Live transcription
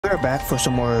We're back for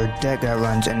some more deck that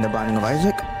runs in the Binding of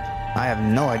Isaac. I have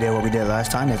no idea what we did last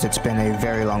time, as it's been a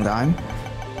very long time,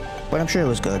 but I'm sure it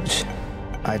was good.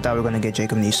 I thought we were gonna get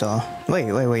Jacob and Esau. Wait,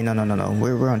 no.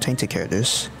 We're on tainted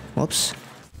characters. Whoops.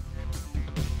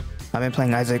 I've been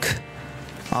playing Isaac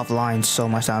offline so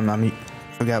much time. I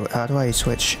forgot, how do I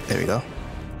switch? There we go.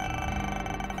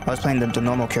 I was playing the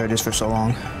normal characters for so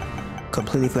long.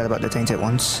 Completely forgot about the tainted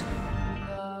ones.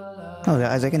 Oh, we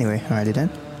got Isaac anyway. Alrighty then.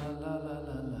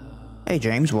 Hey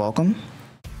James, welcome.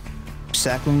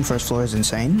 Sack room, first floor is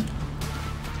insane.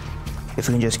 If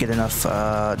we can just get enough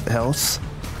health.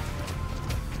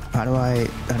 How do I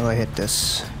hit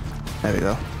this? There we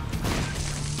go.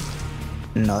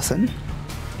 Nothing.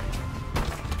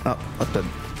 Oh, what the?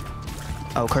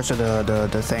 Oh, Curse of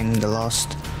the thing, the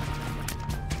Lost.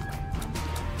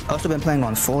 I've also been playing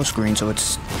on full screen, so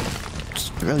it's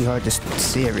really hard to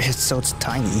see it. It's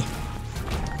tiny.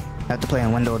 I have to play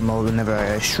in windowed mode whenever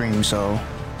I stream, so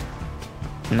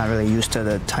I'm not really used to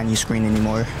the tiny screen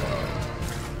anymore.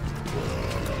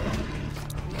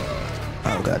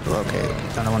 Oh god, okay.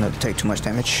 I don't want to take too much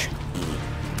damage.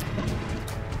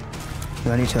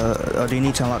 Do I need to, do you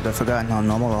need to unlock the Forgotten on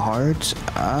normal or hard?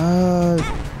 God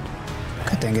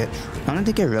dang it. I don't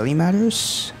think it really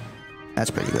matters.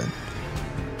 That's pretty good.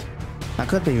 I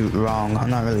could be wrong, I'm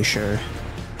not really sure.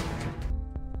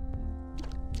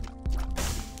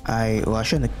 Well, I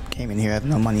shouldn't have came in here, I have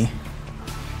no money.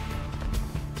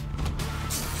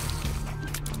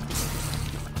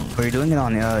 Are you doing it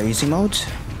on easy mode?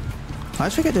 I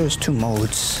just figured there's two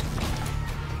modes.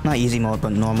 Not easy mode,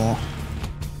 but normal.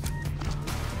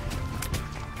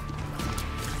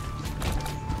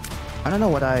 I don't know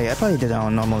what I probably did it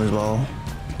on normal as well.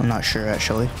 I'm not sure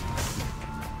actually.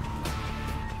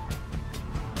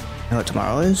 You know what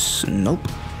tomorrow is? Nope.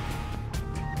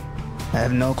 I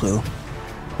have no clue.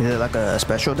 Is it like a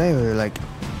special day or like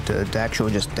the actual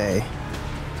just day?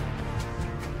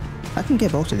 I can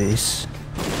get both of these.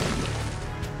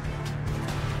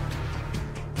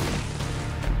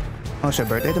 Oh, it's your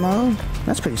birthday tomorrow?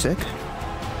 That's pretty sick.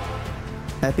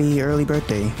 Happy early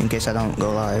birthday, in case I don't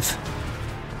go live.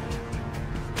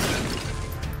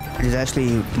 It is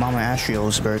actually Mama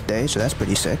Astrial's birthday, so that's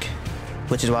pretty sick.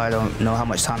 Which is why I don't know how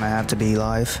much time I have to be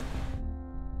live.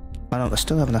 I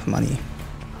still have enough money.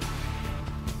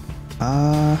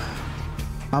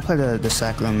 I'll play the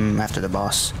sack room after the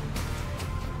boss.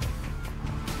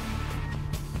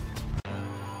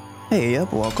 Hey,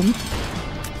 yep, welcome.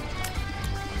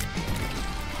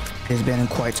 It's been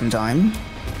quite some time.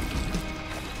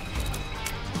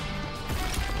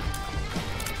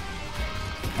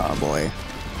 Oh boy.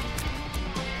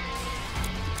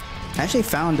 I actually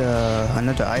found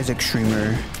another Isaac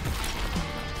streamer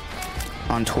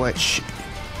on Twitch.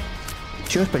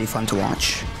 She was pretty fun to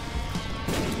watch.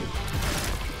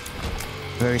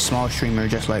 Very small streamer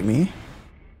just like me.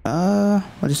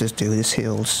 What does this do? This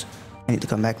heals. I need to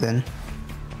come back then.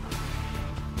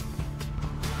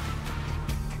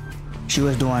 She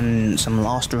was doing some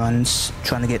lost runs,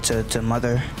 trying to get to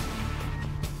Mother.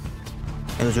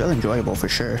 It was really enjoyable for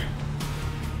sure.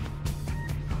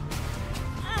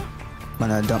 I'm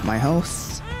gonna dump my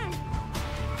health.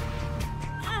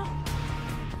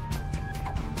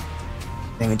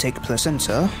 Then we take the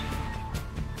placenta.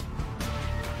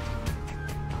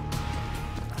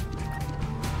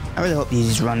 I really hope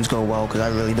these runs go well, because I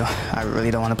really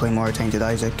don't want to play more Tainted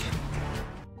Isaac.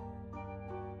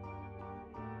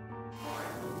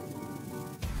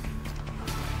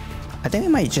 I think I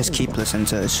might just keep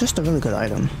placenta. It's just a really good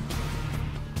item.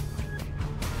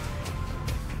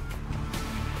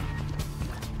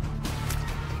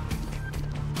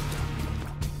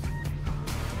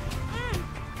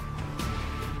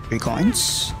 Three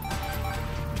coins.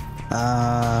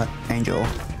 Angel.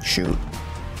 Shoot.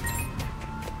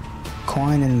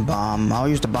 Coin and bomb. I'll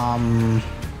use the bomb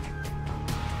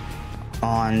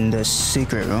on the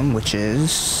secret room, which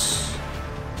is...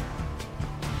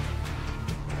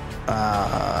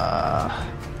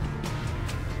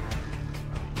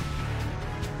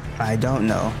 I don't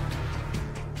know.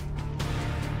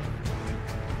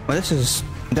 Well, this is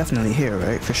definitely here,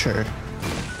 right? For sure.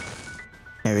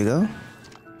 There we go.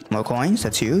 More coins,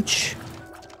 that's huge.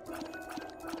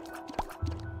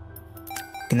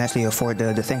 Can actually afford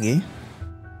the thingy.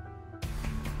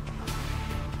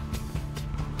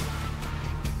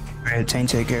 Alright,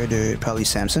 tainted character, probably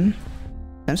Samson.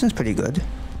 Samson's pretty good.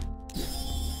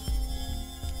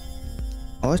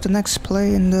 What's the next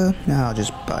play in the... No, I'll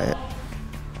just buy it.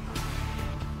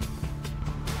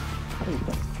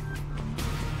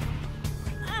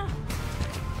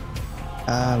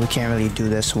 We can't really do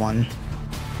this one.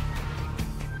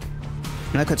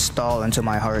 And I could stall until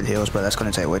my heart heals, but that's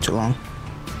gonna take way too long.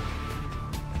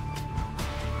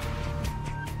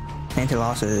 Tainted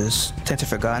Losses. Tainted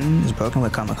Forgotten is broken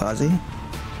with Kamikaze.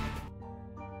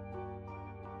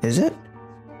 Is it?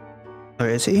 Or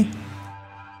is he?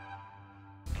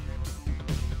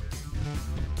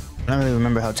 I don't really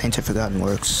remember how Tainted Forgotten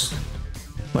works.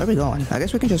 Where are we going? I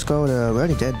guess we can just go to... We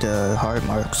already did the heart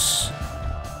marks.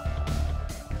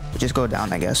 We just go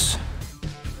down, I guess.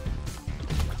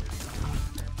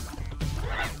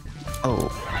 Oh.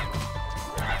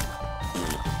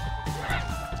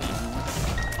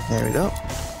 There we go.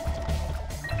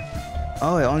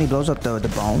 Oh, it only blows up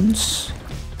the bones?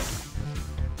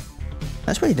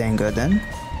 That's pretty dang good then.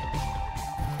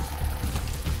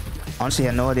 Honestly, I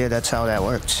had no idea that's how that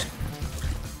worked.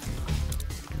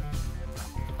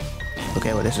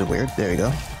 Okay, well this is weird. There we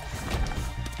go.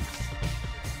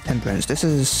 Temperance. This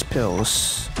is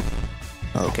pills.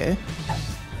 Okay.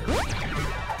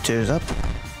 Tears up.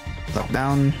 Up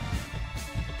down.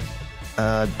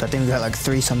 I think we got like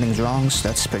 3 somethings wrongs.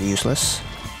 That's pretty useless.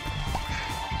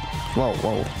 Whoa,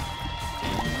 whoa.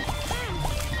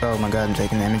 Oh my god, I'm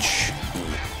taking damage.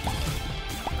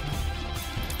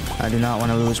 I do not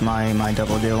want to lose my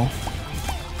double deal.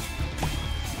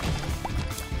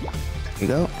 Here we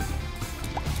go.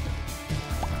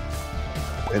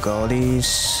 Break all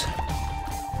these.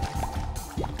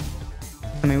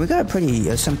 I mean, we got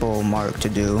a simple mark to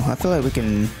do. I feel like we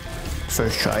can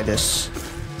first try this.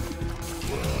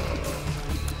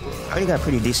 I already got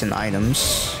pretty decent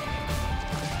items.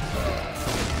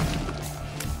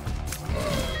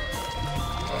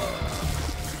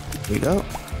 Here we go.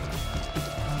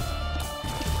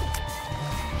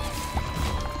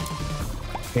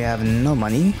 We have no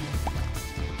money,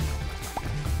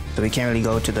 so we can't really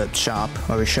go to the shop,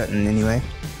 or we're shutting anyway.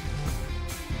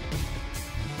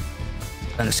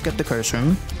 Gonna skip the curse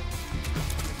room.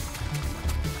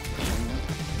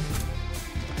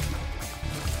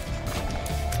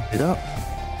 Here we go.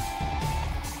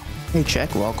 Hey,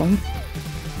 check, welcome.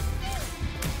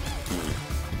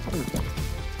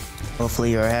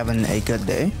 Hopefully you're having a good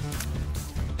day.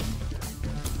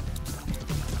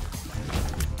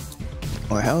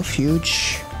 More health,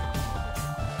 huge.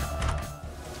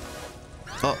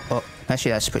 Oh,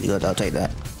 actually that's pretty good, I'll take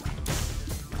that.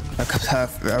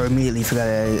 I immediately forgot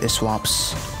it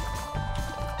swaps.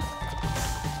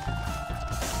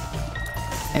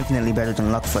 Infinitely better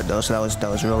than Luckfoot though, so that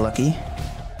was real lucky.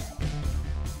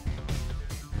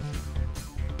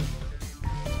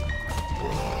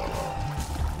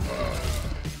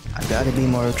 I gotta be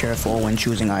more careful when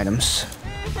choosing items.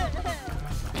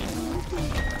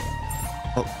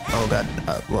 Oh god,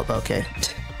 well, okay.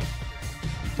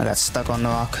 I got stuck on the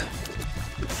rock.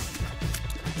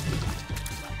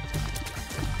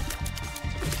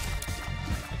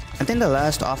 I think the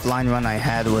last offline run I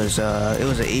had was, it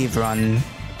was an Eve run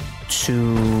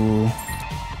to...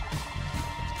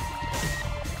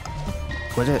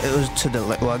 Was it? It was to the,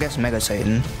 well, I guess Mega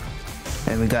Satan.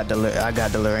 And I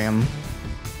got Delirium.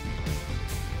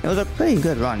 It was a pretty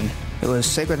good run. It was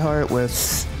Sacred Heart with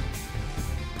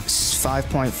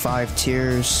 5.5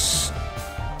 tiers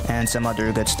and some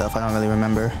other good stuff. I don't really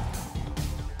remember.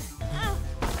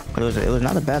 But it was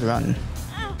not a bad run.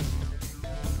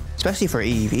 Especially for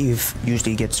Eve. Eve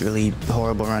usually gets really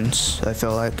horrible runs, I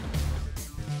feel like.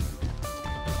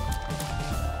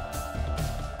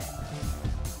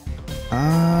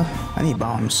 I need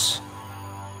bombs.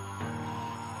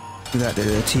 We got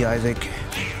the T Isaac.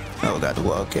 Oh, got the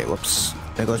wall. Okay, whoops.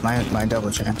 There goes my double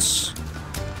chance.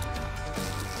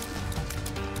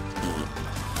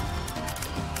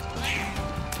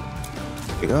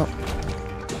 Here we go.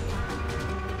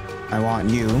 I want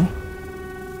you.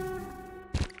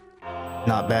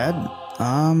 Not bad.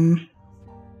 I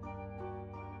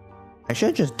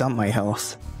should just dump my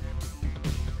health.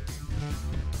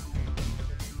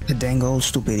 The dang old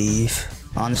stupid Eve.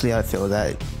 Honestly, I feel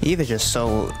that Eve is just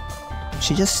so...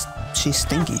 She's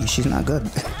stinky. She's not good.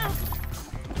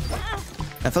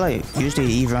 I feel like usually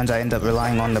Eve runs I end up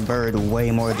relying on the bird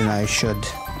way more than I should.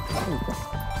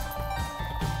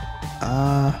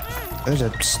 There's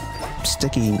a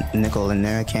sticky nickel in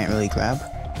there I can't really grab.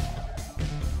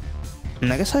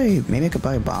 And I guess maybe I could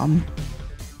buy a bomb.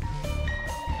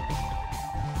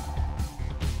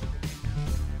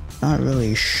 Not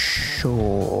really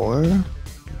sure.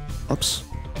 Oops.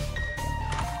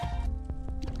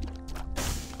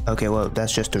 Okay, well,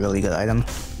 that's just a really good item.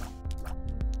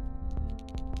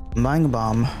 I'm buying a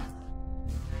bomb.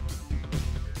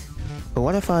 But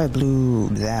what if I blew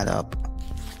that up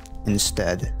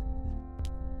instead?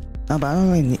 No, but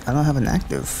I don't have an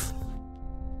active.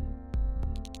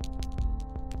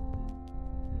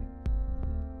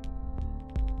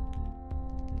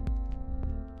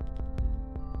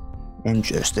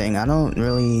 Interesting. I don't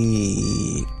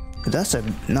really. That's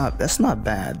not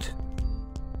bad.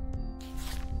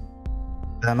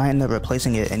 But I might end up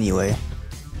replacing it anyway.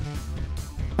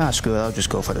 Ah, screw it. I'll just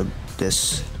go for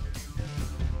this.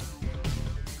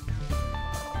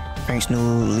 Frank's new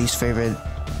least favorite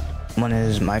one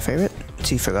is my favorite.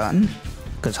 Tea forgotten,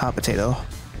 because hot potato.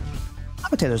 Hot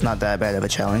potato's not that bad of a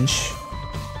challenge.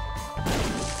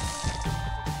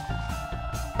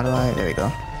 How do I? There we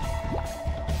go.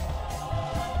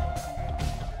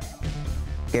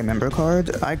 Get a member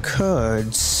card? I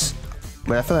could,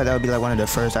 but I feel like that would be like one of the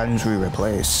first items we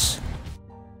replace.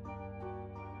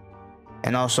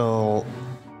 And also,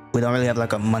 we don't really have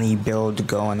like a money build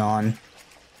going on.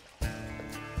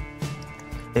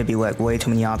 There'd be like way too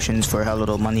many options for how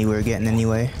little money we're getting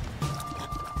anyway.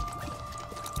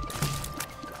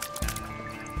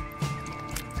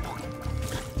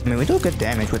 I mean, we do good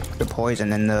damage with the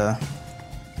poison and the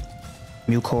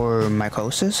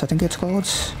mucormycosis, I think it's called.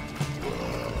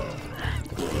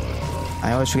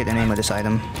 I always forget the name of this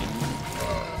item.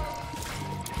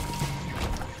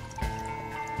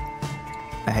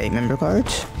 I hate member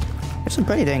cards. It's a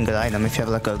pretty dang good item if you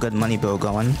have like a good money build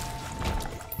going.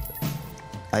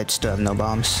 I'd still have no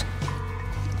bombs.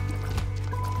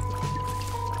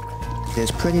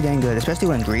 It's pretty dang good, especially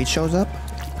when greed shows up.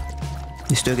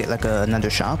 You still get like another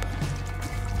shop.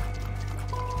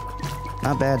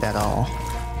 Not bad at all.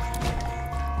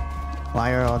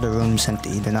 Why are all the rooms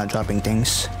empty? They're not dropping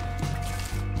things.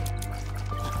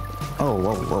 Oh,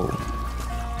 whoa, whoa.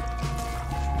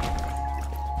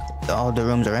 All the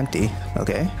rooms are empty.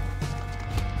 Okay.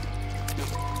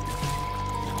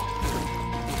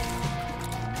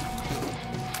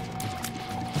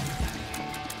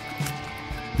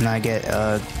 Can I get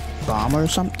a bomb or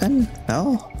something?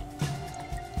 No?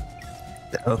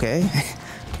 Okay.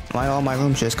 Why are all my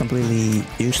rooms just completely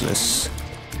useless?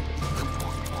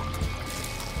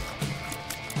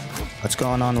 What's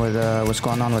going on with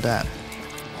that?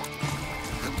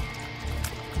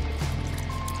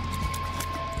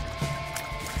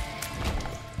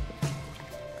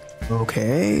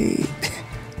 Okay.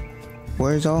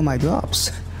 Where's all my drops?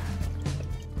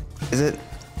 Is it?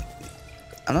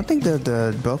 I don't think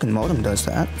the broken modem does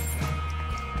that.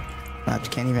 I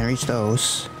can't even reach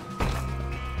those.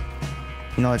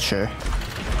 Not sure.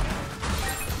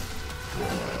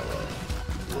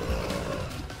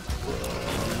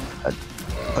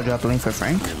 I'll drop a link for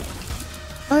Frank.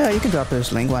 Oh yeah, you can drop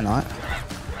this link, why not?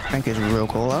 Frank is real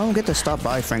cool. I don't get to stop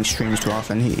by Frank's streams too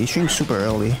often. He streams super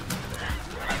early.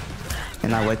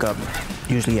 And I wake up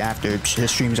usually after his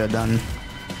streams are done.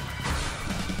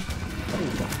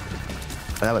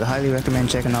 But I would highly recommend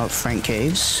checking out Frank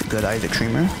Caves. Good Isaac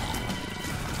streamer.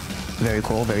 Very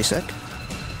cool, very sick.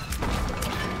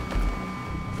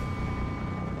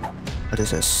 What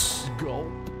is this?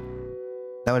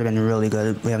 That would have been really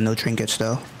good. We have no trinkets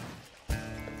though.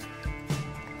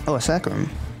 Oh, a sack room.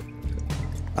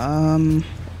 I'm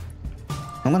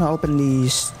gonna open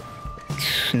these.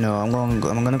 No, I'm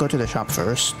gonna go to the shop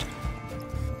first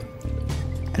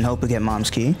and hope we get mom's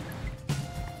key.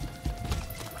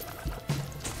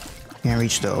 Can't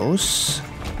reach those.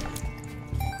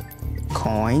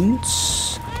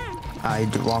 Coins. I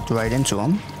walked right into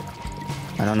them.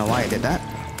 I don't know why I did that.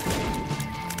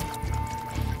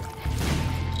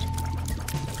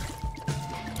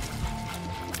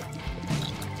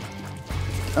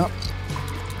 Oh.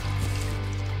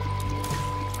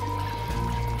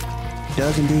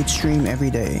 Does indeed stream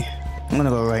every day. I'm gonna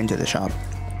go right into the shop.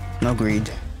 No greed.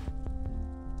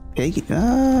 Piggy.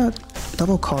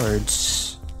 Double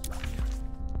cards.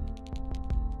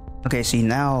 Okay, see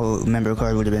now member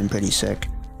card would have been pretty sick.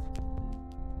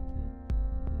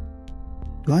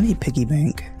 Do I need piggy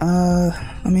bank?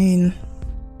 I mean,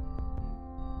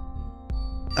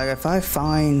 like if I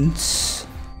find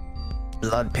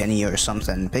blood penny or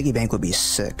something, piggy bank would be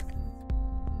sick.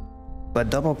 But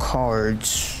double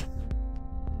cards,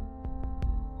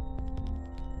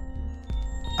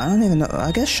 I don't even know.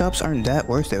 I guess shops aren't that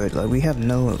worth it. Like we have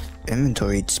no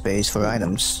inventory space for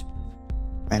items.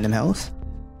 Random health.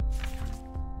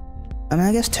 I mean,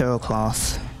 I guess tarot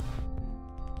cloth.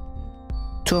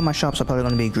 Two of my shops are probably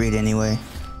gonna be greedy anyway.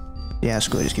 Yeah,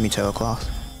 screw it. Just give me tarot cloth.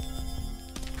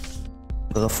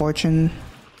 Wheel of Fortune.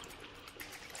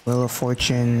 Wheel of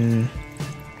Fortune.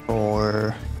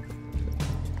 Or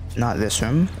not this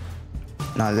room.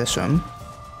 Not this room.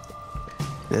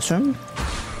 This room.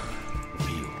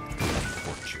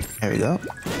 There we go.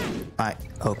 I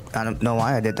don't know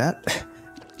why I did that.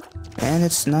 And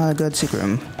it's not a good secret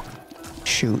room.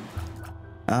 Shoot.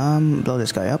 Blow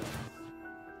this guy up.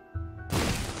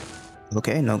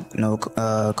 Okay, no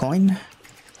coin.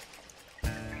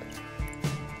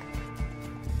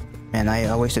 Man,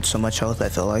 I wasted so much health, I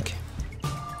feel like.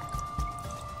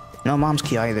 No mom's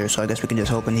key either, so I guess we can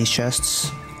just open these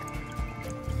chests.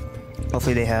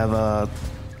 Hopefully they have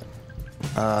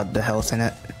the health in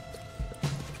it.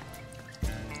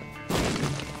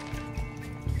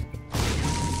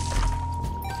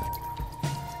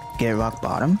 Get rock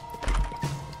bottom.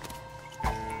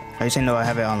 Are you saying do I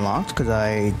have it unlocked? Because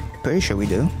I'm pretty sure we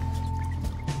do.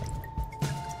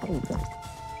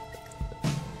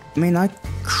 I mean, I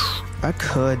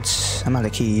could... I'm out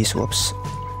of keys, whoops.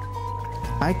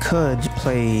 I could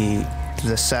play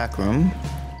the sack room.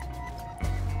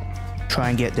 Try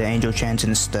and get the angel chance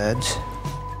instead.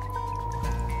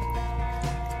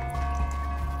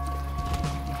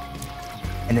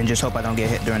 And then just hope I don't get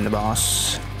hit during the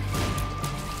boss.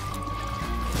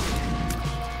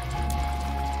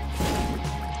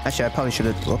 Actually, I probably should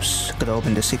have, whoops, could have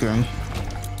opened the secret room.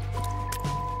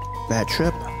 Bad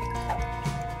trip.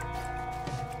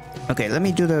 Okay, let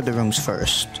me do the rooms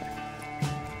first.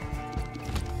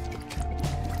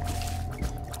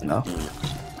 No.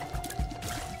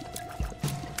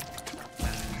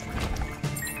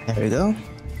 There we go.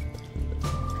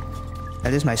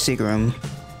 That is my secret room.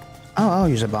 Oh, I'll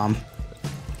use a bomb.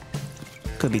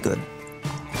 Could be good.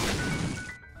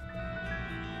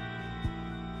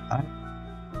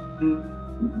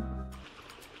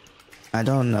 I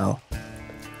don't know.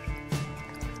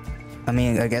 I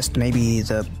mean, I guess maybe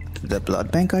the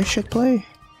blood bank I should play?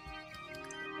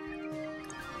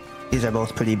 These are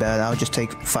both pretty bad. I'll just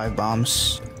take 5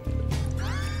 bombs.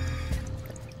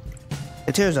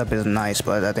 The tears up is nice,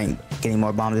 but I think getting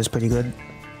more bombs is pretty good.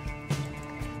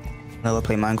 I'll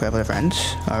play Minecraft with friends.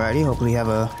 Alrighty, hopefully you have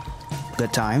a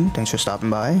good time. Thanks for stopping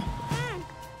by.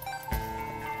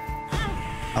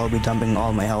 I will be dumping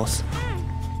all my health.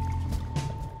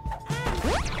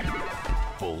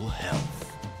 Full health.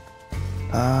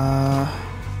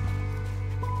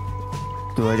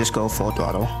 Do I just go full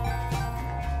throttle?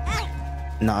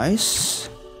 Nice.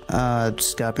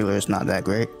 Scapular is not that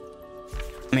great.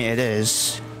 I mean, it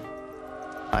is.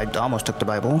 I almost took the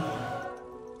Bible.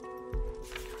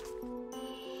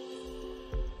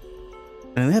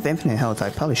 I mean, we have infinite health. I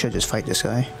probably should just fight this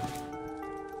guy.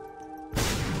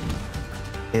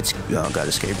 It's... oh god,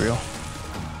 it's Gabriel.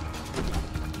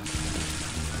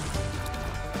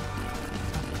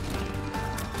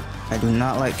 I do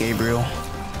not like Gabriel.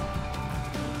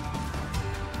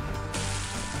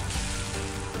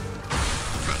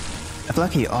 I feel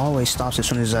like he always stops as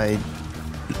soon as I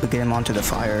get him onto the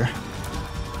fire.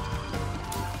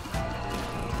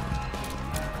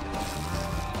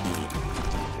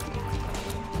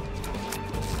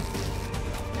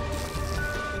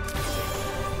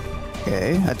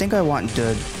 Okay, I think I want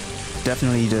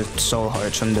definitely the soul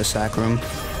hearts from the sack room.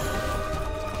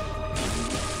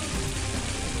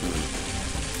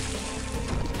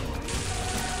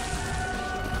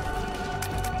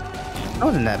 That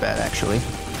wasn't that bad, actually.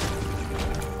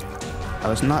 That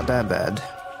was not that bad.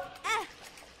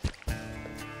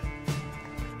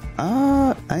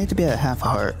 I need to be at half a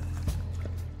heart.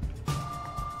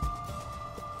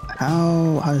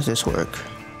 How does this work?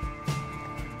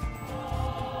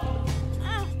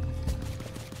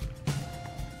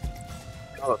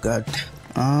 Oh god.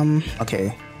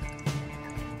 Okay.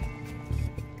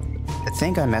 I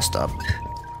think I messed up.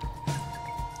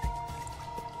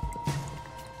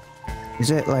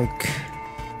 Is it like...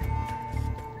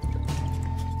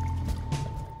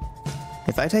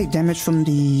 if I take damage from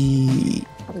the...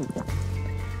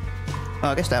 oh,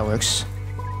 I guess that works.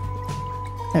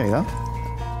 There we go.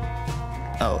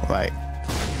 Oh, right.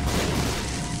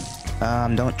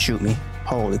 Don't shoot me.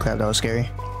 Holy crap, that was scary.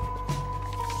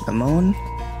 The moon.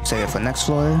 Save it for next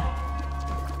floor.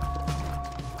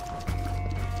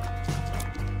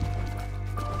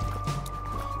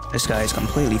 This guy is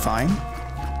completely fine.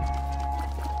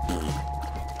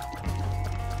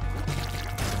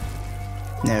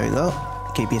 There we go.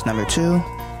 Key piece number 2.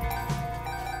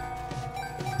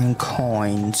 And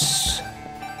coins.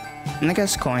 And I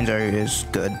guess coins is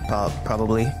good,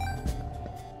 probably.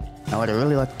 I would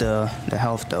really like the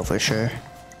health though, for sure.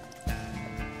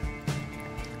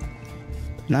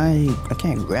 And I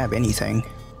can't grab anything.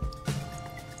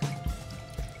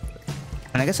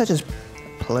 And I guess I just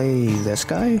play this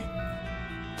guy.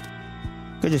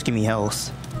 Could just give me health.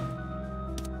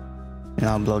 And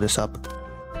I'll blow this up.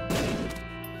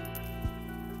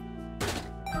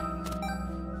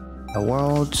 The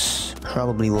worlds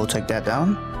probably will take that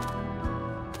down.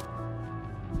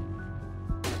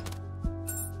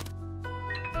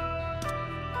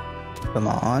 Come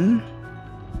on.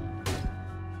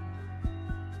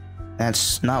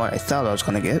 That's not what I thought I was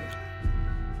gonna get.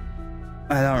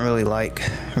 I don't really like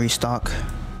restock.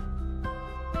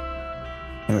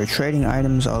 And we're trading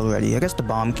items already. I guess the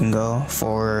bomb can go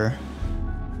for...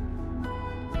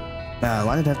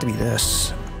 why did it have to be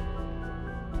this?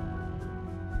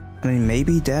 I mean,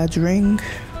 maybe Dad's ring?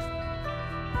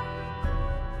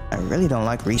 I really don't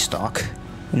like restock.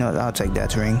 You know what, I'll take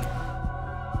Dad's ring.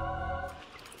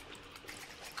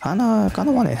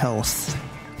 Kinda wanted health.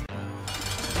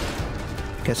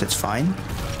 Guess it's fine.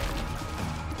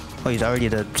 Oh, he's already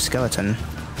the skeleton.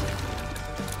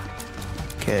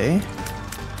 Okay.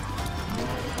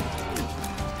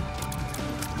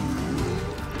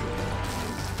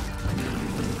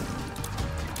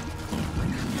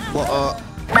 Well,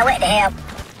 what the hell?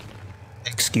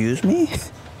 excuse me?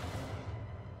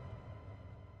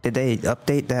 Did they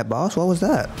update that boss? What was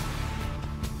that?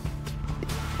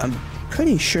 I'm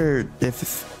pretty sure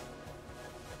if...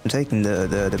 I'm taking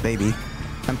the baby.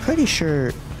 I'm pretty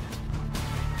sure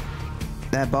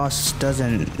that boss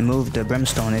doesn't move the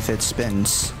brimstone if it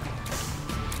spins.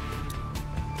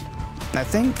 I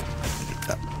think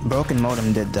Broken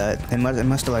Modem did that. It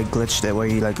must have like glitched it where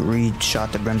you like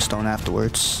re-shot the brimstone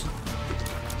afterwards.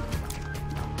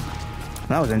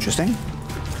 That was interesting.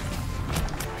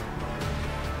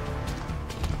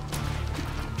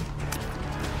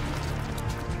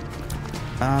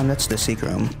 That's the secret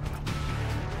room.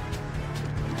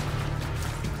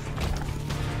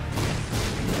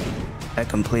 I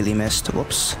completely missed.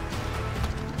 Whoops.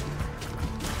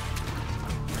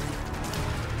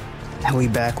 We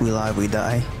back, we live, we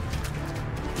die.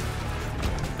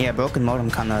 Yeah, Broken Modem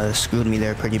kinda screwed me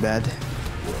there pretty bad.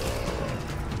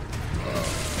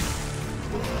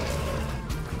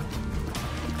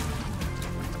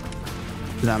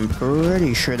 I'm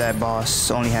pretty sure that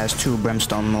boss only has 2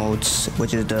 brimstone modes,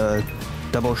 which is the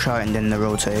double shot and then the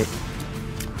rotate.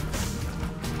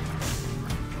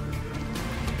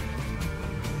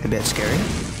 A bit scary.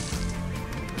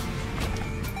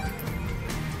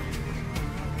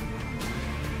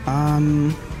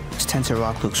 This Tensor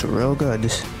Rock looks real good.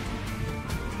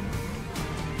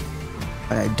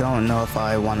 But I don't know if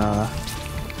I wanna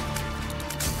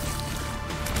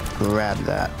grab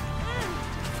that.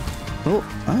 Oh,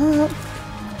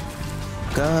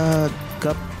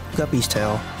 Guppy's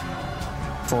tail.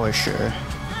 For sure.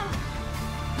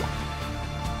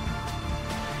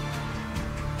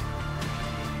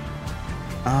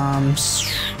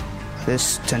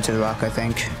 This Tinted Rock, I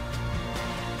think.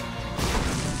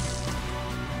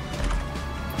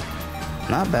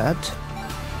 Not bad.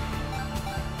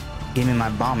 Give me my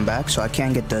bomb back so I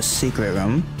can get the secret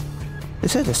room.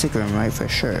 This is the secret room, right? For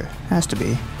sure. Has to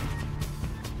be.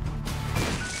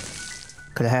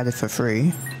 Could have had it for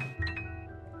free.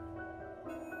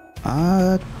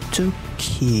 2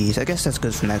 keys. I guess that's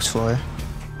good for next floor.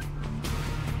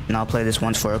 And I'll play this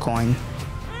once for a coin.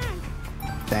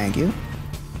 Thank you.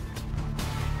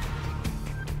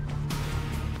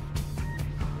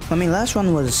 I mean, last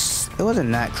one was... it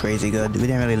wasn't that crazy good. We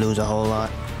didn't really lose a whole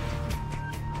lot.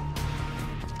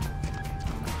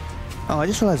 Oh, I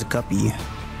just realized Guppy.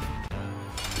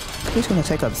 Guppy's gonna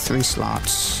take up 3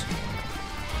 slots.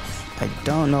 I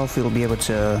don't know if we'll be able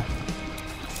to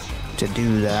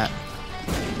do that.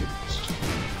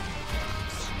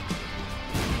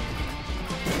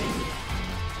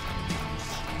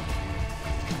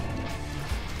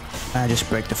 I just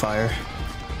break the fire.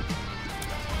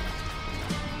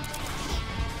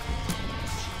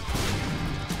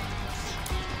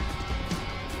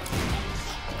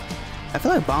 I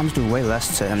feel like bombs do way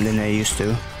less to him than they used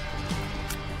to.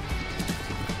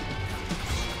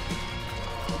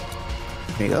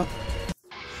 There you go.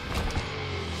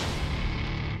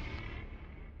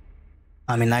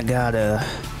 I mean, I gotta...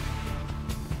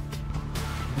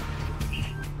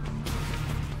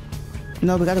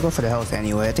 no, we gotta go for the health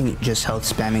anyway. I think just health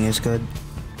spamming is good.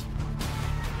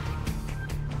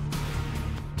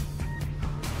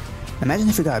 Imagine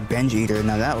if we got a Benji Eater.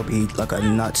 Now that would be like a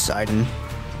nuts item.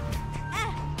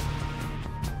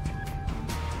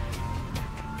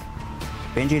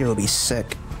 Benji Eater will be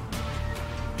sick.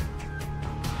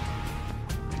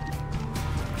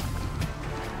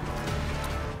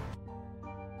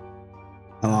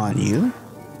 Come on, you?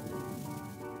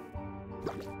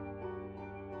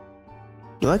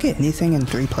 Do I get anything in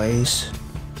 3 plays?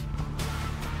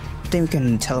 I think we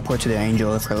can teleport to the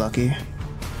angel if we're lucky.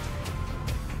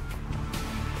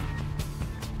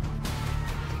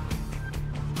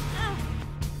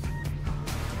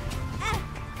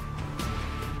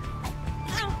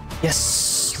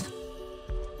 Yes!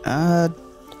 I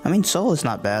mean, soul is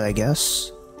not bad, I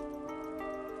guess.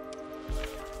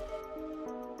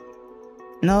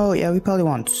 No, yeah, we probably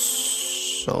want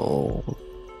soul.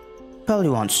 probably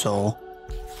want soul.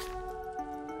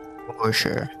 For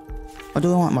sure. Or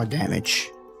do I want more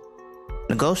damage?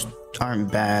 The ghosts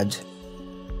aren't bad.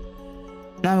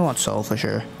 Now we want soul for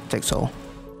sure. Take soul.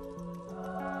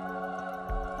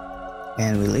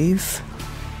 And we leave.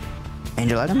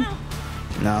 Angel item?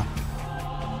 No.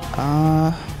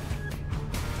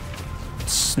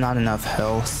 It's not enough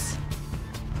health.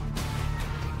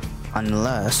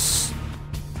 Unless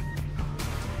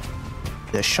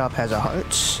the shop has a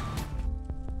heart.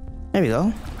 There we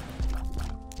go.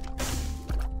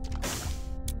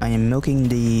 I am milking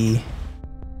the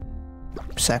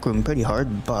sack room pretty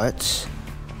hard, but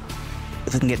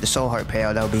if we can get the soul heart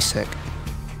payout, that would be sick.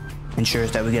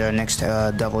 Ensures that we get our next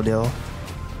double deal.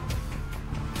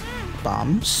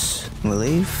 Bombs. We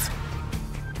leave.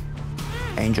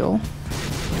 Angel.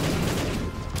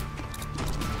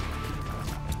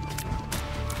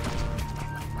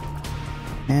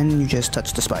 And you just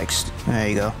touch the spikes. There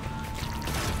you go.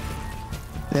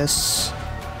 This.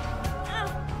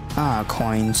 Ah,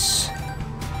 coins.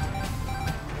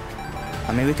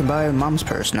 I mean, we can buy mom's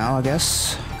purse now, I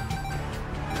guess.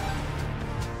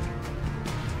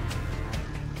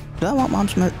 Do I want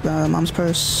mom's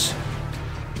purse?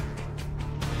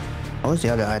 What was the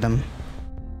other item?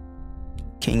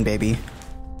 King baby.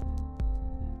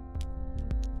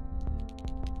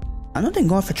 I don't think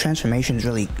going for transformations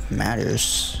really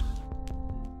matters.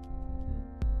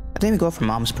 I think we go for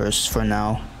mom's purse for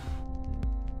now.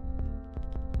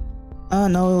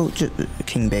 No, just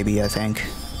King baby, I think.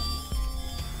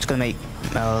 It's gonna make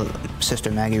Sister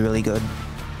Maggie really good.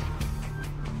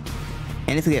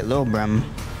 And if we get Lil Brim,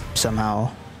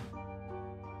 somehow,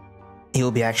 he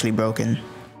will be actually broken.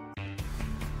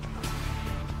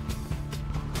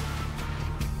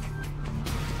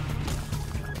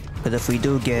 But if we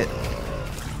do get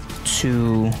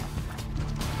to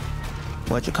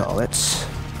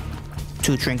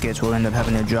two trinkets, we'll end up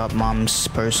having to drop mom's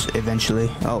purse eventually.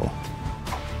 Oh,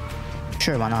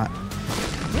 sure, why not?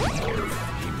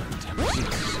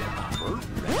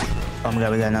 Oh my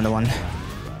god, we got another one.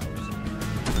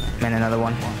 Man, another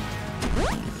one.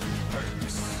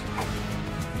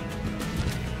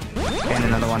 And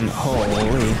another one.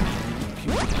 Holy.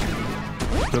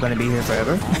 We're gonna be here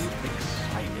forever?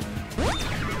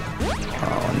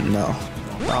 Oh no.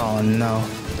 Oh no.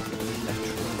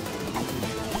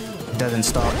 It doesn't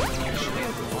stop.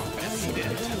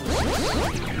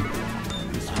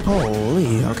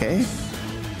 Holy, okay.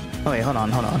 Oh wait, hold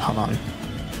on.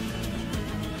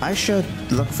 I should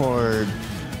look for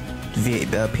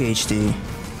PhD.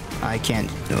 I can't.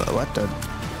 What the?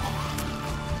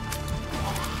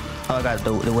 Oh, I got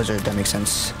the wizard. That makes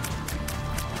sense.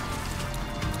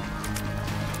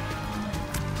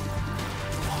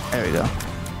 There we go.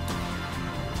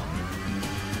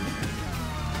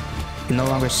 You can no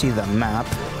longer see the map.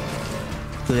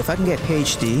 Dude, if I can get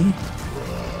PhD,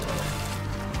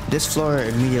 this floor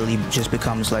immediately just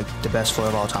becomes like the best floor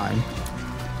of all time.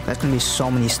 That's gonna be so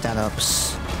many stat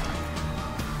ups.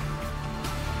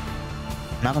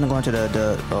 I'm not gonna go into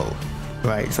the oh,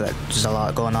 right, so there's a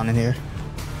lot going on in here.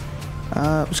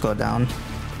 Let's go down.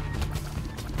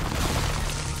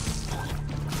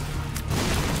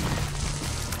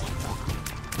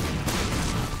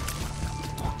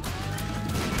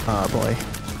 Oh boy.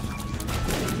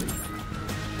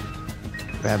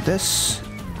 Grab this.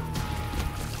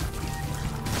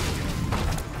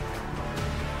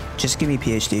 Just give me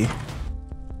PhD.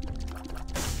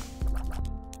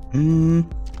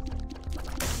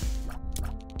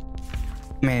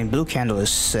 Man, blue candle is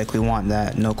sick. We want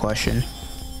that, no question.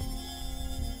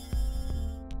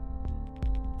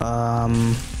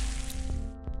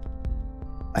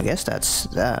 I guess that's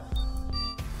that.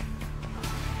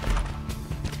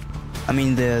 I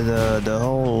mean, the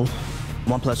whole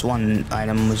 1+1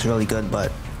 item was really good,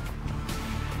 but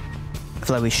I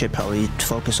feel like we should probably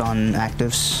focus on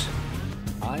actives.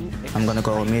 I'm gonna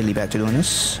go immediately back to doing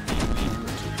this.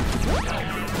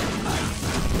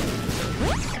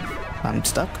 I'm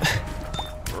stuck.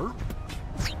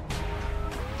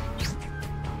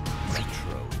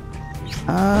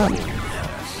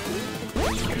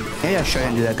 Yeah, sure, I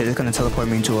can do that because it's gonna teleport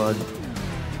me into a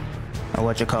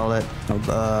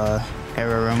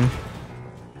error room.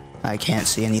 I can't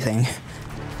see anything.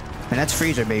 And that's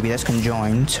freezer, baby. That's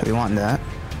conjoined. We want that.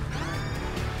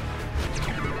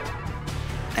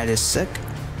 That is sick.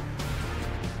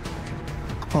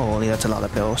 Holy, that's a lot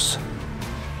of pills.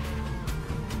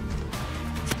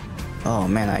 Oh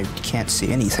man, I can't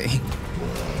see anything.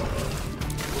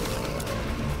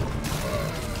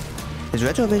 Is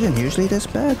retrovision usually this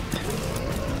bad?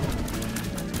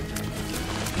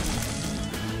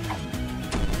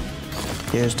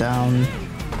 Tears down.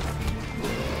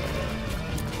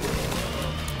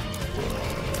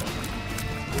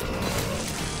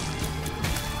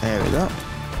 There we go.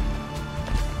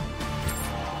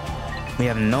 We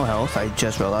have no health, I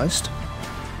just realized.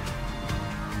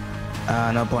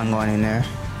 No point going in there.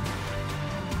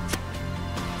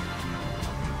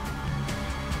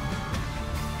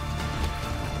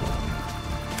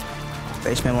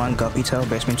 Basement 1, Guppy Tail.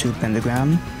 Basement 2,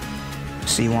 Pentagram.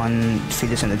 C1,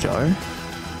 Fetus in a Jar.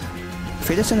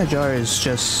 Fetus in a Jar is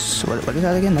just... What is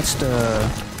that again? That's the...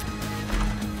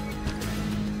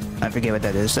 I forget what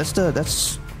that is. That's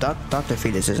Dr.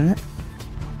 Fetus, isn't it?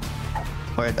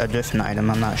 Or a different item,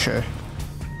 I'm not sure.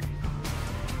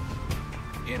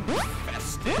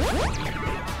 Infested.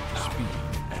 Speed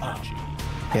energy.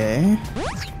 Okay.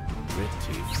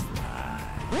 Pretty fly.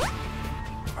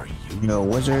 Are you No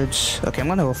wizards. Okay, I'm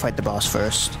gonna go fight the boss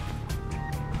first.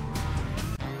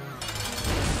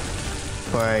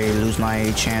 Before I lose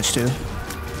my chance to.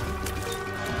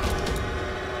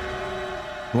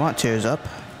 We want Tears Up.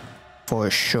 For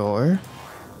sure.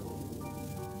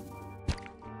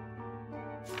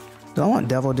 Do I want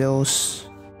Devil Deals?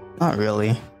 Not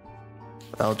really.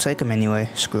 But I'll take them anyway.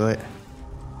 Screw it.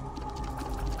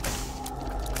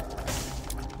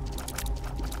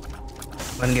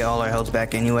 I'm gonna get all our health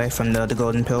back anyway from the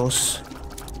golden pills.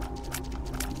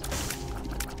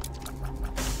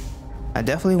 I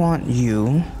definitely want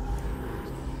you.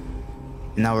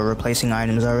 Now we're replacing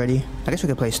items already. I guess we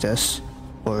could place this.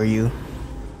 Or you.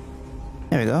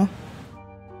 There we go.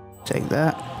 Take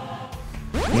that.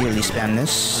 Immediately spam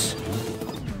this.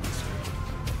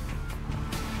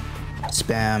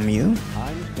 Spam you.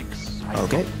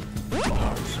 Okay.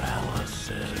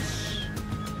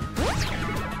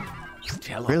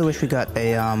 Really wish we got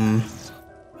a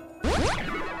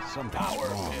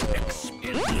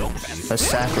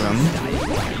sacrum.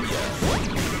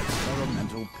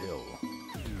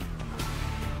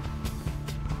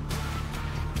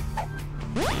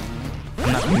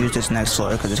 I'm not gonna use this next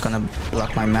floor because it's gonna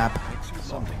block my map.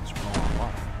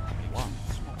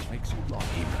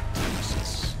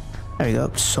 There you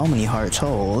go. So many hearts.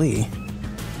 Holy.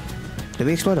 Did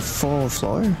we explore the full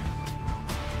floor?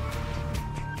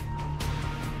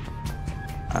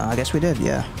 I guess we did,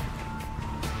 yeah.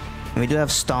 And we do have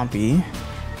Stompy.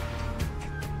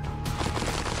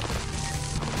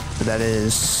 So that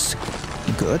is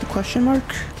good, question mark?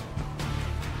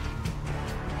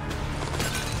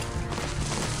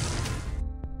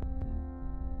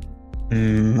 I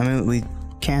mean, we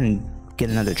can get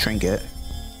another trinket,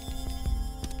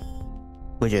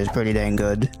 which is pretty dang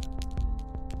good.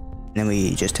 Then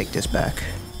we just take this back.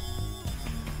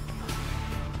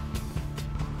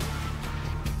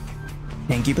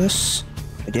 Incubus?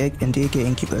 I did indeed get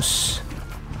Incubus.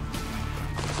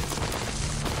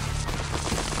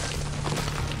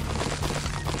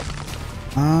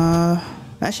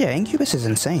 Actually, yeah, Incubus is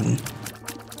insane.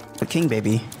 The King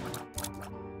Baby.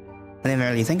 I didn't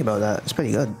really think about that. It's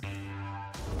pretty good.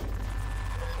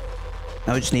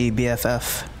 Now we just need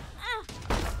BFF.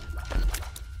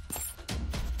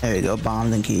 There you go,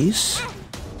 bombs and keys.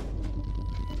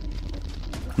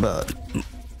 But,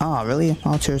 oh really?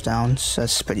 All tears down.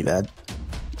 That's pretty bad.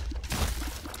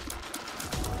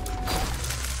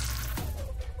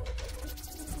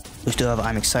 We still have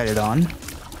I'm Excited on.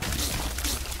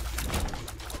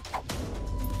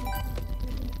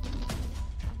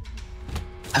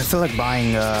 I feel like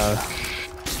buying,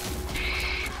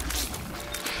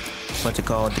 what's it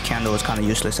called? The candle is kind of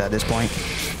useless at this point.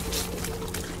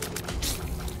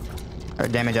 Our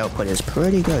damage output is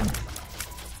pretty good.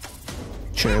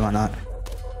 Sure, why not?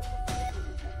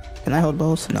 Can I hold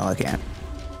both? No, I can't.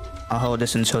 I'll hold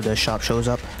this until the shop shows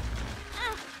up.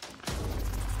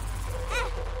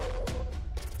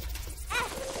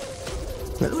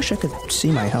 I wish I could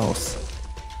see my health.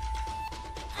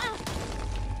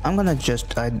 I'm gonna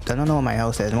just, I don't know what my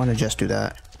health is. I'm gonna just do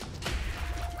that.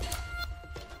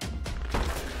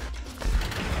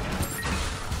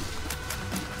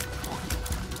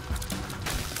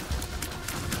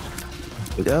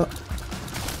 Here we go.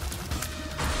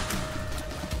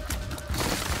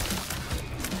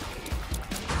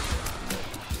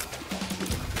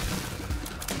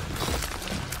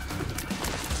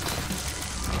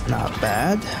 Not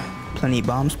bad. Plenty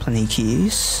bombs, plenty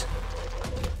keys.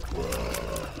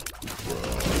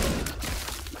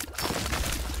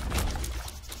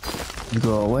 You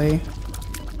go away.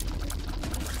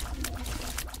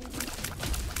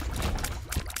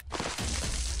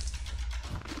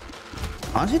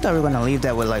 Honestly, thought we were gonna leave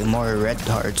that with like more red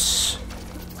hearts.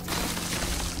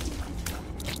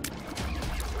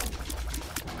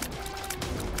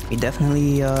 We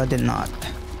definitely did not.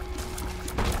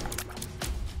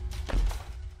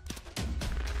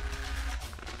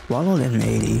 Swallowed in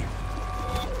 80.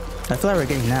 I feel like we're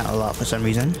getting that a lot for some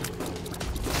reason.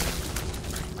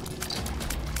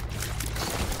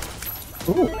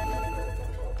 Ooh.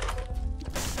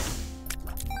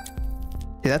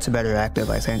 Yeah, that's a better active,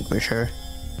 I think, for sure.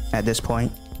 At this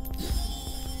point.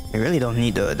 I really don't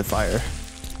need the fire.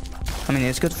 I mean,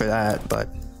 it's good for that, but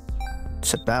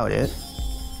it's about it.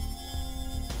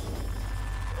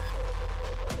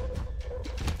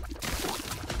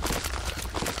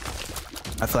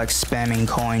 I feel like spamming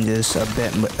coins is a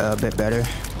bit better.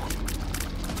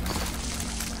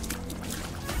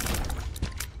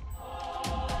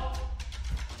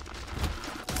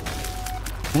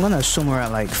 I'm gonna assume we're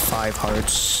at like 5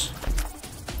 hearts.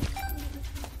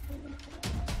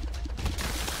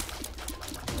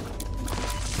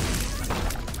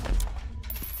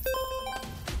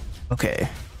 Okay.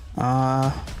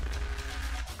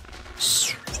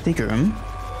 Speaker room.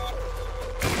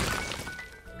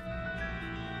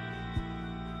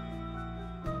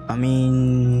 I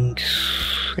mean,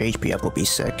 HP up will be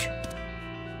sick.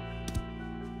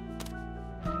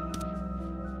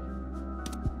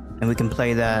 And we can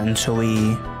play that until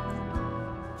we're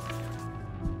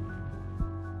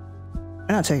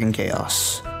not taking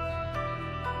chaos.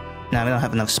 Nah, we don't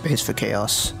have enough space for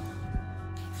chaos.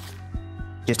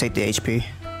 Just take the HP.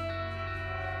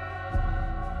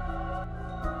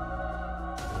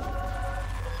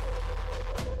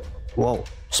 Whoa,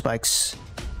 spikes.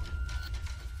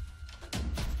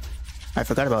 I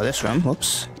forgot about this room,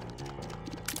 whoops.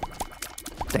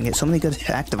 Dang it, so many good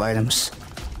active items.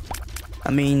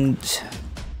 I mean,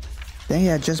 dang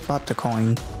it, I just bought the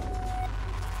coin.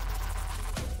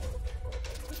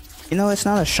 You know, it's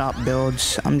not a shop build,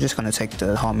 I'm just gonna take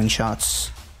the homing shots.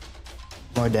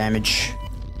 More damage.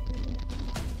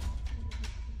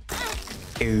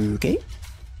 Okay.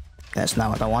 That's not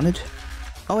what I wanted.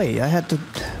 Oh wait, I had the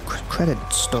credit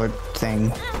store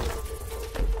thing.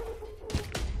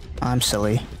 I'm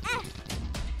silly.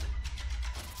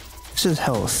 This is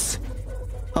health.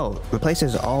 Oh,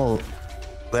 replaces all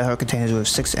red heart containers with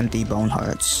 6 empty bone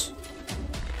hearts.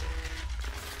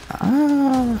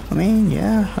 I mean,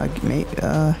 yeah, I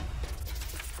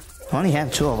only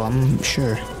have 2 of them,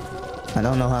 sure. I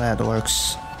don't know how that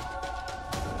works.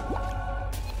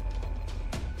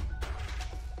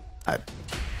 I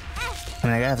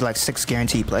mean, I have like 6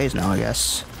 guaranteed plays now, I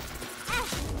guess.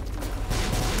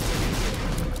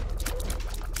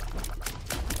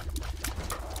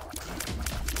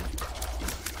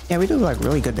 Yeah, we do like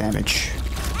really good damage.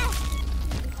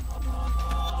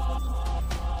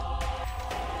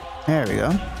 There we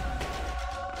go.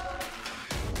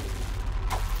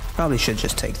 Probably should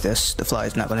just take this. The fly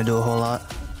is not gonna do a whole lot.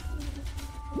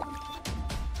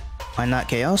 Why not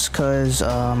chaos? Cause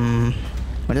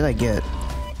what did I get?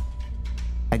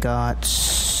 I got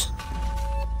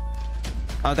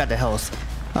the health.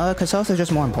 Cause health is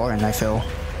just more important, I feel.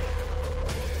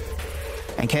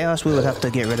 And chaos, we would have to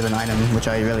get rid of an item, which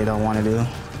I really don't want to do.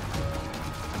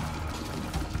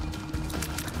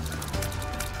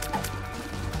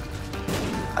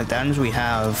 Like the items we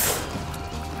have,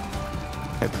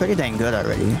 they're pretty dang good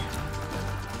already.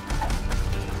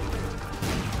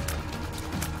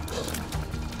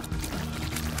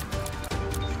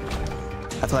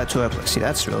 I feel like 2 see,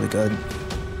 that's really good.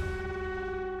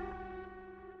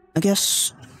 I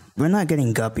guess we're not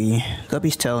getting Guppy.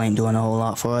 Guppy's tail ain't doing a whole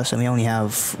lot for us, and we only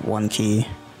have 1 key.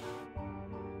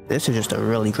 This is just a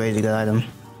really crazy good item.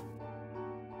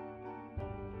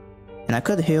 And I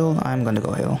could heal. I'm gonna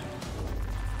go heal.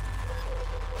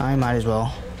 I might as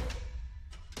well.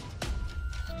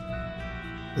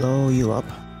 Blow you up.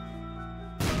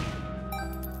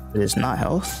 It is not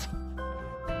health.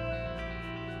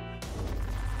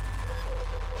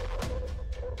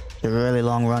 It's a really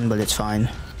long run, but it's fine.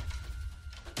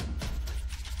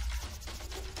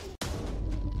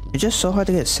 It's just so hard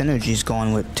to get synergies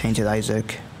going with Tainted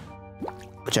Isaac,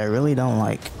 which I really don't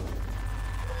like.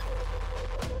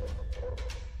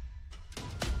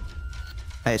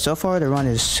 Hey, so far the run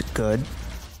is good,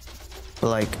 but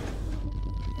like,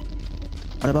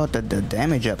 what about the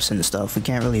damage ups and stuff? We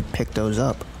can't really pick those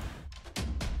up.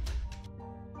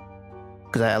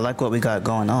 Because I like what we got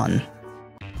going on.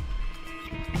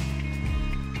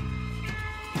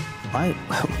 Why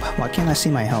can't I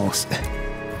see my health?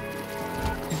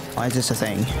 Why is this a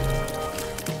thing?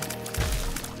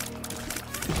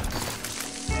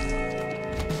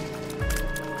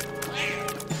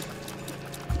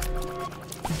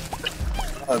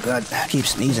 Oh god, I keep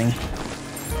sneezing.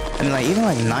 I mean, like, even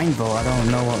like 9 volt, I don't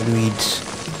know what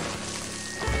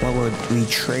would we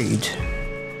trade?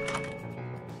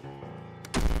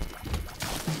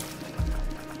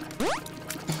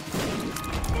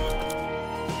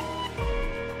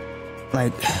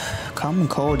 Like, common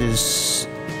cold is...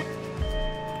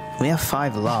 We have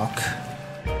 5 luck.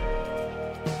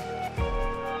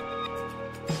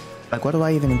 Like, what do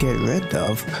I even get rid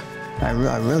of? I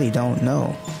really don't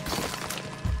know.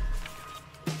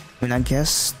 I mean, I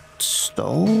guess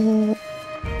Soul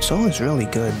is really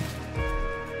good.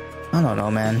 I don't know,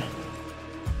 man.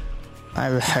 I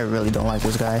really don't like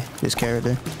this guy, this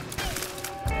character.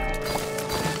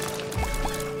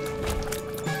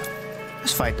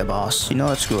 Let's fight the boss. You know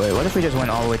what, screw it. What if we just went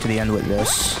all the way to the end with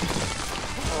this?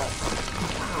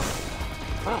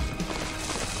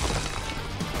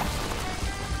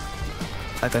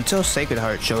 Like, until Sacred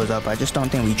Heart shows up, I just don't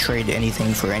think we trade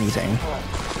anything for anything.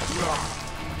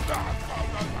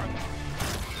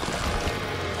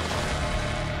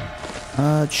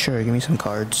 Sure, give me some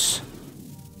cards.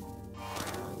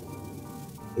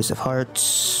 Ace of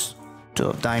Hearts, 2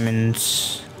 of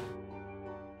Diamonds,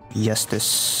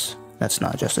 Justice. That's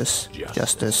not Justice.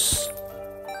 Justice.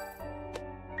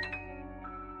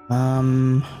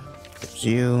 It's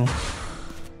you.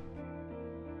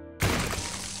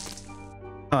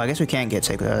 Oh, I guess we can't get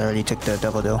Sacred. I already took the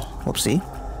double deal. Whoopsie.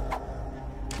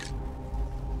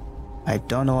 I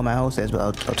don't know what my health is, but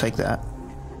I'll take that.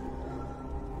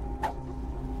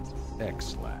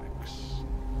 X-Lax.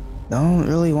 Don't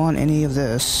really want any of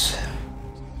this.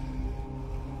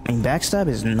 I mean, Backstab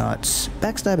is nuts.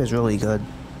 Backstab is really good.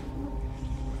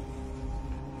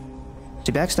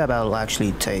 See, Backstab I'll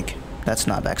actually take. That's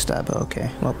not Backstab.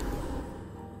 Okay, well.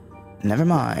 Never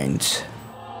mind.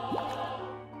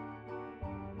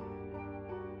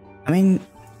 I mean,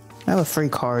 I have a free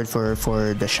card for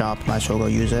the shop. Might as well go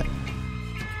use it.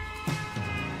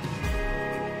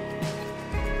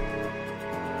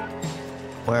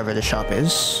 Wherever the shop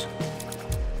is.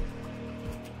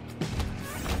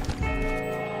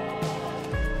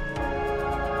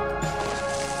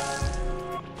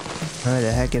 Where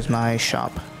the heck is my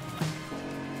shop?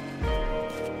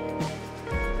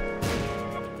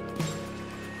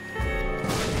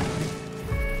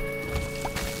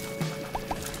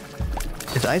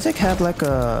 Does Isaac have like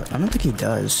a... I don't think he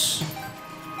does.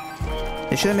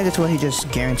 They should have made it to where he just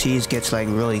guarantees gets like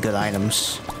really good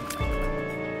items.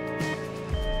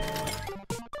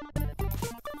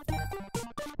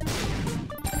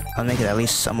 I'll make it at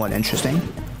least somewhat interesting.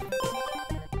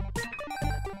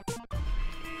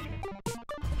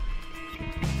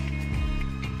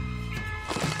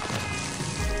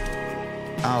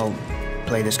 I'll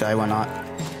play this guy, why not?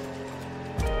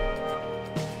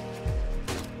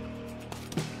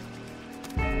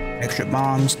 Extra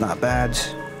bombs, not bad.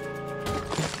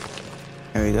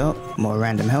 There we go, more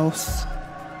random health.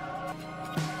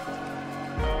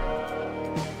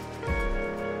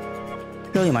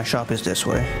 Surely my shop is this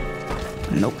way.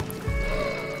 Nope.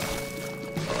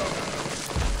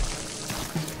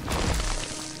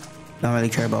 Don't really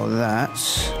care about that.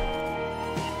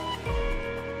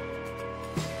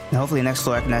 Now hopefully next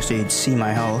floor I can actually see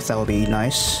my health. That would be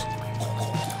nice.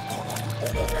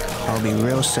 That would be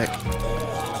real sick.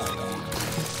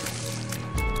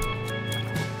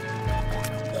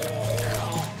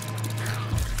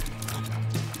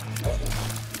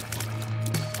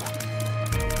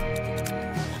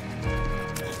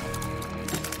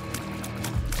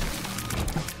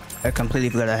 I completely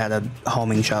forgot I had a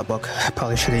homing shop book. I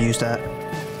probably should have used that.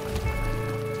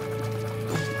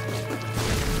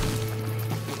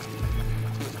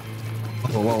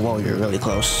 Whoa, whoa, whoa, you're really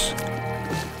close.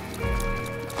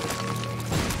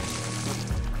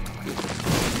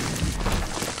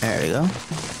 There we go.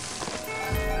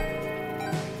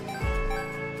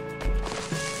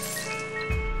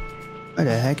 Where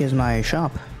the heck is my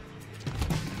shop?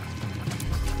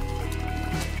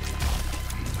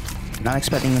 Not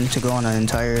expecting him to go on an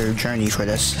entire journey for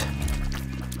this.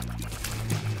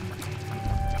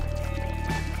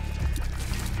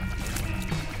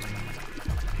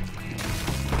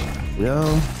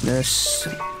 Go, this,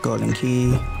 golden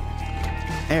key.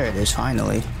 There it is,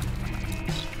 finally.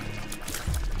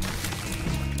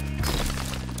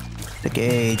 The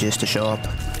gauge is to show up.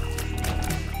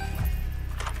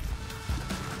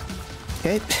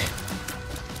 Okay.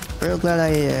 Real glad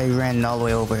I ran all the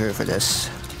way over here for this.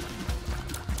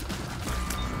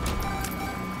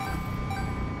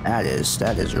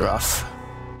 That is rough.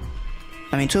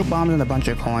 I mean, 2 bombs and a bunch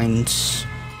of coins.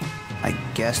 I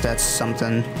guess that's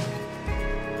something.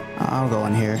 I'll go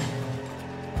in here.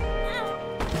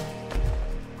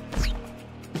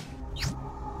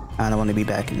 I don't want to be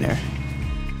back in there.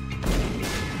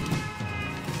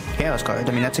 Chaos card.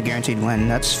 I mean, that's a guaranteed win.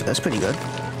 That's pretty good.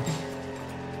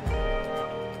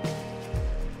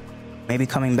 Maybe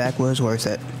coming back was worth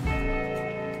it.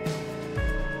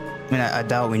 I mean, I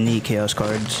doubt we need chaos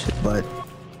cards, but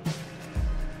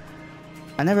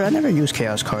I never use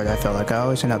chaos card. I felt like I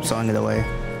always end up throwing it away.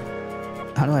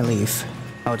 How do I leave?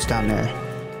 Oh, it's down there.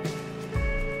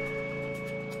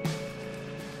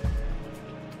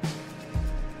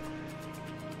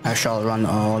 I shall run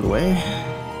all the way.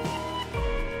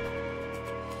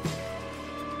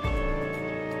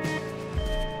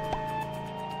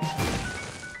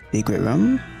 Secret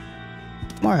room.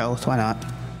 More health, why not?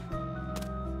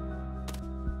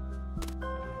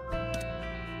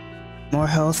 More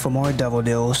health for more devil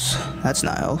deals. That's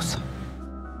not health.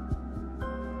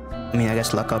 I mean, I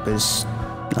guess luck up is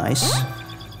nice.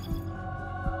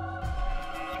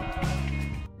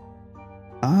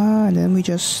 And then we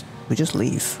just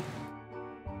leave.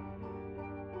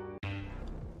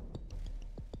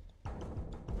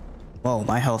 Whoa,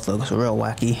 my health looks real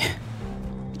wacky.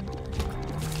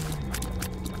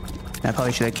 I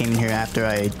probably should have came in here after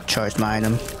I charged my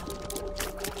item.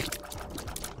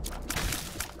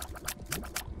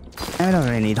 I don't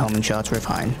really need homing shots, we're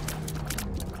fine.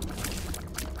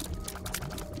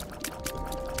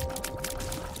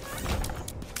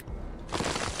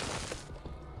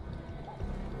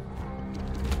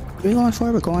 Are we going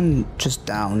for? We're going just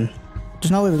down.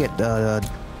 There's no way we get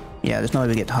yeah, there's no way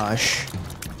we get Hush.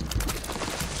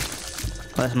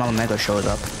 Unless Mama Mega shows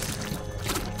up.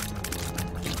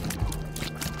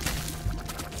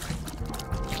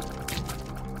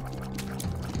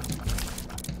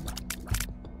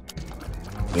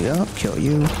 There we go, kill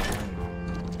you.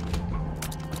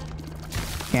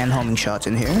 And homing shots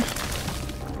in here.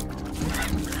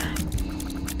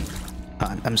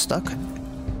 I'm stuck.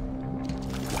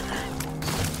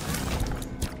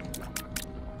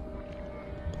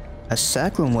 A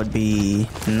sack room would be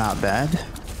not bad.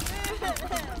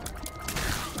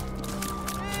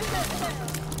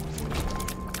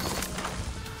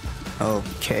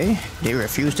 Okay, they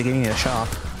refuse to give me a shop.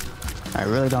 I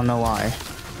really don't know why.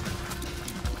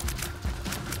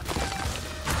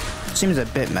 Seems a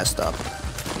bit messed up.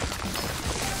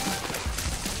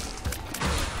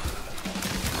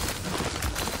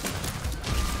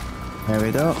 There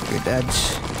we go, you're dead.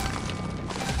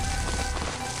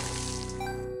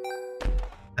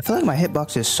 I feel like my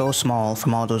hitbox is so small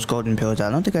from all those golden pills,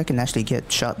 I don't think I can actually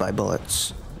get shot by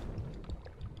bullets.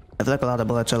 I feel like a lot of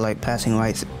bullets are like passing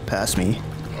right past me.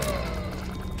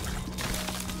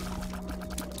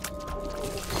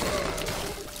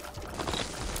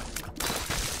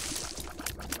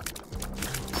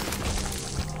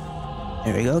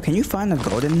 There we go. Can you find the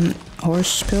golden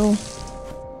horse pill?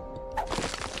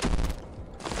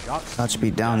 Shot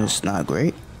speed down is not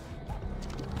great.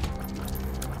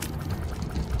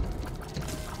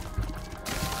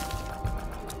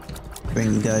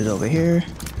 Bring you guys over here.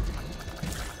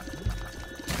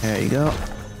 There you go.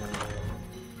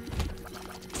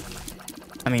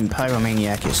 I mean,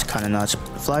 Pyromaniac is kind of nuts.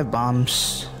 5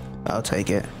 bombs. I'll take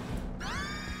it.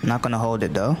 I'm not gonna hold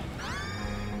it though.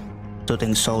 Still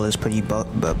think Soul is pretty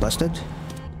busted.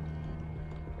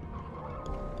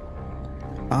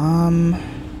 I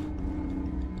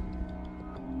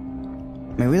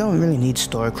mean, we don't really need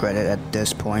store credit at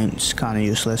this point. It's kind of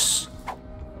useless.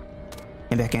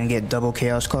 Maybe I can get double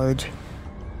chaos card.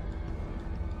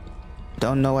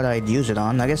 Don't know what I'd use it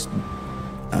on. I guess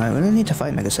we don't need to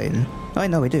fight Mega Satan. Oh,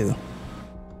 no, we do.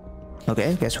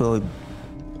 Okay, guess we'll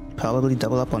probably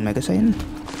double up on Mega Satan.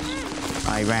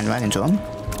 I ran right into him.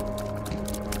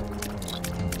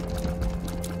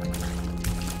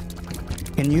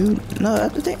 Can you? No, I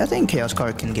think chaos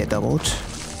card can get doubled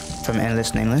from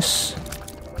Endless Nameless.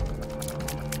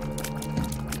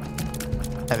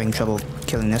 Having trouble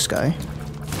killing this guy.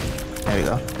 There we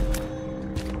go.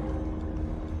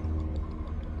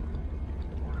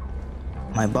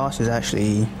 My boss is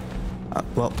actually,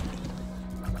 well,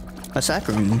 a sack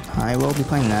room. I will be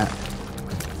playing that.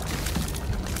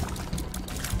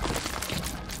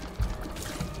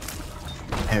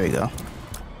 There we go.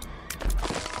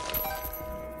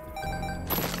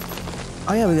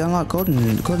 Oh yeah, we got unlocked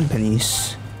golden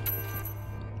pennies.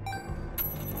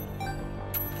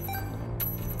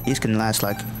 These can last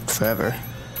like forever.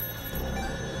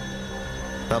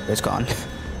 Oh, it's gone.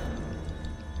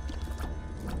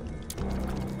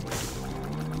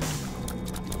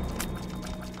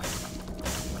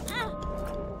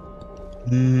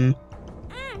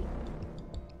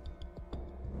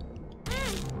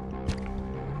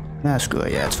 Nah, screw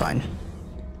it. Yeah, it's fine.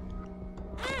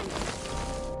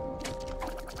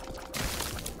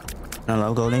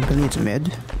 Hello, golden penny. It's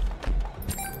mid.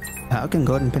 How can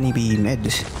golden penny be mid?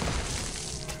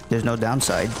 There's no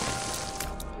downside.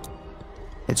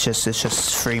 It's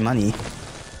just free money.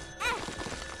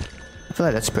 I feel feel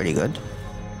like that's pretty good.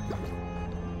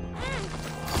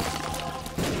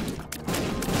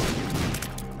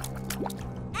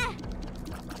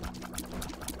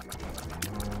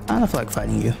 I don't feel like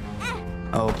fighting you.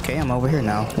 Okay, I'm over here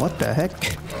now. What the heck?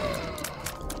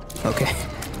 Okay,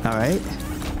 alright.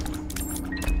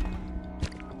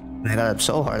 I got a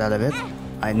soul heart out of it.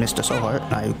 I missed a soul heart.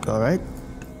 Alright.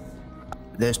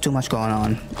 There's too much going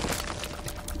on.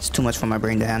 It's too much for my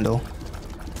brain to handle.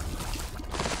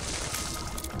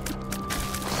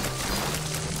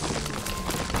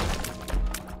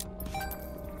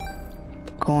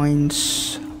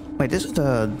 Coins. Wait, this is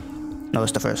the... No,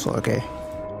 it's the first floor, okay.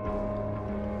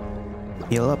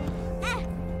 Heal up.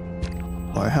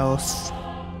 More health.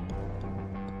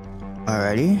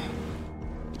 Alrighty.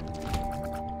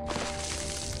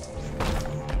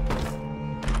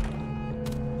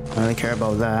 I don't really care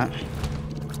about that.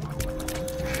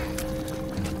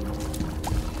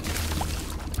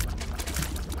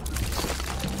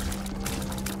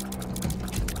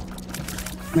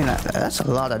 I mean, that's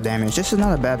a lot of damage. This is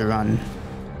not a bad run.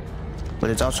 But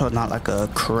it's also not like a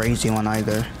crazy one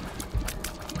either.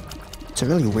 It's a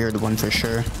really weird one for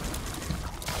sure.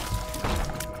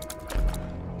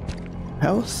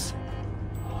 Health?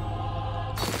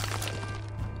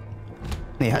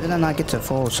 Hey, how did I not get to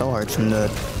full soul heart from the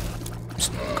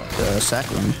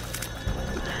sack room?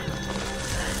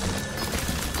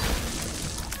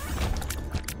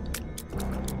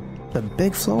 The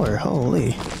big floor,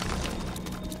 holy.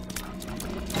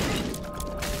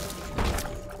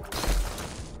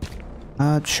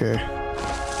 Not sure.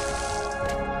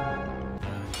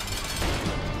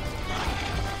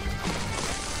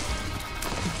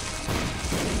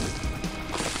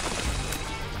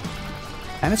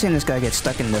 I haven't seen this guy get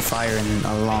stuck in the fire in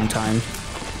a long time.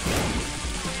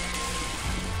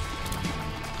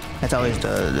 That's always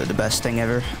the best thing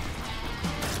ever.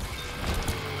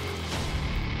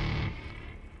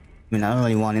 I mean, I don't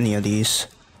really want any of these.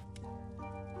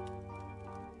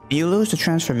 You lose the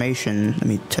transformation. Let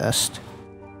me test.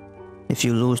 If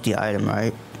you lose the item,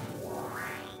 right?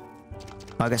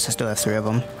 Well, I guess I still have 3 of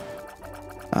them.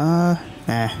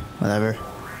 Whatever.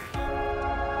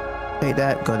 Take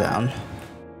that, go down.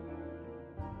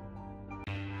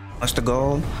 What's the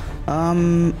goal?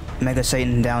 Mega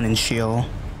Satan down in Sheol.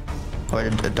 Or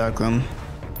the dark room.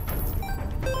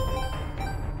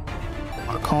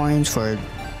 More coins for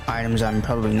items I'm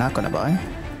probably not gonna buy.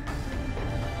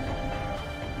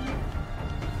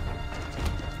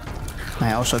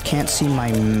 I also can't see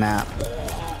my map.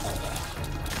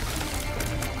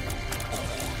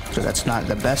 So that's not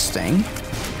the best thing.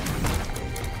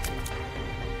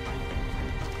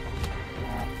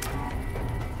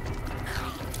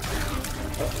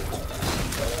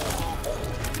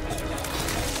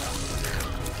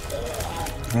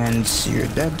 And you're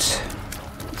dead.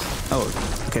 Oh,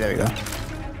 okay, there we go.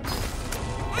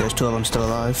 There's 2 of them still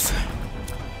alive.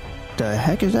 The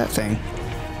heck is that thing?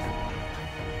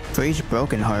 For each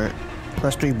broken heart,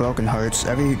 plus 3 broken hearts.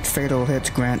 Every fatal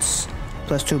hit grants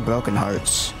plus 2 broken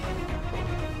hearts.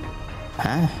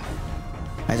 Huh?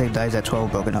 Isaac dies at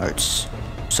 12 broken hearts.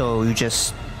 So you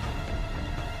just...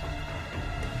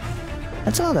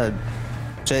 That's a lot of...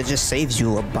 So it just saves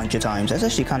you a bunch of times. That's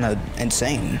actually kind of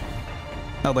insane.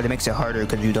 Oh, but it makes it harder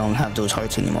because you don't have those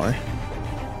hearts anymore.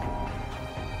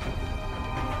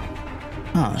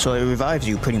 Huh, so it revives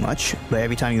you pretty much. But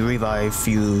every time you revive,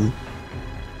 you...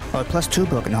 Oh, plus 2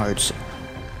 broken hearts.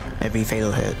 Every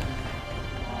fatal hit.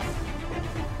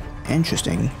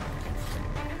 Interesting.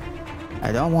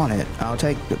 I don't want it. I'll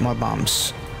take more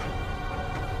bombs.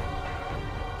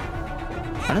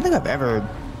 I don't think I've ever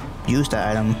used that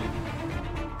item.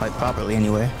 Like, properly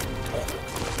anyway.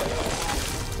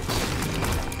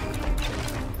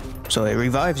 So it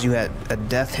revives you at a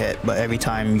death hit, but every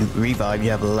time you revive,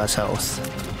 you have less health.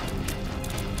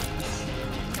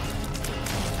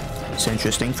 It's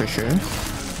interesting for sure.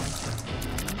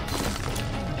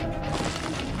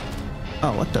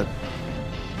 Oh, what the?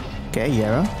 Okay,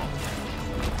 Yara.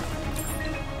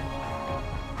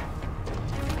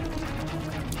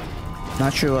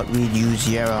 Not sure what we'd use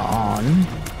Yara on.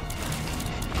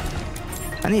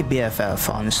 I need BFF,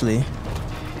 honestly.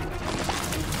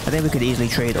 I think we could easily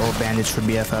trade old bandage for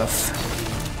BFF.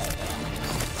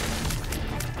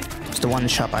 It's the one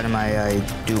shop item I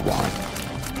do want.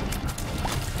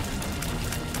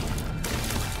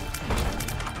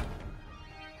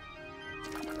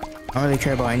 I don't really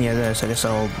care about any of this. I guess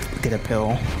I'll get a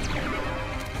pill.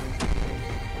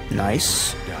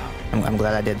 Nice. I'm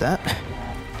glad I did that.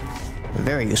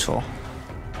 Very useful.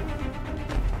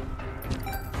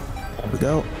 There we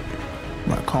go.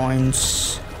 More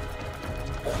coins.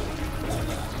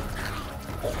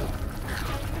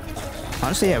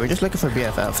 Honestly, yeah, we're just looking for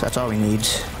BFF. That's all we need.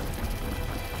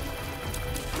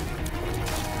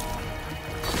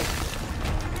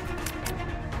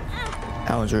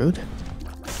 That was rude.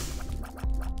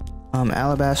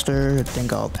 Alabaster, I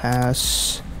think I'll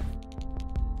pass.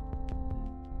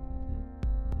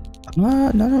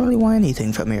 I don't really want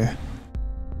anything from here.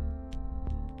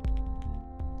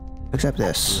 Except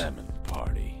this. Lemon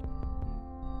party.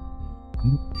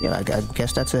 Yeah, I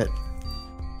guess that's it.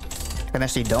 Can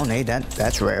actually donate,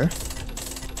 that's rare.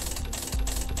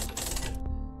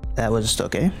 That was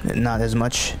okay. Not as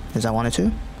much as I wanted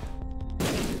to.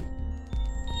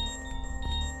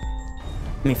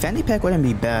 I mean, Fanny Pack wouldn't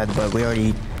be bad, but we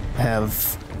already have...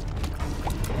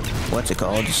 What's it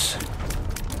called?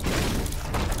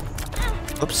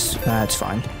 Oops, that's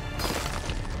fine.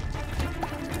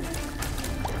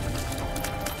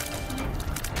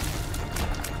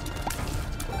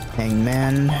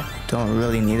 Hangman, don't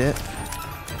really need it.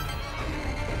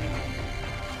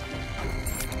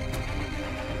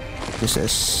 This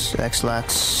is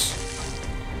X-Lax.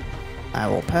 I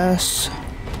will pass.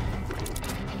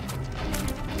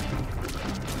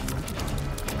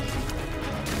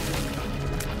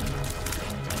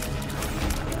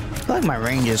 I feel like my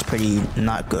range is pretty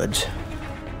not good.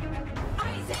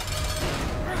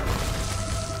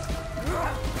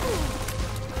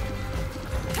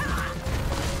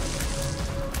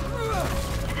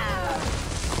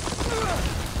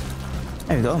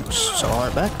 There we go, so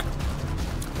hard back.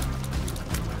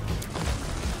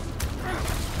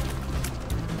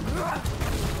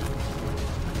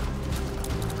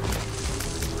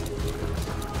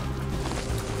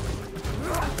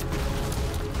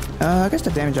 I guess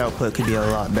the damage output could be a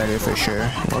lot better for sure.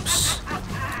 Whoops.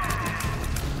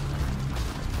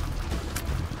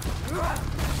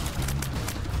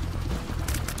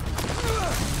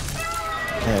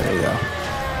 There we go.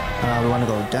 We want to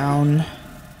go down.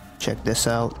 Check this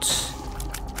out.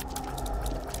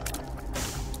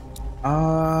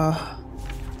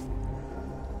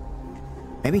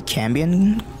 Maybe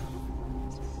Cambion?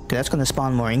 'Cause that's gonna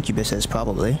spawn more incubuses,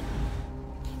 probably.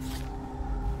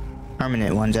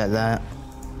 Permanent ones at that.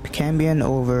 Cambion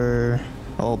over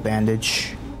old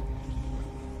bandage.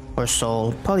 Or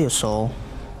soul. Probably a soul.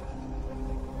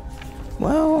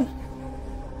 Well,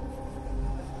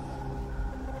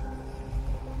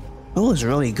 soul is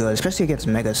really good, especially against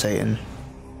Mega Satan.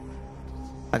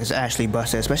 Like it's actually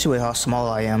busted, especially with how small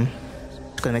I am.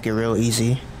 It's gonna make it real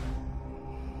easy.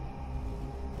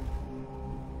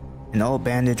 An old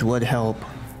bandage would help.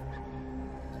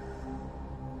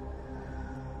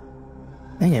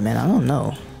 Dang it, man, I don't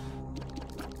know.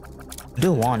 I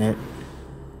do want it.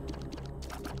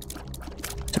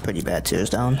 It's a pretty bad tears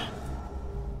down.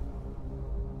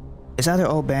 It's either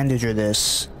old bandage or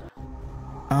this.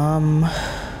 No,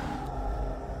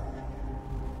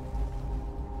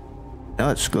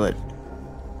 screw it.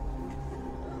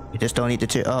 We just don't need the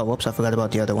tear. Oh, whoops, I forgot about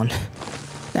the other one.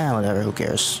 Nah, whatever, who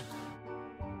cares?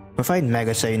 We're fighting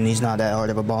Mega Satan, he's not that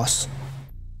hard of a boss.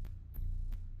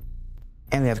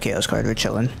 And we have Chaos card, we're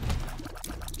chilling.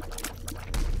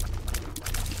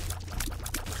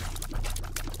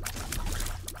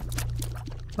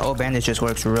 Oh, bandage just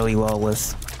works really well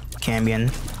with Cambion.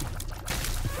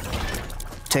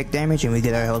 Take damage and we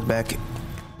get our health back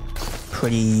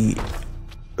pretty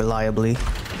reliably.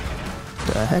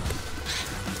 The heck?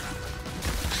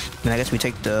 And I guess we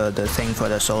take the thing for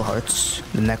the soul hearts,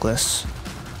 the necklace.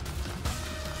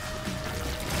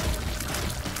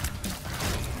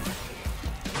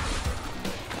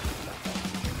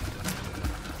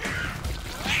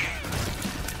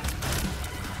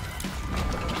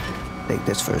 Take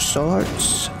this for soul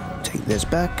hearts. Take this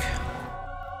back.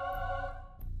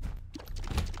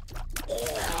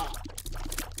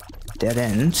 Dead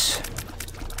ends.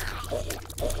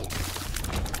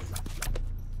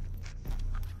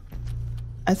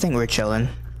 I think we're chilling.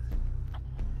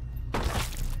 I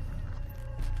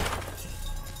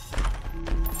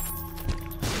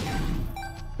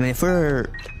mean, if we're...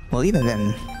 Well, even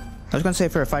then... I was gonna say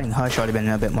if we were fighting Hush, I would have been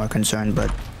a bit more concerned,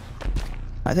 but...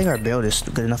 I think our build is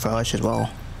good enough for Hush as well.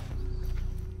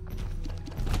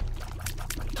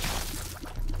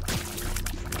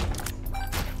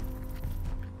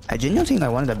 I genuinely think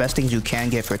that one of the best things you can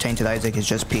get for Tainted Isaac is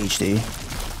just PhD.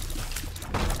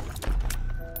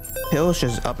 Pills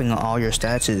just upping all your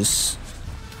stats is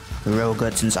real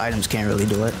good since items can't really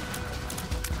do it.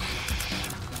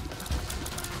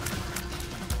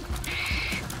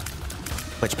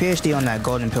 Which PhD on that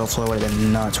golden pill floor would have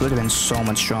been nuts, would have been so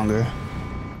much stronger.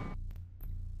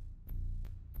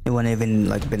 It wouldn't even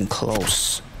like been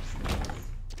close.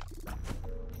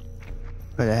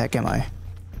 Where the heck am I?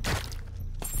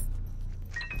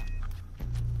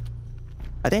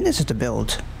 I think this is the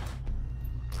build.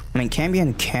 I mean,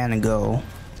 Cambion can go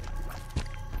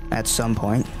at some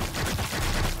point.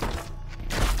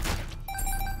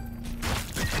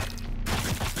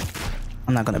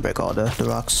 I'm not gonna break all the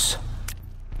rocks.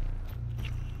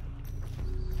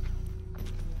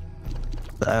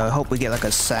 But I hope we get like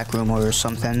a sack room or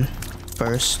something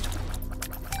first.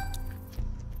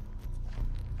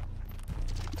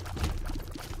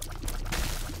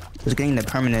 Because getting the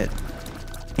permanent,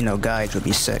 you know, guides would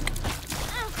be sick.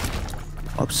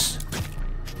 Oops.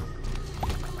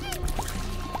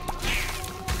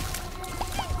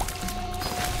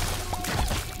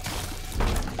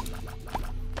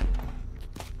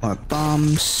 More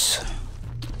bombs.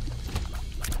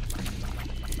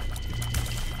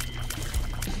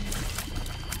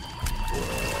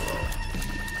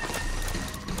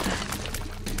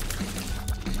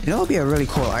 You know, it would be a really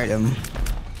cool item.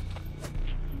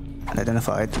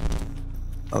 Unidentified.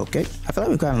 Okay, I feel like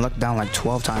we've gotten lucked down like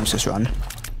 12 times this run.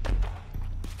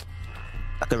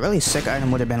 Like a really sick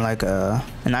item would have been like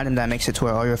an item that makes it to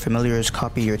where all your familiars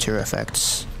copy your tier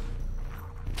effects.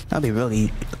 That'd be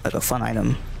really like a fun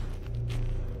item.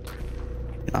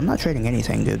 I'm not trading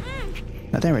anything, dude.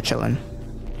 I think we're chilling.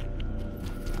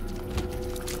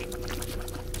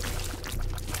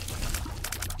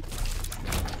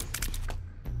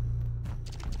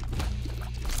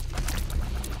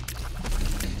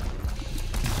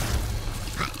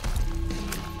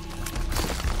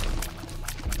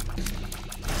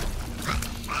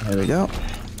 There we go.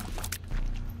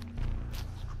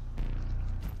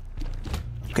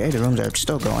 Okay, the rooms are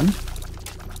still going.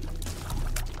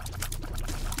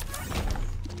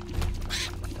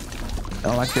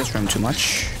 Don't like this room too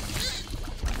much.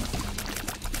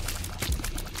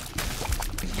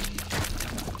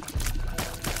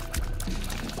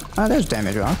 Ah, there's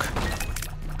damage rock.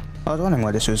 I was wondering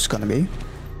what this was gonna be.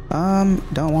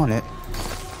 Don't want it.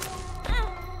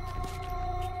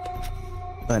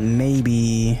 But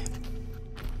maybe...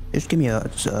 just give me a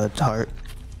heart.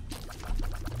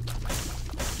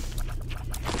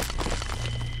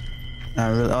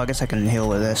 Oh, I guess I can heal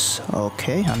with this.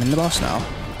 Okay, I'm in the boss now.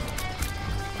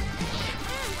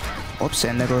 Oops,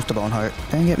 and there goes the bone heart.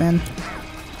 Dang it, man.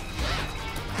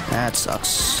 That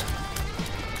sucks.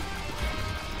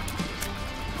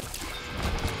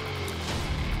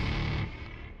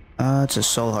 It's a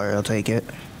soul heart, I'll take it.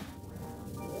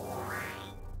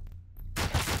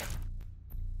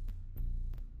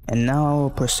 And now I'll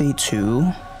proceed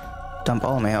to dump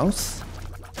all my health.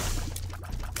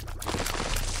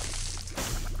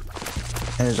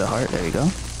 There's a heart, there you go.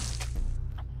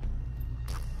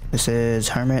 This is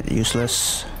Hermit,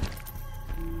 useless.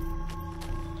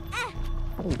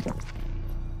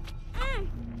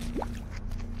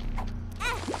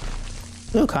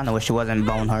 Still kinda wish it wasn't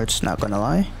bone hearts, not gonna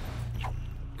lie.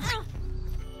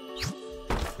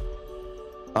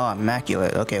 Oh,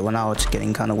 immaculate. Okay, well now it's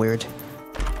getting kinda weird.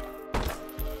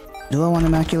 Do I want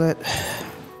immaculate?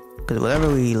 Because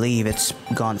whatever we leave, it's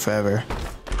gone forever.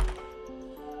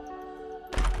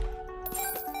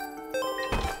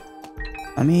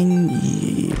 I mean,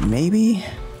 maybe?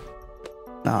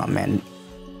 Oh man.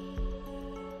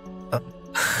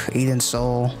 Eden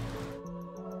Soul.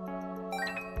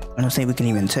 I don't think we can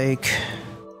even take.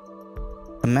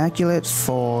 Immaculate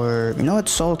for... you know what?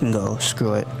 Soul can go.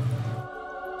 Screw it.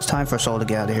 It's time for Soul to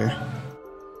get out of here.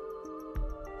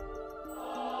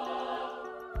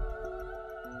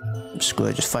 Screw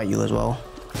it, just fight you as well.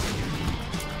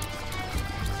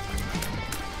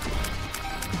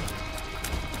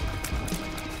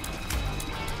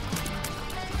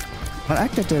 Well,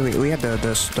 actually, we have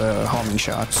the homing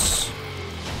shots.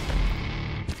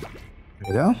 There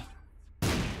we go.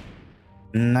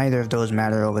 Neither of those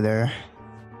matter over there.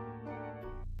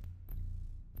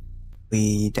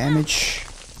 We damage.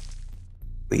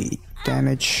 We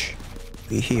damage.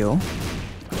 We heal.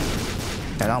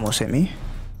 That almost hit me.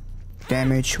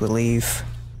 Damage, we leave.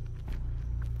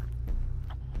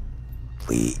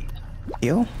 We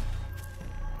heal.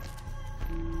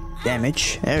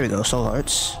 Damage. There we go, soul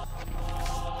hearts.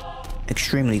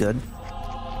 Extremely good.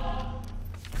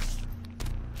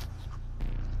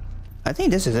 I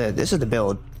think this is it. This is the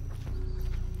build.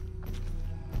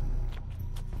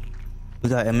 We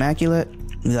got Immaculate,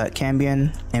 we got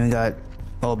Cambion, and we got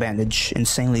Old Bandage.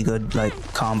 Insanely good, like,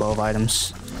 combo of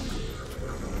items.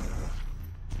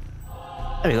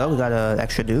 There we go, we got an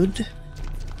extra dude.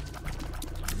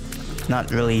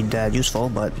 Not really that useful,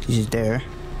 but he's there.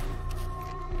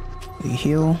 We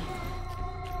heal.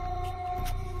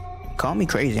 Call me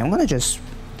crazy, I'm gonna just...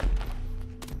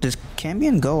 does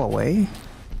Cambion go away?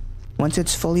 Once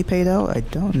it's fully paid out? I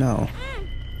don't know.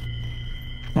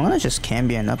 I'm gonna just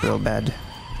Cambion up real bad.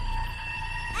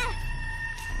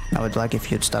 I would like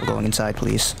if you'd stop going inside,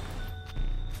 please.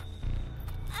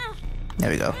 There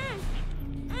we go.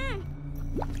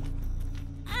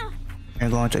 You're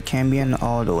going to Cambion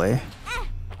all the way.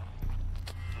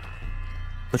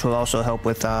 Which will also help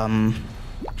with,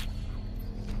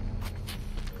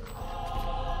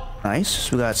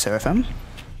 nice, we got Seraphim.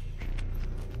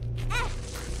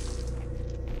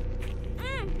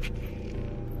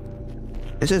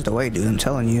 This is the way, dude, I'm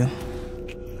telling you.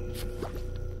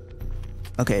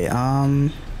 Okay, I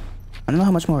don't know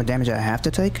how much more damage I have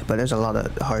to take, but there's a lot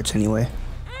of hearts anyway.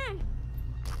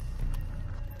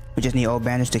 We just need old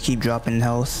bandage to keep dropping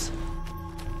health.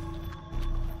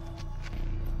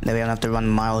 Then we don't have to run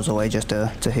miles away just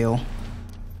to heal.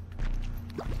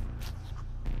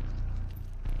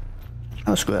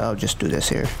 Oh, screw it, I'll just do this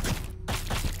here.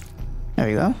 There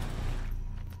we go.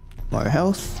 More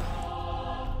health.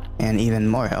 And even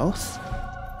more health.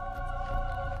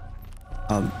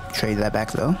 I'll trade that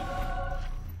back though.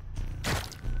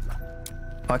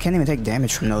 Oh, I can't even take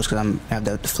damage from those because I have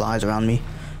the flies around me.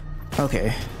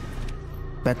 Okay.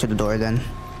 Back to the door then.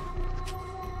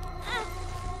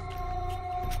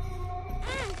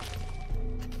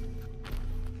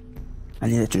 I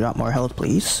needed to drop more health,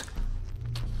 please.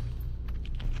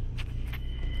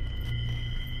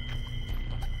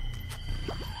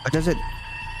 Or does it...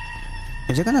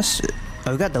 Is it gonna...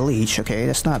 Oh, we got the leech. Okay,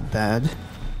 that's not bad.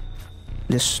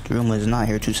 This room was not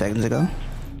here 2 seconds ago.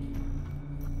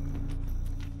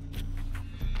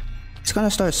 It's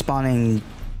gonna start spawning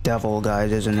devil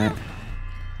guys, isn't it?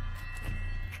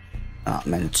 Oh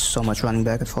man, it's so much running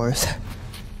back and forth.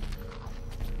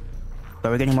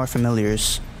 But we're getting more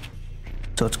familiars.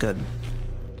 So it's good.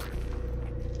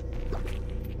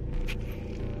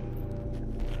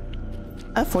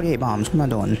 I have 48 bombs. What am I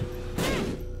doing?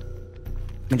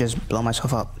 Let me just blow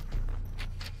myself up.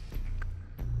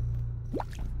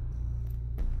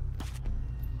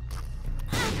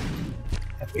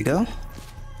 There we go.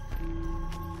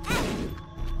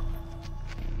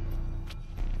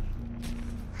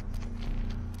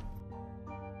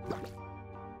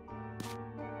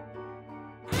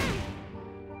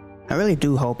 I really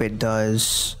do hope it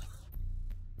does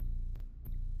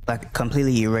like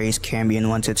completely erase Cambion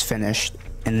once it's finished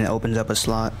and then opens up a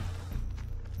slot.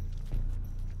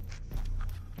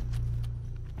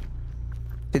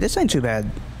 See, this ain't too bad.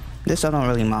 This I don't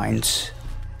really mind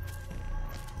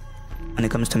when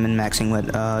it comes to min-maxing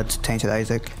with Tainted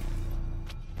Isaac.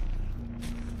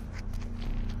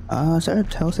 Is there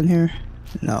health in here?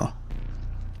 No.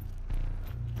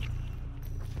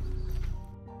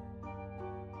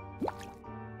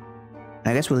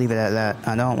 I guess we'll leave it at that.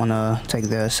 I don't want to take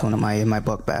this one of my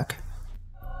book back.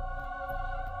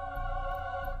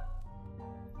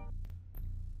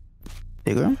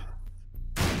 Big room?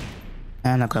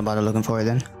 I'm not gonna bother looking for it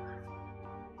then.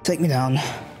 Take me down.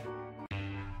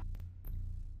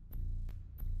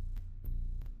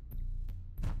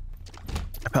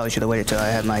 I probably should have waited till I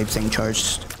had my thing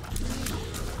charged.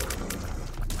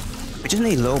 We just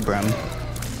need low brim.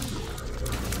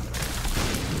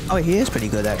 Oh, he is pretty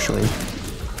good actually.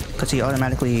 Cause he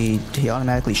automatically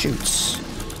shoots.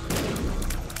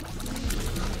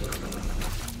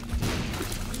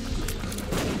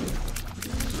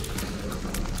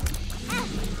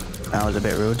 That was a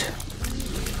bit rude.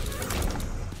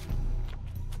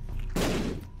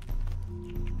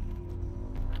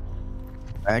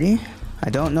 Alrighty. I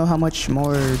don't know how much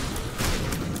more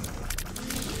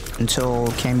until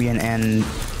Cambion and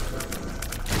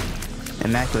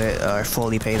Immaculate are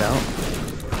fully paid out.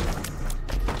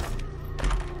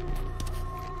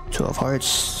 12 hearts,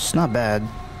 it's not bad.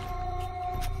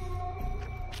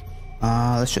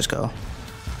 Let's just go.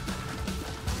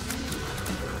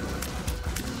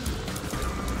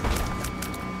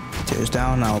 Tears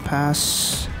down, I'll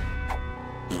pass.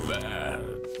 Bad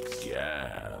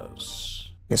gas.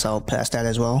 Guess I'll pass that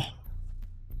as well.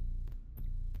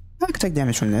 I could take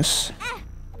damage from this.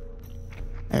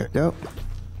 There we go.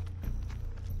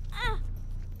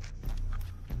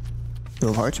 2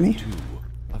 of hearts me. 2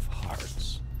 of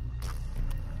hearts.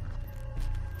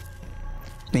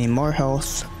 Need more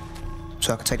health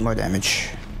so I can take more damage.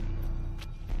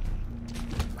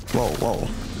 Whoa, whoa.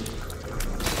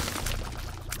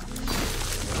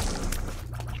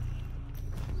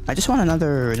 I just want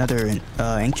another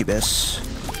incubus.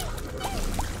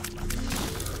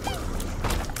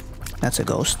 That's a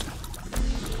ghost.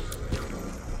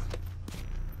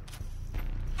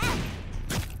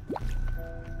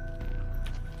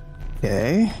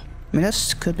 Okay. I mean,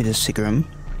 this could be the secret room.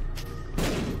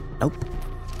 Nope.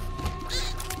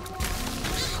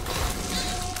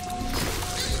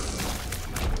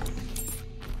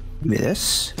 Give me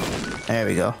this. There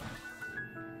we go.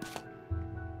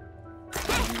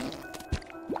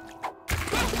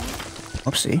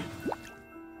 Oopsie.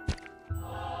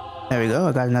 There we go,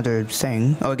 I got another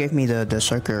thing. Oh, it gave me the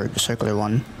circular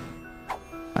one.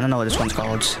 I don't know what this one's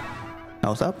called.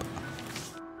 Health up.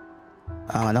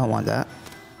 I don't want that.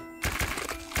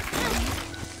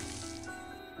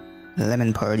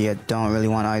 Lemon party, I don't really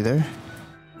want either.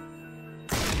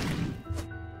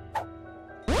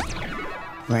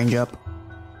 Range up.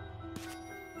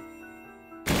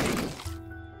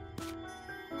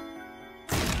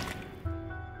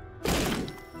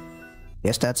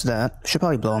 Yes, that's that. Should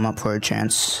probably blow him up for a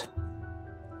chance.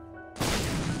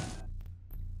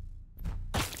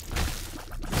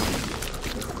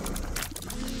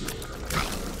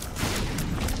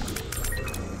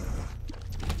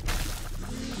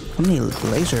 How many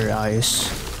laser eyes?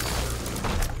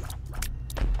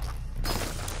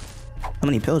 How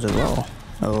many pills as well?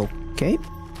 Okay.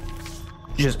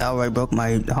 Just outright broke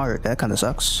my heart. That kinda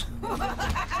sucks.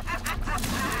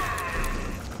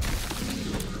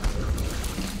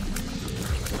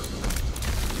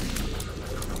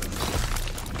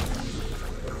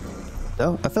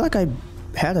 So, I feel like I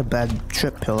had a bad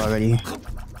trip pill already.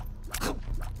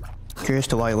 Curious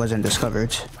to why it wasn't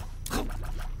discovered.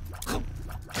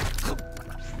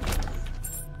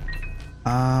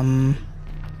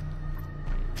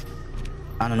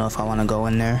 I don't know if I want to go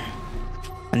in there.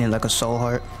 I need like a soul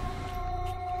heart.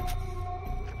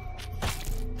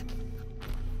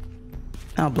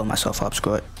 I'll blow myself up,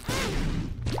 screw it.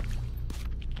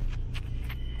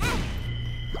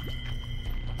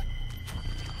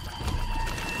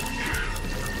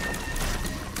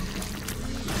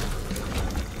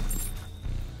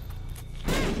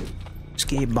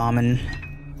 Escape bombing.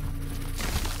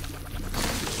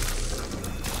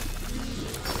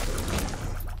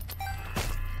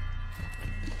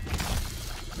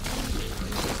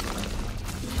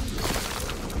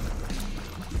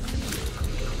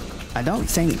 I don't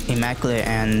think Immaculate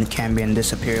and Cambion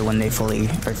disappear when they fully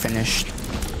are finished.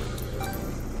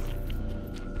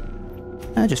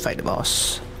 I'll just fight the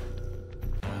boss.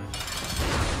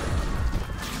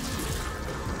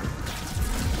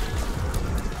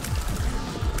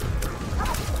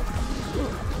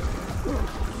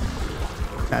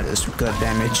 That is good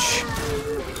damage.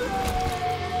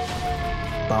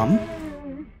 Bomb.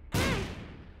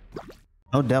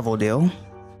 No devil deal.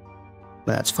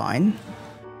 But that's fine.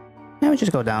 Yeah, we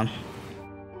just go down.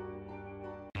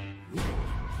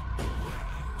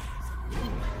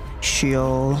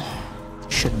 Shield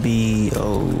should be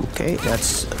okay.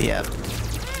 That's, yeah.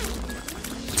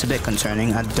 It's a bit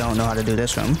concerning. I don't know how to do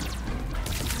this room.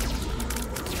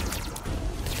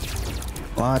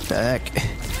 What the heck?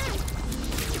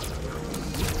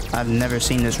 I've never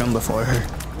seen this room before.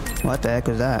 What the heck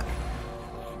is that?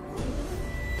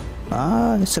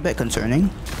 It's a bit concerning.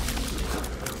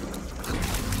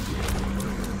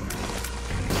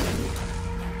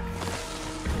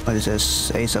 What is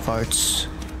this? Ace of Hearts.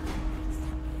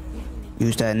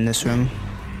 Use that in this room.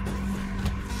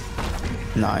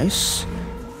 Nice.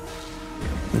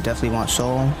 We definitely want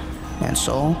soul and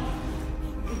soul.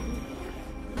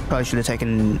 Probably should have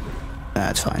taken.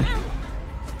 That's fine.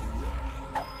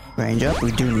 Range up.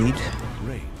 We do need.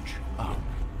 Range up.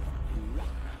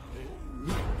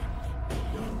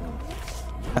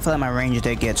 I feel like my range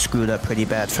did get screwed up pretty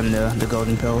bad from the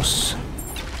golden pills.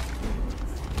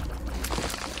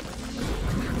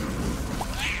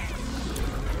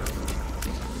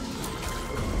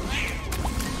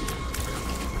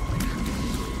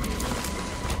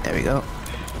 There we go.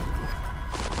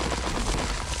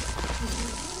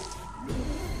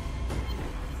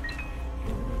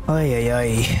 Ay ay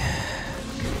ay.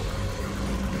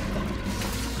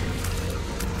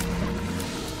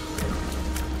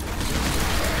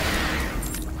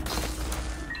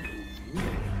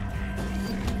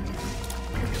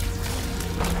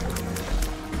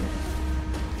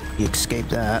 You escaped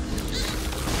that.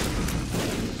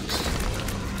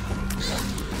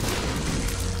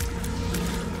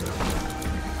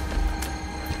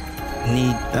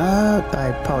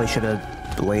 I probably should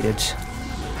have waited.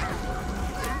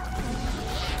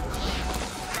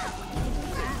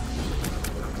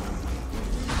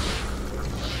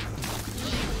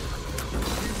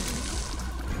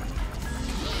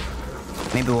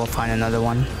 Maybe we'll find another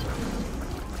one.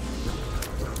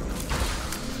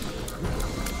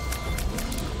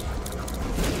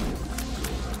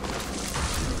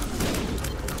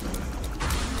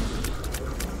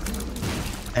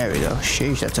 There we go.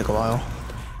 Sheesh, that took a while.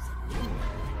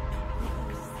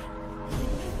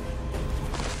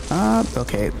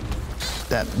 Okay.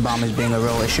 That bomb is being a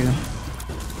real issue.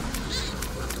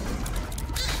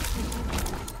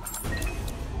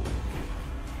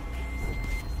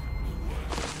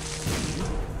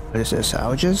 What is this?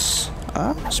 Ouches?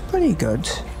 It's pretty good.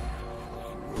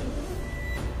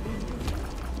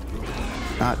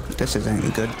 This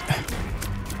isn't good.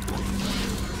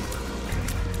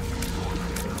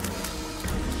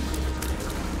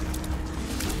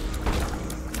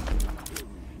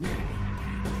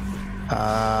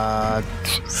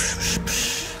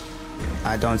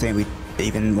 I don't think we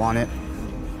even want it.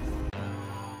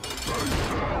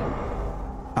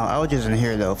 Oh, ouches in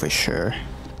here though for sure.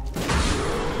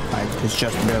 I was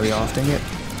just barely offing it.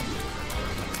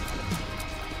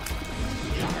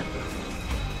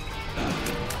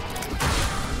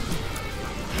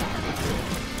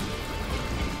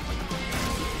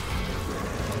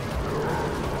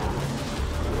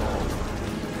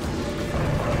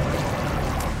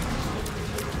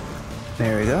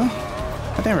 There we go.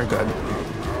 I think we're good.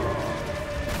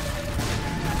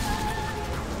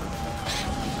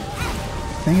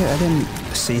 Dang it, I didn't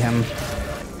see him.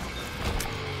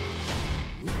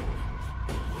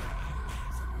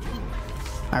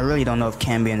 I really don't know if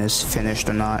Cambion is finished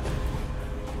or not. Is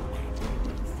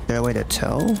there a way to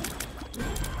tell?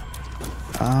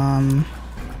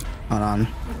 Hold on.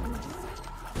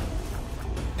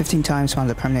 15 times found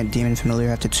a permanent demon familiar.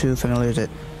 After 2 familiars, it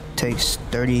takes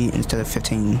 30 instead of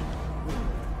 15.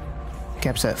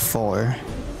 Caps at 4.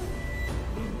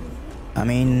 I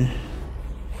mean,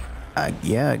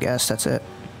 yeah, I guess that's it.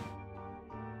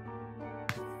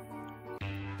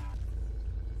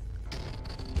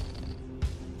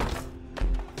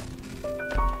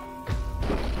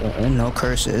 No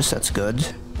curses, that's good.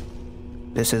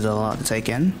 This is a lot to take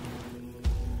in.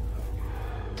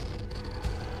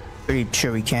 Pretty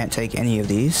sure we can't take any of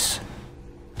these.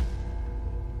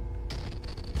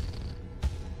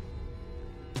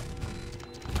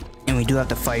 And we do have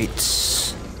to fight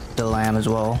the lamb as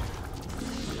well.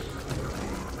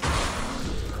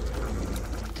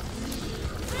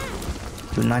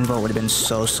 The 9 volt would have been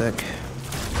so sick.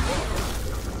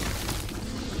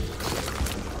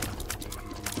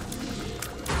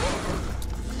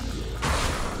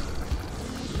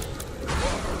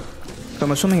 So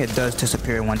I'm assuming it does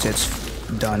disappear once it's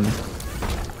done.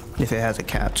 If it has a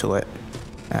cap to it.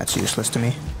 That's useless to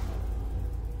me.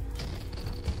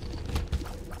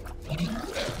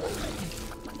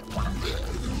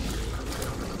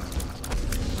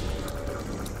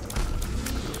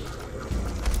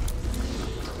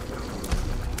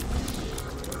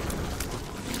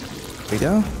 There we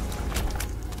go.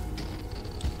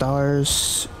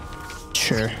 Stars.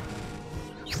 Sure.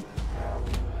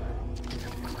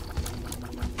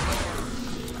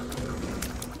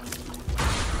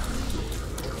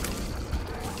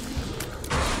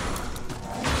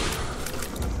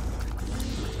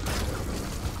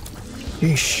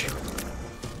 Yeesh.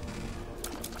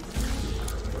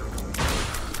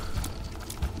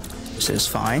 This is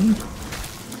fine.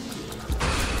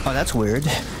 Oh, that's weird.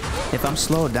 If I'm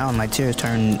slowed down, my tears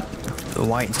turn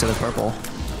white instead of purple.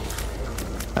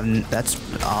 That's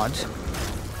odd.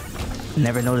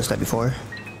 Never noticed that before.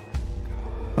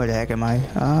 Where the heck am I?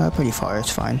 Pretty far,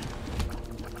 it's fine.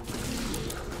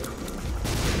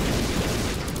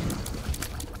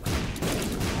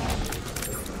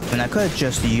 And I could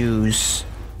just use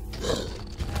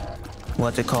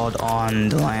what's it called on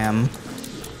the lamb.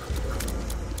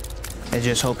 I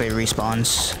just hope it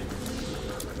respawns.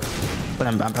 But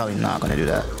I'm probably not gonna do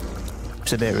that.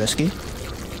 It's a bit risky.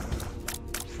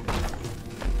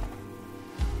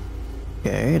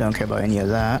 Okay, don't care about any of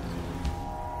that.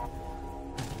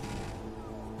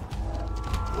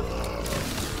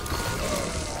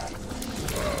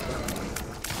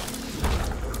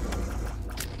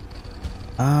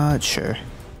 Sure.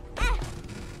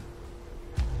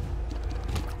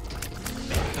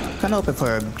 Kinda hoping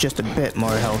for just a bit more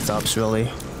health ups, really.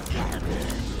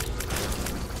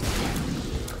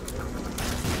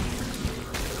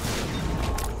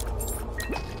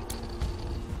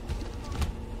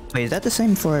 Wait, is that the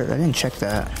same for... I didn't check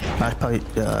that. I probably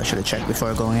should have checked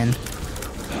before going in.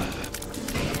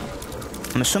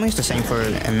 I'm assuming it's the same for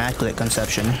Immaculate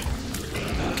Conception.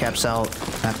 Caps out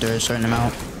after a certain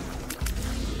amount.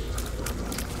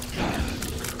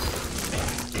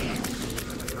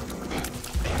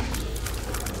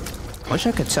 Wish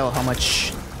I could tell how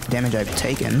much damage I've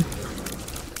taken.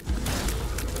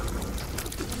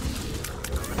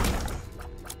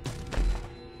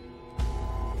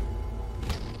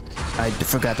 I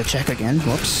forgot to check again.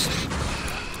 Whoops.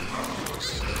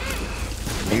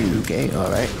 Okay,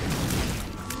 alright.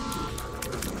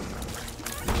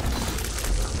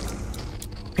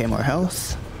 Okay, more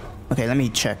health. Okay, let me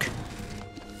check.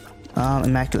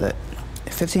 Immaculate.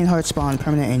 15 heart spawn,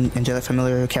 permanent angelic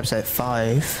familiar, caps at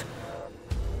 5.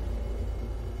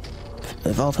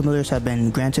 If all familiars have been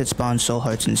granted, spawn soul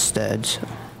hearts instead.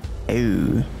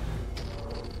 Ooh.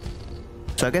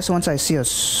 So I guess once I see a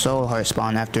soul heart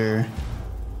spawn after...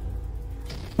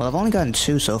 Well, I've only gotten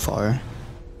 2 so far.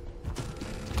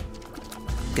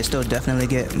 Can still definitely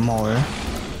get more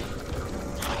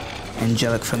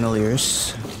angelic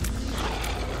familiars.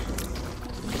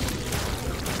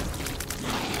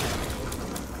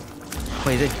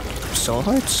 Wait, is it soul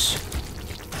hearts?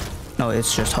 No,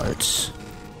 it's just hearts.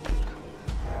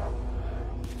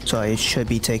 So I should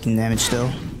be taking damage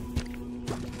still.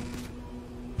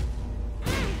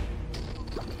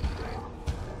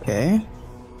 Okay.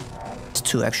 It's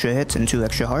 2 extra hits and 2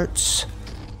 extra hearts.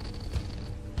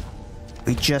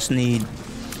 We just need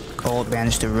gold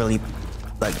bandage to really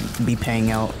like be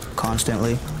paying out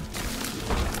constantly.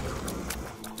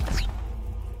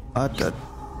 What the?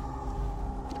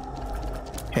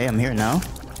 Hey, I'm here now.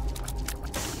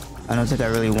 I don't think I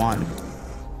really want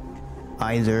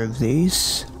either of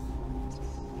these.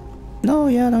 No,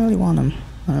 yeah, I don't really want them.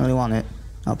 I don't really want it.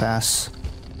 I'll pass.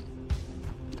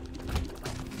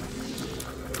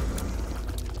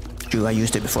 True, I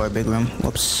used it before a big room.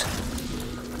 Whoops.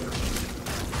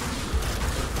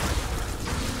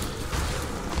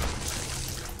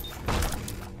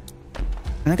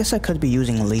 And I guess I could be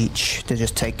using leech to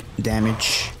just take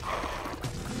damage.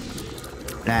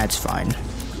 Nah, it's fine.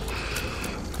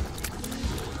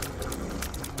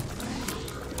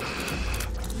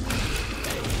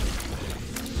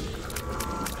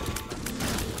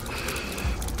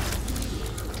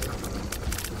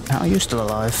 How are you still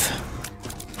alive?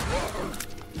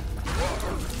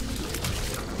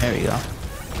 There we go.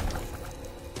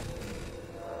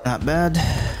 Not bad.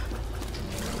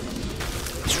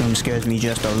 This room scares me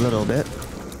just a little bit,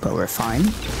 but we're fine.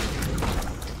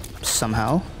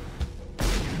 Somehow.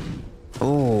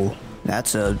 Oh,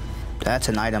 that's an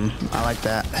item. I like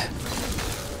that.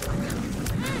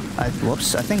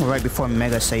 Whoops, I think right before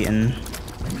Mega Satan,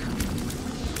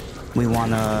 we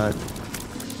wanna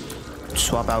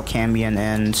swap out Cambion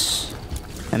and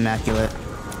Immaculate.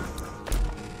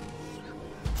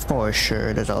 For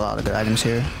sure, there's a lot of good items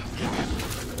here.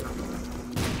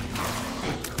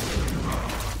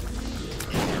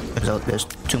 There's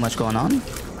too much going on.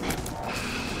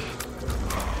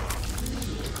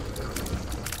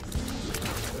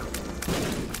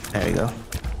 There you go.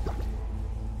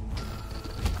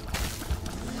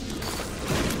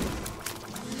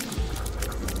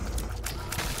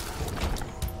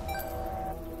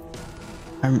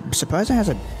 I'm surprised it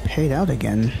hasn't paid out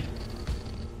again.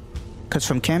 Because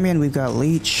from Cambion we've got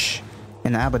Leech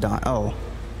and Abaddon. Oh,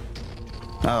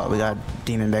 we got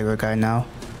Demon Beggar guy now.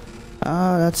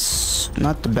 That's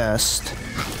not the best.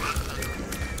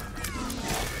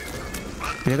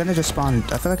 They're gonna just spawn.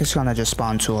 I feel like it's gonna just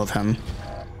spawn 2 of him.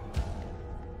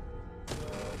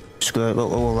 Screw it,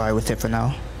 we'll ride with it for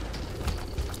now.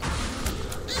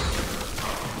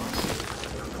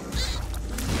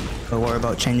 We'll worry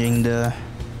about changing the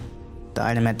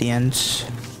item at the end.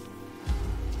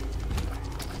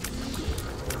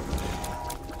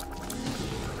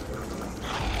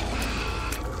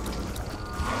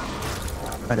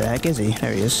 Where the heck is he?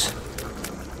 There he is.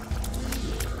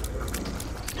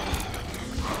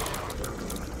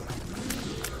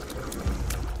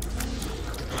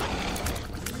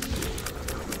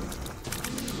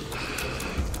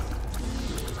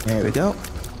 There we go.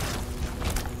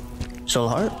 Soul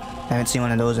Heart. Haven't seen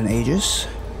one of those in ages.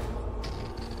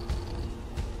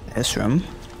 This room.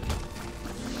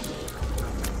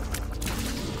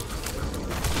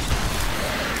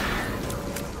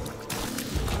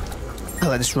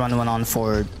 This run went on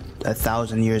for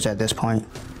 1,000 years at this point.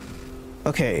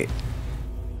 Okay.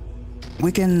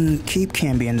 We can keep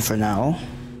Cambion for now.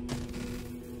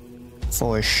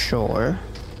 For sure.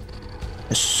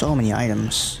 There's so many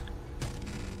items.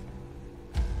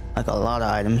 Like a lot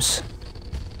of items.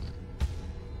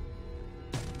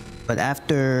 But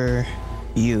after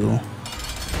you,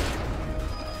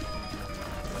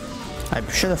 I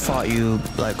should have fought you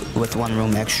like with 1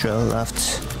 room extra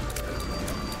left.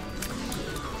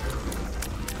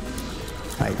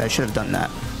 I should have done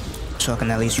that, so I can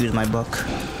at least use my book.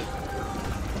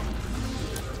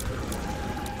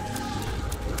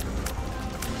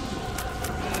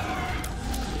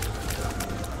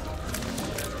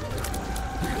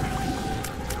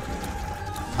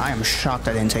 I am shocked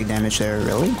I didn't take damage there,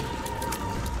 really?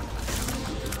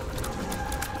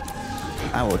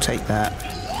 I will take that.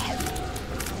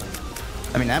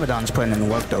 I mean, Abaddon's putting in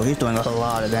work though, he's doing a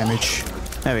lot of damage.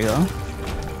 There we go.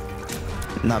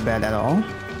 Not bad at all.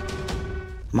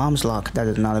 Mom's lock, that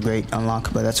is not a great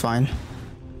unlock, but that's fine.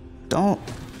 Don't...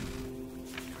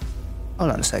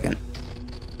 Hold on a second.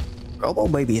 Robo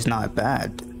Baby is not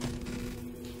bad.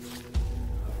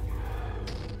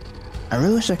 I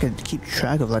really wish I could keep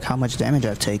track of like how much damage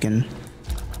I've taken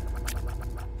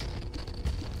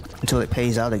until it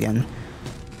pays out again.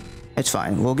 It's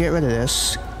fine. We'll get rid of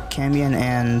this. Cambion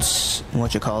and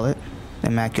what you call it?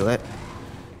 Immaculate.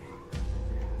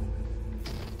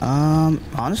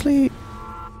 Honestly,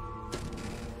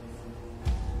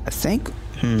 I think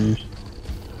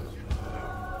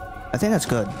that's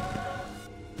good.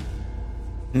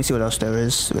 Let me see what else there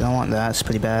is. We don't want that. It's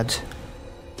pretty bad.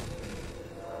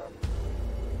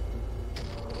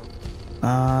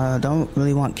 Don't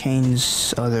really want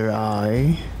Kane's other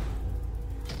eye.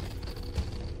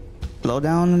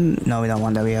 Blowdown? No, we don't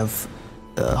want that. We have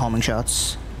homing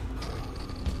shots.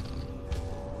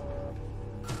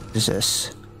 What is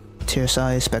this? Tear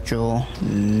size, spectral.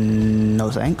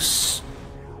 No thanks.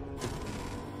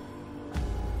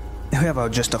 We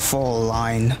have just a full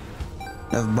line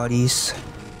of buddies.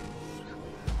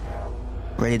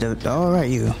 Ready to.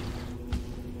 Alright, you.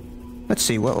 Let's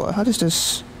see. How does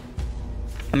this.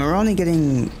 I mean, we're only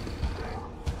getting.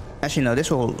 Actually, no. This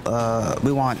will.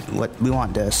 We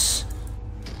want this.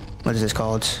 What is this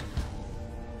called?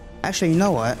 Actually, you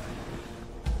know what?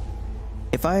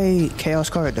 If I Chaos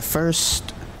card the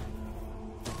first.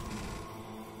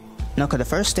 No, because the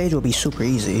first stage will be super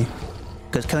easy.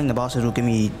 Because killing the bosses will give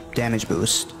me damage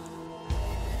boost.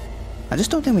 I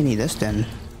just don't think we need this then.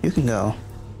 You can go.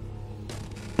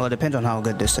 Well, it depends on how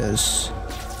good this is.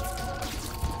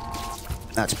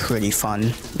 That's pretty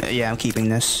fun. Yeah, I'm keeping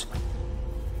this.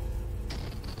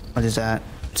 What is that?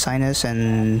 Sinus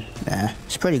and...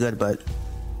 it's pretty good, but...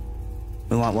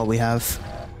 we want what we have.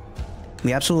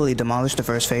 We absolutely demolished the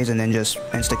first phase and then just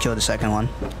insta-kill the second one.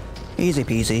 Easy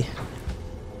peasy.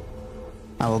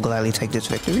 I will gladly take this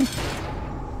victory.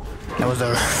 That was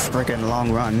a freaking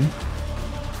long run.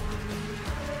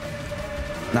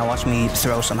 Now watch me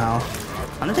throw somehow.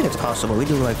 I don't think it's possible. We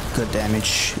do like good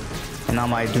damage. And all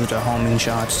my dudes are homing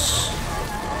shots.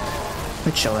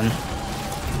 We're chilling.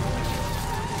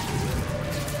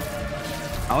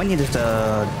 All we need is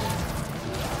the...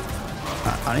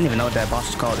 I didn't even know what that boss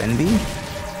is called. Envy?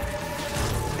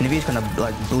 Envy is gonna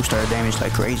like boost our damage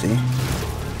like crazy.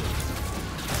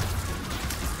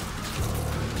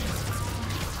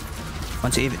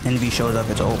 Once Envy shows up,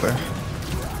 it's over.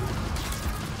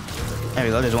 There we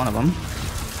go, there's one of them.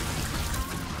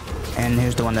 And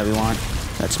here's the one that we want.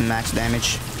 That's max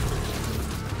damage.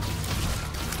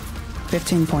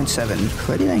 15.7.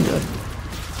 Pretty dang good.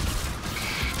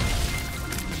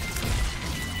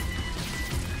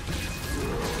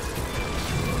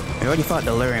 We already fought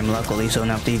Delirium, luckily, so we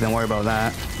don't have to even worry about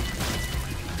that.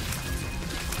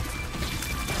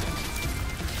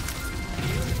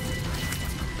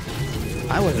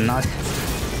 I was not...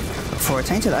 For a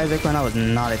Tainted Isaac run, I was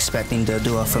not expecting to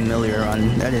do a familiar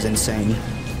run. That is insane.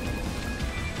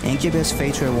 Incubus,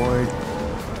 Fate's Reward,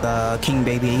 King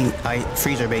Baby,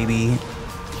 Freezer Baby,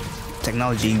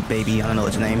 Technology Baby, I don't know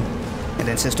its name, and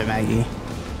then Sister Maggie.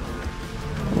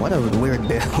 What a weird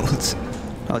build.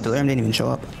 Oh, Delirium didn't even show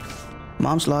up.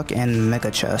 Mom's Lock and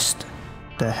Mega Chest.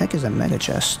 The heck is a Mega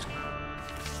Chest?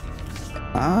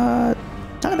 Not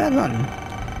a bad run.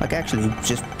 Like, actually,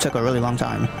 just took a really long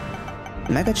time.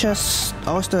 Mega Chest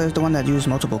also is the one that used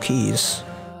multiple keys.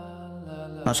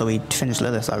 Also, we finished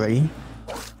Lilith already.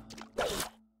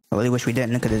 I really wish we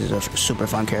didn't, because this is a super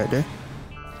fun character.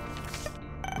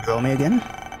 Roll me again?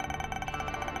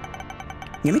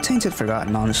 Give me Tainted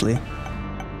Forgotten, honestly.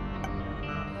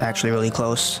 Actually, really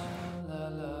close.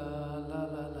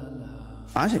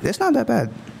 Honestly, it's not that bad.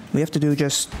 We have to do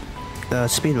just the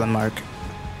speedrun mark.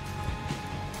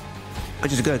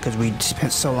 Which is good, because we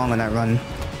spent so long on that run.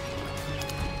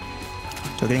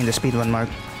 So getting the speedrun mark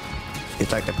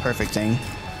is like the perfect thing.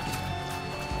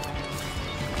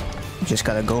 You just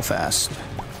gotta go fast.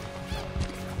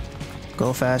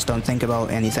 Go fast, don't think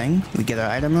about anything. We get our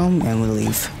item room and we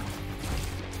leave.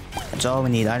 That's all we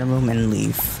need, item room and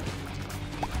leave.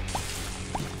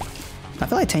 I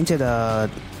feel like Tainted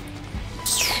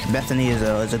Bethany is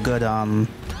a good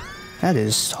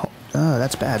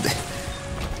that's bad.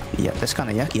 Yeah, that's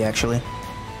kind of yucky actually.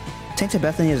 Tainted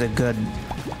Bethany is a good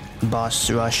boss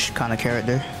rush kind of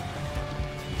character.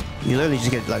 You literally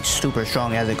just get like super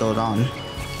strong as it goes on.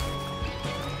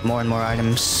 More and more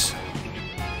items.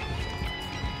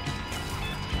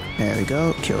 There we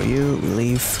go. Kill you. We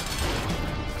leave.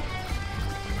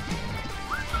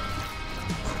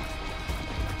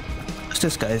 What's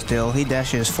this guy's deal? He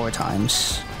dashes 4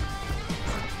 times.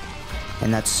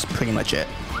 And that's pretty much it.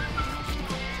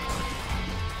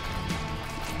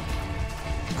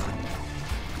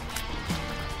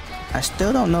 I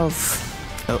still don't know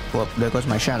if Oh, well, there goes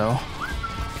my shadow.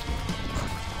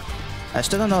 I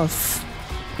still don't know if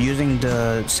using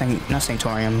the not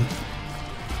Sanctorium,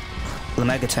 the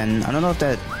Megaton, I don't know if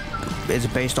that is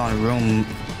based on room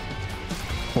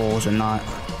holes or not.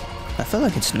 I feel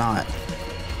like it's not.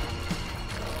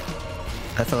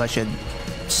 I feel I should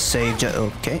save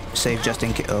save just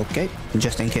in case. Okay,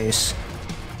 just in case.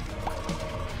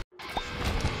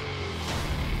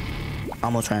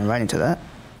 Almost ran right into that.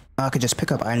 Oh, I could just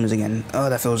pick up items again. Oh,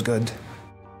 that feels good.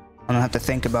 I don't have to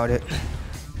think about it.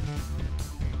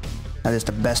 That is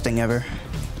the best thing ever.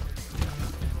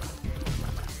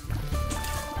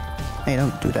 Hey,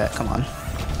 don't do that. Come on.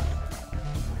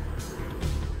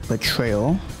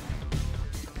 Betrayal.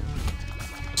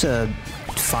 It's a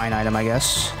fine item, I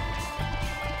guess.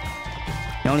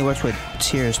 It only works with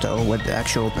tears, though, with the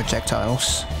actual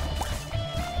projectiles.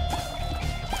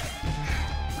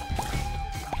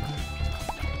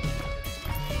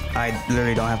 I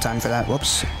literally don't have time for that.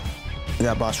 Whoops. We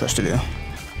got boss rush to do.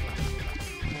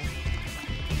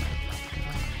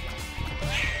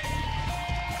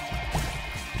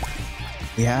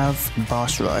 We have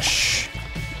boss rush.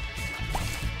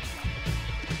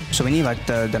 So we need like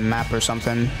the map or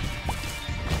something.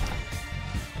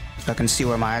 So I can see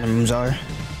where my item rooms are.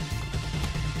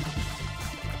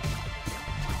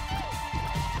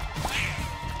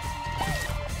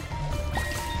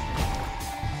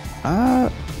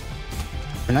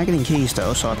 We're not getting keys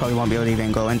though, so I probably won't be able to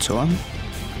even go into them.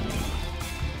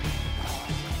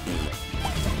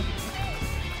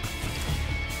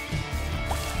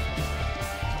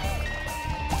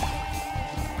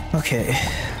 Okay,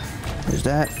 there's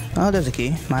that. Oh, there's a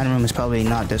key. My item room is probably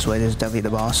not this way. This is definitely the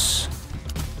boss.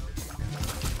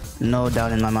 No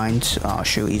doubt in my mind. Oh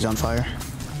shoot, he's on fire.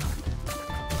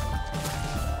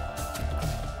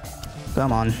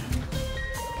 Come on.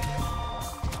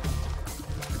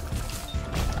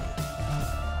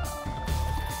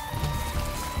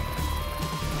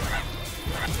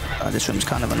 This room's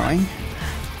kind of annoying.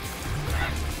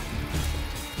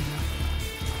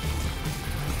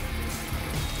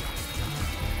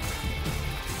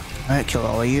 Alright, kill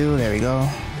all of you. There we go.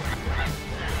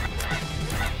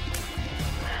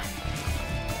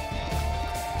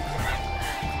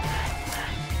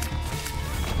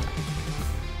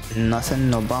 Nothing,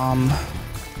 no bomb.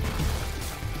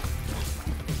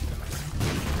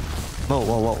 Whoa,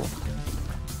 whoa, whoa.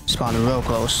 Spawned real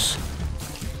close.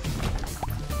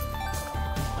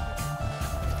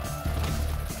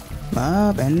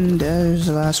 Up, and there's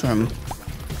the last room.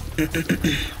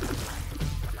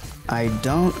 I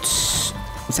don't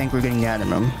think we're getting the item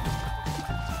room.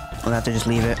 We'll have to just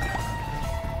leave it.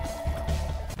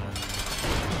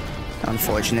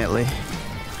 Unfortunately.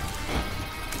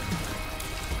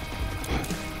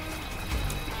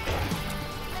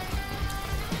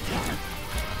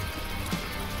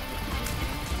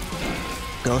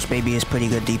 Ghost Baby is pretty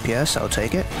good DPS, I'll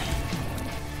take it.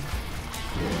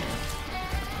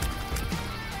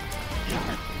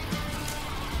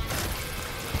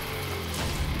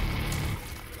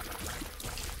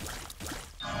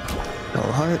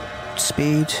 Heart,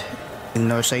 speed,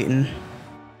 ignore Satan.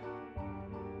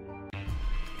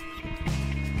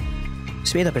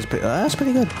 Speed up is pretty, that's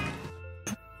pretty good.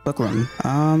 Book room.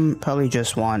 Probably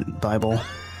just want Bible.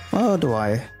 Well, do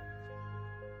I?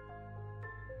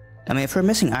 I mean, if we're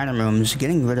missing item rooms,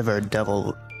 getting rid of our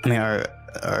devil, I mean,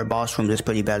 our boss rooms is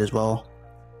pretty bad as well.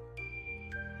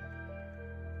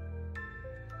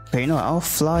 Okay, you know what? I'll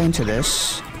fly into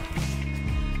this.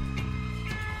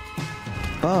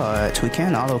 But we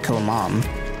can auto kill Mom.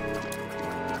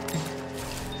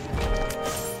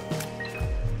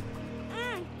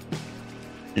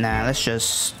 Nah,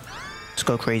 let's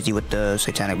go crazy with the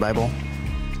Satanic Bible.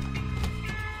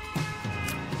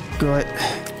 Screw it.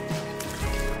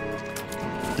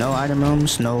 No item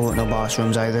rooms, no boss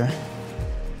rooms either.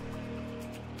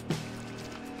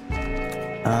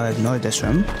 Ignore this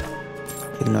room.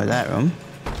 Ignore that room.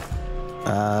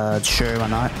 Sure, why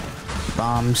not?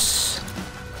 Bombs.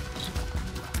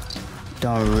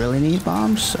 Don't really need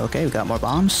bombs. Okay, we got more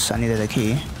bombs. I needed a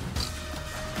key.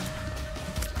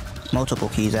 Multiple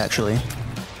keys, actually.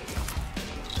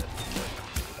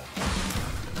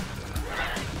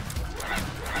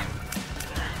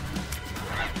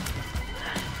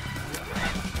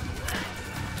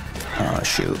 Oh,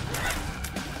 shoot.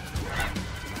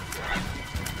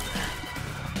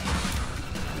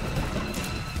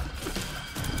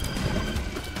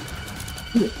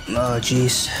 Oh,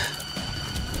 jeez.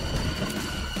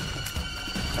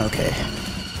 Okay.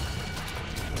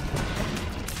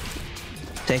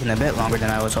 Taking a bit longer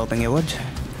than I was hoping it would.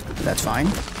 That's fine.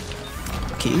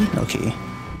 Key? No key.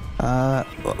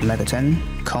 Mega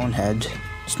 10, Cone Head.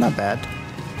 It's not bad.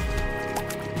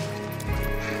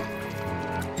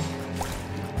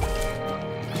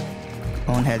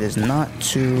 Cone Head is not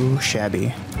too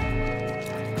shabby.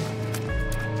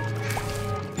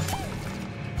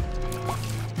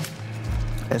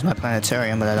 There's my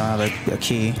planetarium, but I don't have a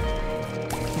key.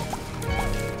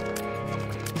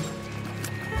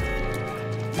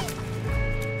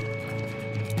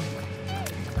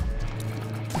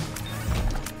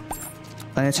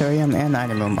 Planetarium and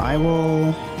item room. I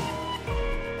will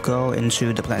go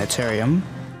into the planetarium.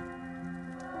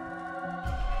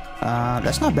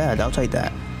 That's not bad. I'll take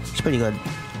that. It's pretty good.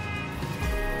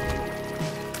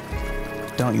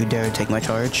 Don't you dare take my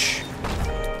charge.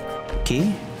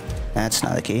 Key? That's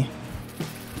not a key.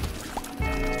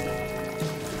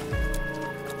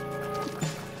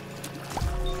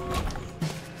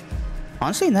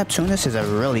 Honestly, Neptunus is a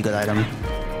really good item.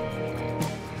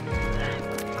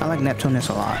 I like Neptunus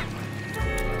a lot.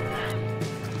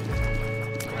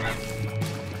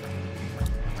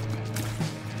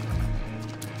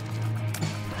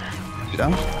 Go.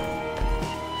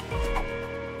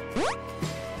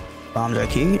 Bombs are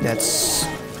key. That's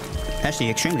actually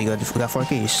extremely good if we got 4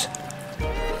 keys.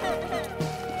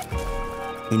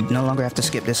 We no longer have to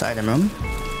skip this item room.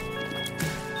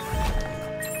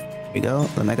 Here we go.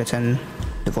 The Mega 10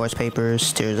 divorce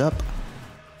papers, tears up.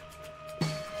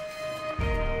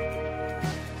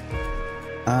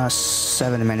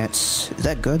 7 minutes. Is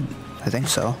that good? I think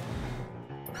so.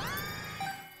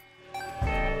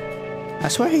 I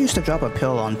swear he used to drop a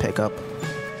pill on pickup.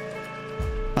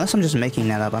 Unless I'm just making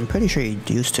that up. I'm pretty sure he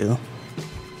used to.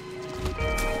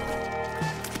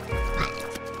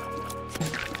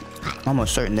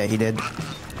 Almost certain that he did.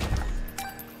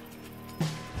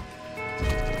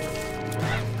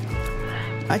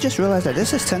 I just realized that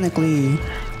this is technically...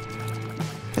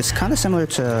 It's kind of similar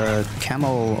to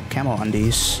camo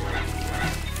undies.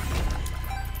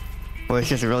 Where it's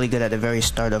just really good at the very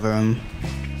start of a room.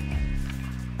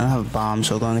 I don't have a bomb,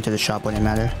 so going into the shop wouldn't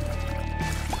matter.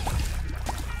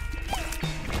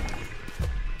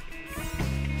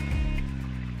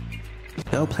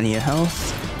 Go, plenty of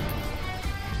health.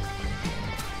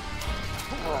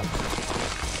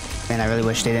 And I really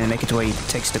wish they didn't make it to where he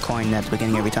takes the coin at the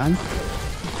beginning every time.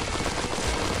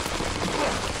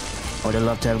 I would have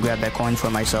loved to have grabbed that coin for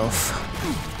myself.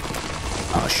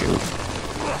 Oh shoot.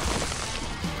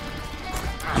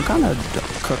 I'm kind of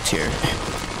cooked here.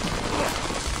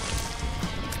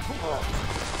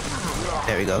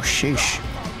 There we go. Sheesh.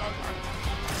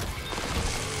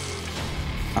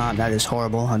 That is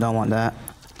horrible. I don't want that.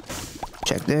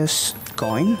 Check this.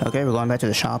 Coin. Okay, we're going back to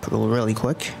the shop really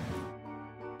quick.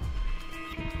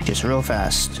 Just real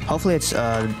fast. Hopefully it's,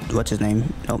 what's his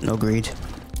name? Nope, no greed.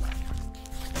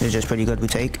 This is just pretty good. We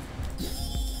take.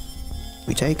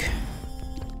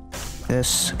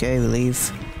 This. Okay, we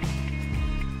leave.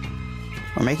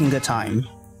 We're making good time.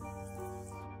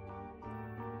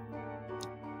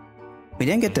 We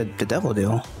didn't get the devil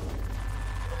deal.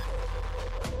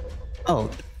 Oh.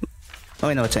 Oh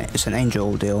wait, no, it's an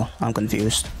angel deal. I'm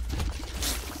confused.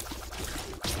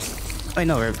 Wait,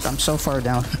 no, I'm so far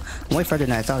down. I'm way further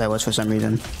than I thought I was for some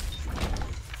reason.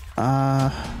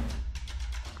 I'm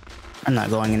not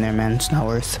going in there, man. It's not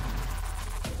worth.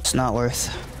 It's not worth.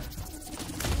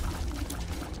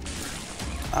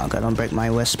 Oh god, don't break my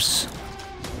wisps.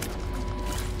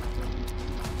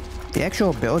 The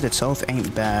actual build itself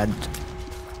ain't bad.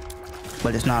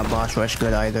 But it's not boss rush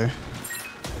good either.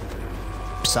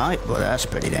 Well, that's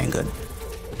pretty dang good.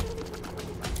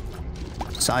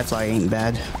 Sci-fly ain't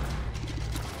bad.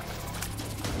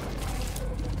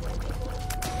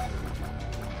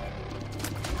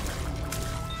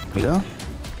 Here we go.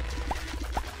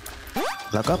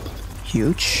 Luck up.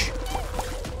 Huge.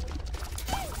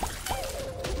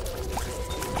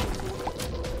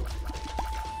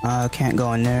 Can't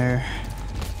go in there.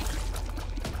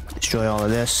 Destroy all of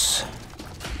this.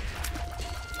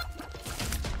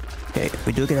 Okay,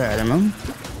 we do get our item room.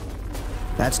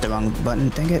 That's the wrong button,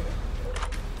 dang it.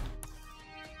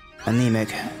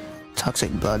 Anemic.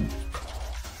 Toxic blood.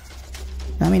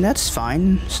 I mean, that's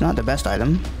fine. It's not the best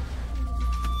item.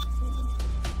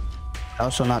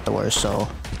 Also not the worst, so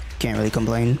can't really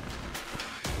complain.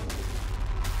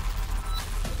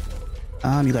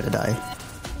 You gotta die.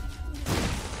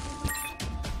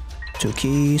 2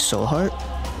 keys, soul heart.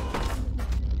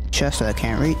 Chest that I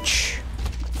can't reach.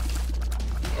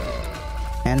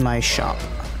 And my shop.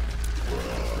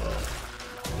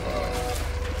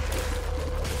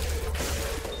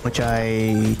 Which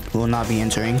I will not be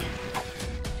entering.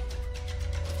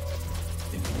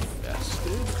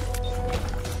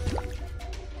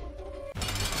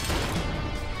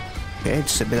 Okay,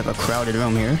 it's a bit of a crowded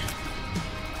room here.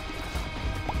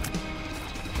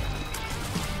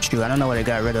 Shoot, I don't know what it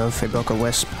got rid of. It broke a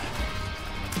wisp.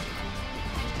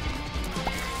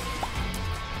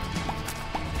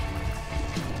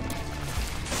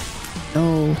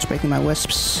 No, it's breaking my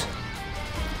wisps.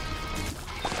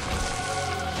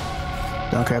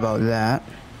 Don't care about that.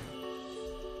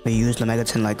 We use the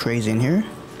Megaton like crazy in here.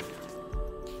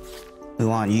 We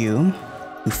want you.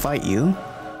 We fight you.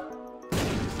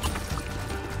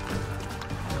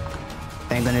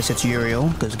 Thank goodness it's Uriel,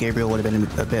 because Gabriel would have been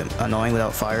a bit annoying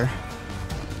without fire.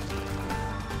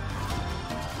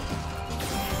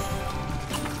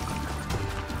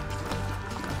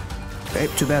 Okay,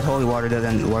 too bad holy water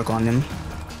doesn't work on him.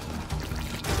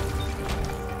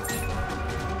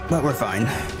 But we're fine.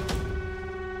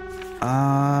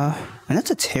 And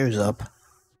that's a tears up.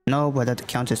 No, but that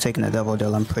counts as taking a double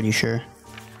deal, I'm pretty sure.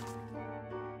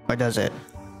 Or does it?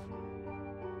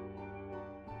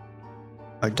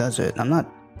 Or does it? I'm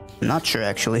not sure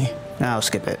actually. Nah, I'll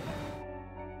skip it.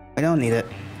 I don't need it.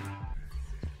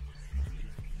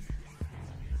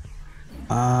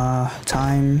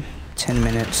 Time 10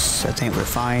 minutes. I think we're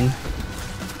fine.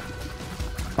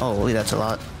 Holy, that's a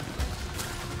lot.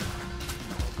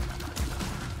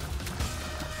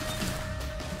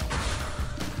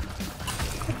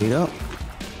 There you go.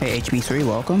 Hey, HB3,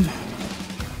 welcome.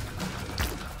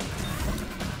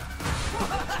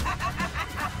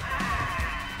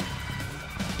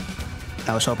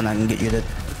 I was hoping I can get you to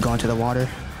go into the water.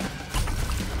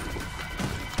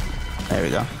 There we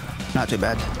go. Not too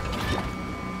bad.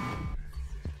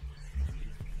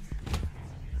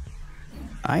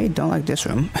 I don't like this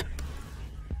room.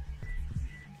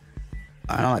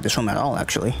 I don't like this room at all,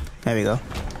 actually. There we go.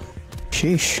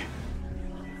 Sheesh.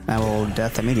 I will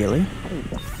death immediately.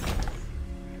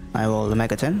 I will the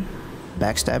Megaton.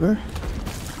 Backstabber.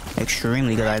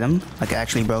 Extremely good item. Like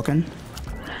actually broken.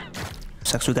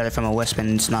 Sucks we got it from a wisp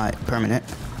and it's not permanent.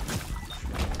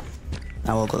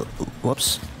 I will go.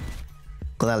 Whoops.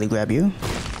 Gladly grab you.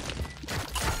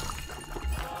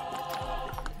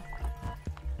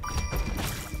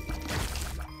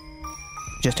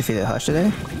 Just defeated Hush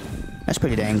today. That's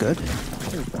pretty dang good.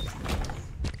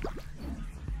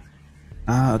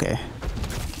 Ah, okay.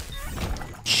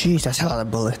 Jeez, that's a lot of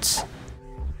bullets.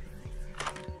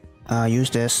 Use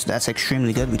this. That's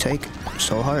extremely good. We take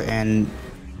Soul Heart and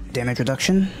damage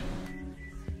reduction.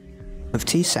 With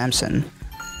T. Samson.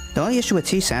 The only issue with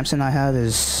T. Samson I have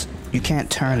is you can't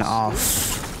turn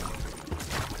off.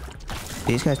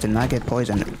 These guys did not get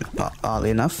poisoned, oddly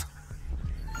enough.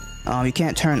 You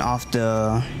can't turn off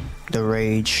the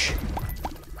rage.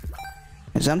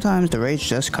 And sometimes the rage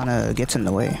just kind of gets in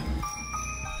the way.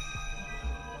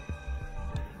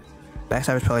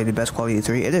 Backstab is probably the best quality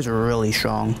 3. It is really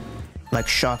strong. Like,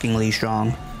 shockingly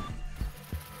strong.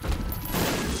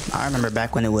 I remember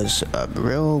back when it was a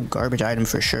real garbage item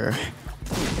for sure.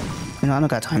 You know, I don't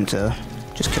got time to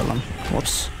just kill him.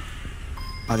 Whoops.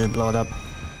 I'll just blow it up.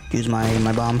 Use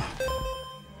my bomb.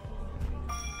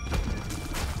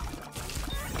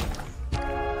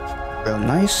 Real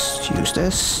nice. Use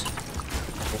this.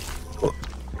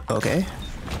 Okay.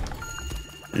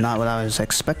 Not what I was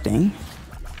expecting.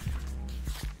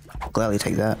 Gladly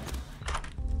take that.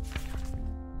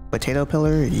 Potato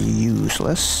pillar,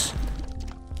 useless.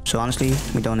 So honestly,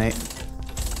 we donate.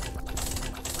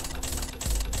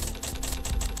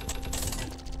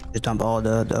 Just dump all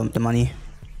the money.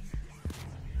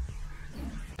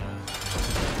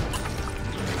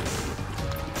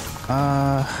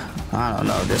 I don't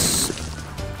know, this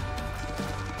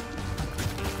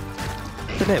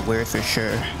it's a bit weird for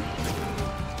sure.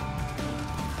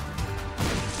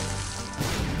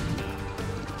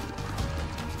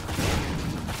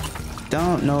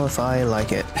 Don't know if I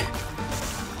like it.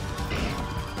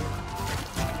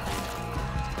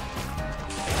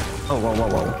 Oh, whoa, whoa,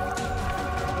 whoa.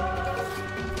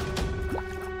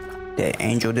 The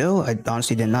Angel Deal? I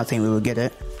honestly did not think we would get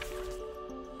it.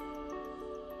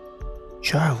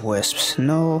 Jar of Wisps.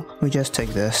 No, we just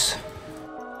take this.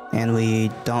 And we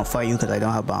don't fight you because I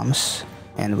don't have bombs.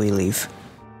 And we leave.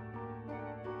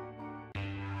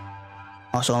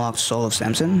 Also unlocked Soul of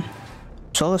Samson.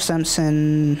 Soul of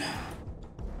Samson.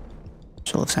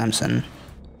 Soul of Samson.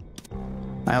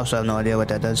 I also have no idea what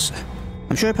that does.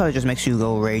 I'm sure it probably just makes you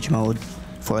go rage mode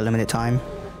for a limited time.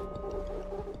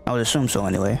 I would assume so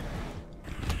anyway.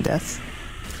 Death?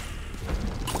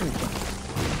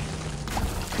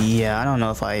 Yeah, I don't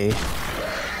know if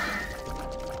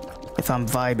I'm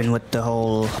vibing with the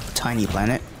whole tiny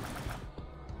planet.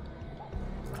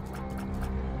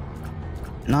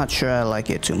 Not sure I like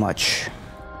it too much.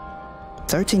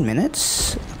 13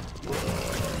 minutes?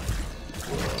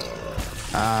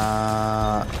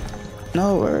 No,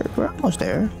 we're almost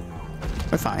there.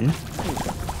 We're fine.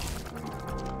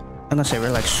 I'm gonna say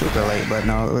we're like super late, but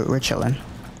no, we're chilling.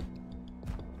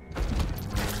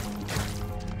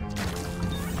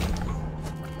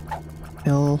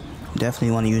 He'll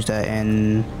definitely want to use that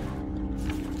in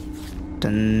the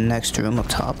next room up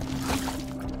top.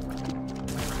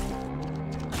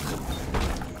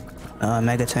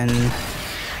 Megaton,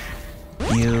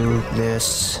 you,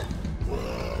 this.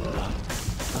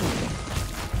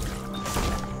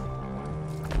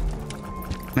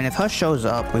 I mean, if Hush shows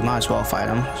up, we might as well fight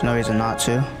him. There's no reason not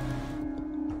to.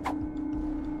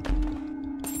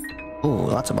 Ooh,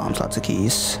 lots of bombs, lots of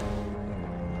keys.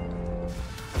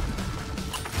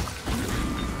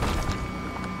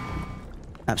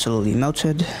 Absolutely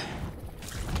melted.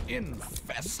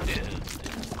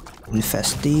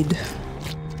 Infested.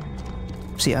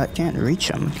 See, I can't reach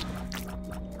him.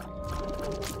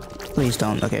 Please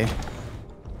don't. Okay.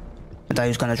 I thought he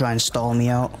was gonna try and stall me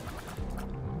out.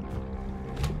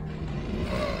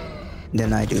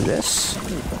 Then I do this.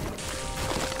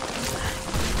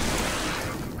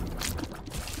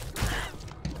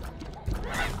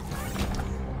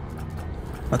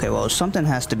 Okay, well, something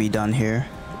has to be done here.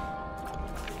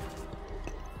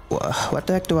 What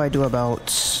the heck do I do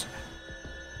about...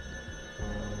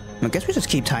 I guess we just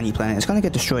keep Tiny Planet. It's gonna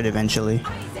get destroyed eventually.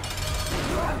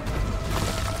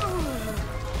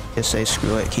 Just say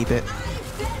screw it, keep it.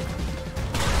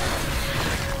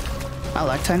 I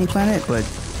like Tiny Planet, but...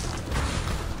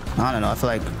 I don't know, I feel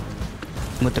like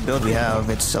with the build we have,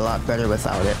 it's a lot better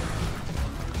without it.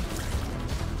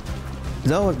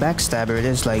 Though with Backstabber, it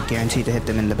is like guaranteed to hit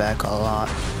them in the back a lot.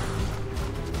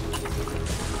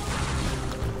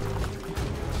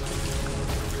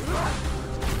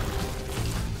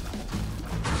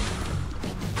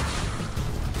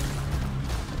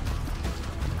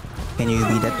 Can you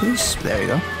be dead, please? There you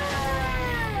go.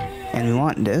 And we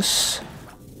want this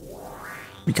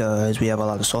because we have a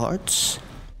lot of soul hearts.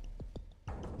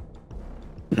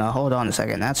 Now hold on a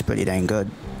second, that's pretty dang good.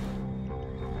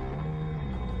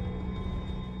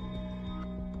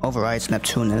 Overrides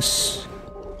Neptunus.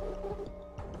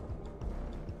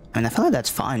 And I feel like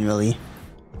that's fine, really.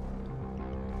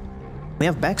 We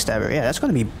have Backstabber, yeah, that's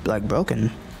gonna be like broken.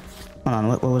 Hold on,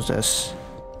 what was this?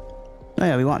 Oh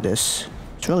yeah, we want this.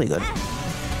 It's really good.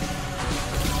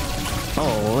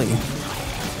 Holy.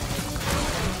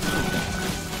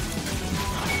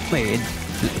 Wait,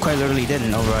 it quite literally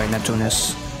didn't override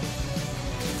Neptunus.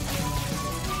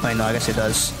 Wait, no, I guess it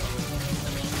does.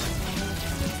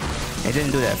 It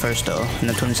didn't do that first though.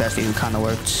 Neptunus actually kinda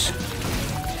worked.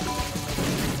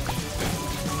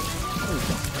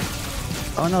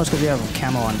 Oh no, it's because we have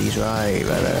camo on these, right.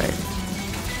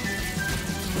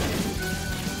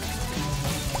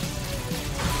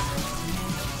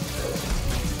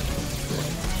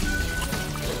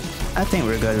 I think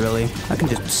we're good, really. I can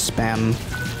just spam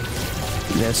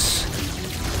this.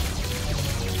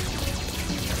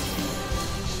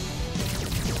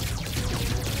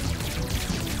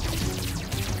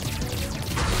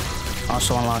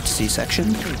 Also unlocked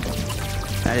C-section.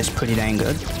 That is pretty dang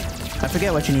good. I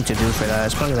forget what you need to do for that.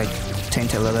 It's probably like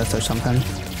Tainted Lilith or something.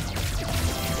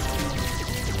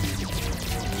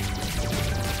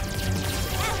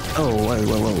 Oh,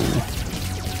 whoa.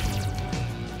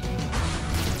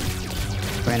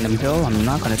 Random pill, I'm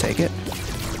not gonna take it.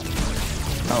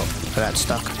 Oh, I got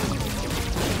stuck.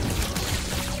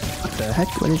 What the heck?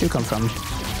 Where did you come from?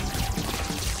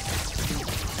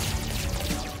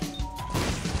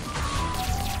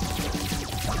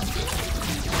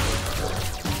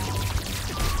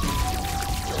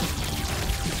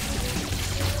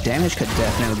 Damage could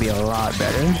definitely be a lot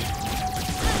better.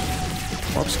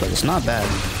 Whoops, but it's not bad.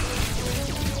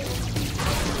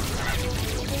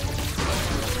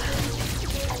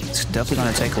 It's definitely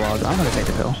gonna take a while. I'm gonna take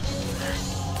the pill.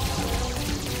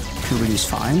 Puberty's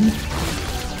fine.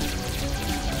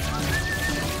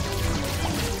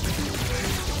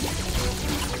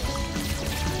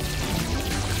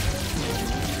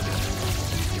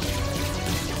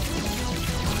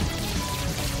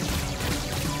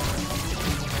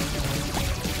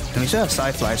 And we still have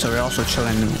Sci-Fly, so we're also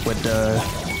chilling with the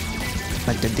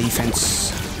the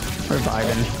defense. We're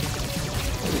vibing.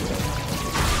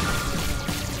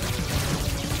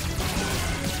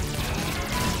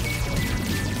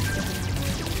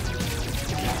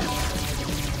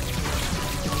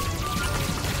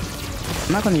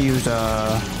 I'm not gonna use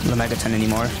the Megaton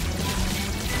anymore.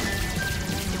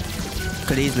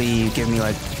 Could easily give me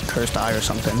like Cursed Eye or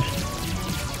something.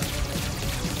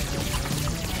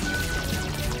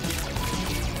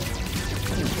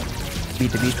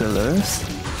 Beat the beast with Earth.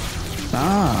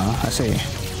 Ah, I see.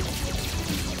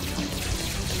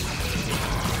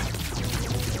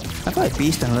 I feel like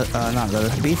Beast and not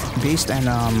Lilith, Beast and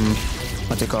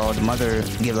what's it called? Mother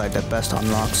give like the best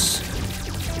unlocks.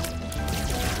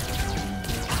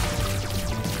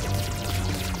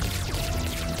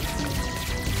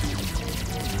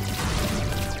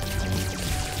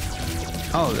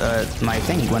 Oh, my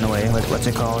thing went away. What's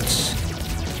it called?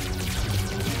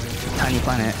 Tiny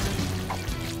Planet.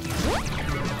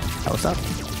 Oh, what's up?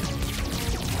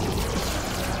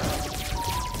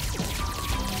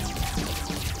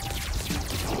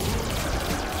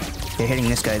 Okay, hitting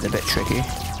this guy is a bit tricky.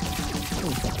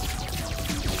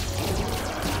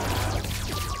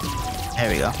 There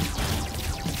we go.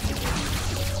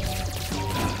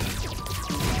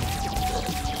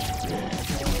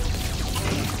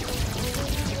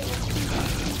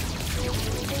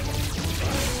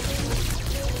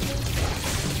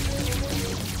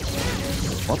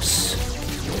 Whoops.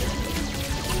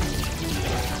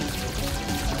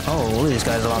 Oh, look at these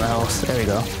guys, a lot of health. There we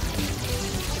go.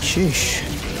 Sheesh.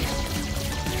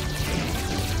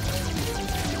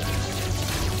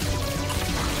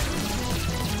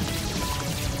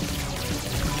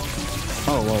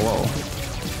 Oh, whoa, whoa.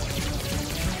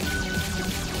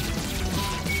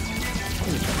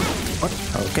 What?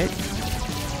 Okay.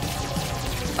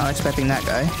 Not expecting that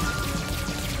guy.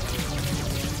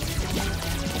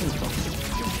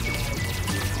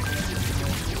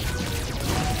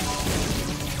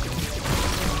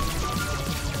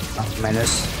 Oh, man,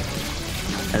 there's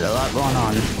a lot going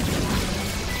on.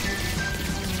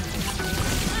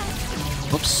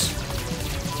 Whoops.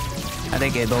 I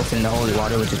think they're both in the holy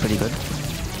water, which is pretty good.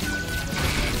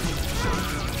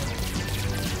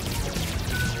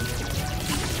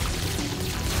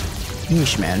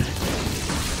 Yeesh, man.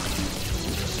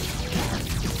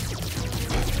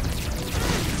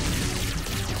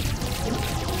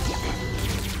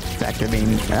 Factor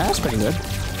beam. That's pretty good.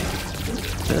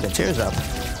 Look, it tears up.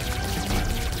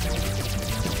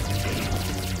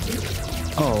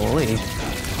 Holy.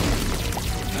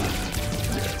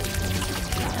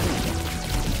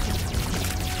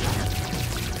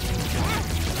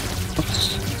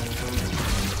 Oops.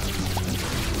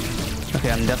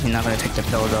 Okay, I'm definitely not gonna take the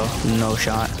pill though. No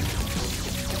shot.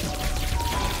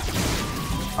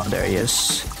 Oh, there he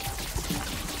is.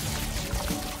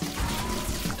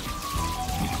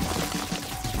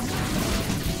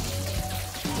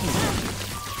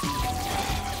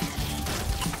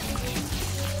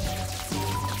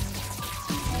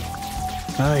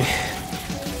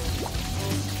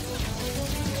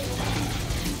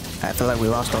 I feel like we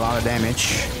lost a lot of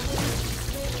damage.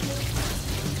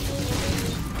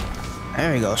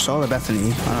 There we go, Solar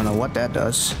Bethany. I don't know what that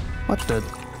does. What the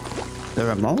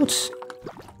remotes?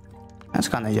 That's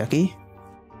kind of yucky.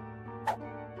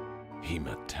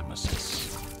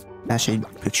 Hematemesis. Actually,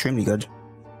 extremely good.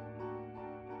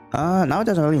 Now it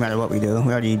doesn't really matter what we do.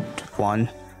 We already won.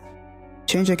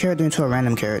 Change a character into a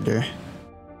random character.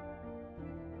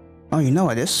 Oh, you know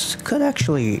what? This could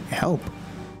actually help.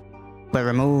 But it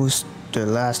removes the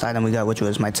last item we got, which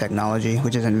was my technology,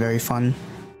 which isn't very fun.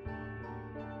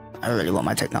 I really want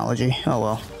my technology. Oh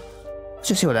well. Let's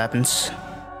just see what happens.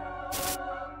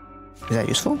 Is that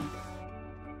useful?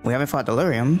 We haven't fought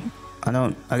Delirium.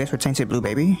 I guess we're Tainted Blue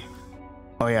Baby.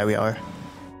 Oh yeah, we are.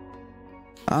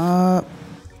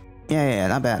 Yeah,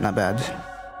 not bad, not bad.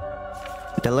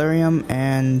 Delirium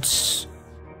and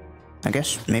I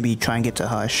guess maybe try and get to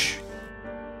Hush.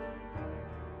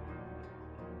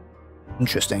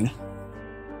 Interesting.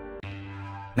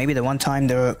 Maybe the one time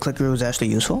the clicker was actually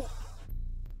useful?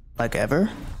 Like ever?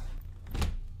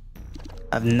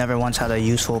 I've never once had a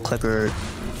useful clicker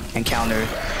encounter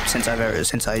since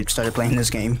I started playing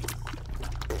this game.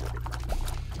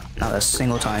 Not a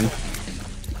single time.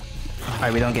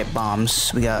 Alright, we don't get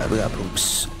bombs. We got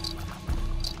poops.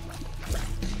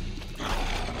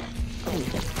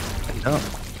 Oh.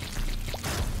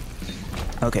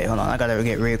 Okay, hold on. I gotta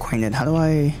get reacquainted. How do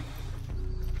I...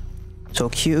 So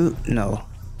Q... No.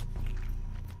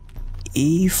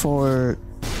 E for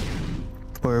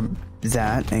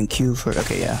that, and Q for...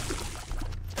 Okay, yeah.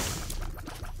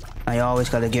 I always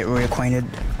gotta get reacquainted.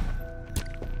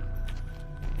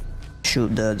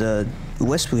 Shoot, the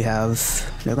wisp we have,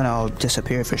 they're gonna all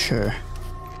disappear for sure.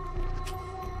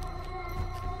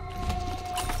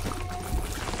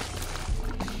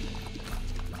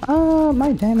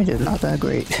 My damage is not that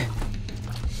great.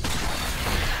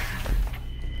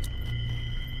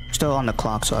 Still on the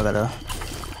clock, so I gotta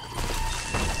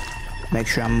make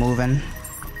sure I'm moving.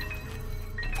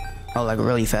 Oh, like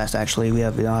really fast actually. We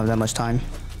don't have that much time.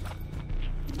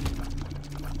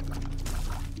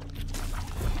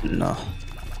 no.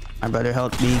 My brother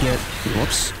helped me get...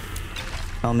 Whoops.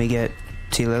 Help me get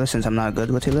T. Lilith since I'm not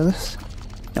good with T. Lilith.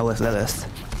 No, with Lilith.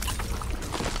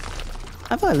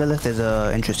 I feel like Lilith is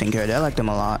an interesting character. I like them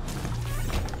a lot.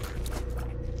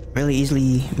 Really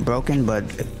easily broken, but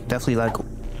definitely like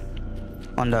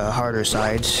on the harder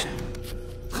sides.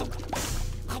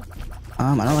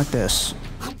 I don't like this.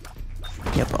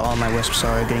 Yep, all my wisps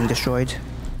are getting destroyed.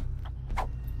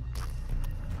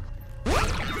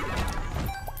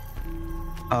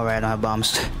 Alright, I have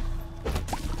bombs.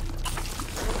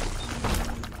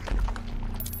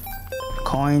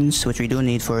 Coins, which we do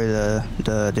need for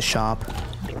the shop.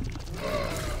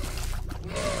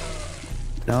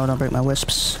 No, don't break my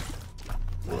wisps.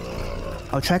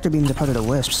 Oh, tractor beams are part of the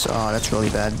wisps. Oh, that's really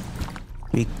bad.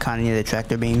 We kinda need a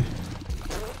tractor beam.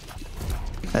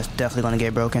 That's definitely gonna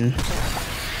get broken.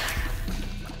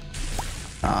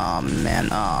 Oh man,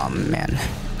 oh man.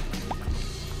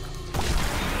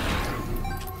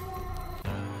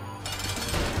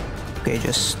 Okay,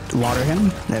 just water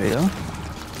him. There we go.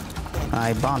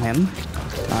 I bomb him.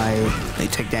 They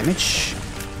take damage.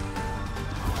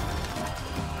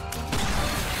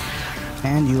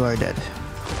 And you are dead.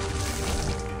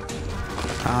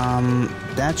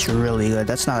 That's really good.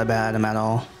 That's not a bad item at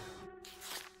all.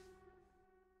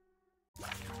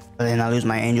 But then I lose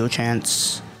my angel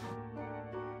chance.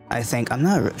 I think, I'm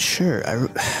not sure.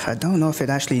 I don't know if it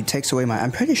actually takes away my...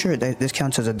 I'm pretty sure that this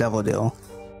counts as a devil deal.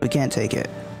 We can't take it.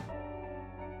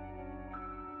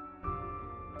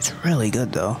 It's really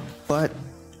good though. But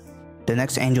the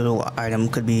next angel item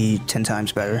could be 10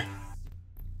 times better.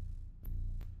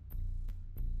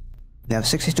 They have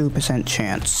 62%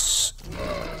 chance.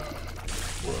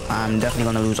 I'm definitely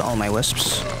gonna lose all my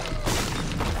wisps.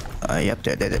 Yep,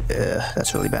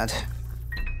 that's really bad.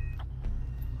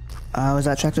 Was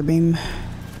that tractor beam?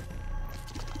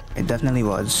 It definitely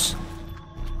was.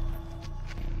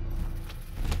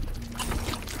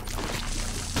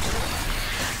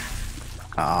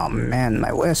 Oh man,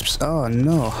 my wisps. Oh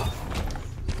no.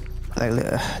 Like,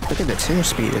 look at the tear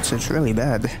speed. It's really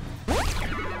bad.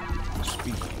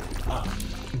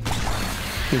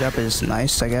 Speed up is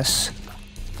nice, I guess.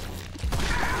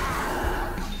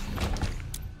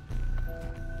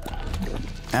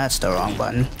 That's the wrong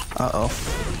button. Uh-oh.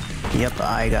 Yep,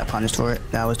 I got punished for it.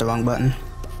 That was the wrong button.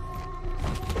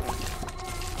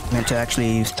 Meant to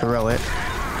actually throw it.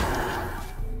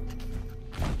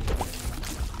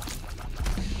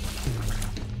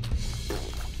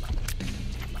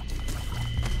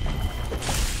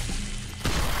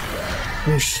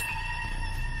 Whoosh.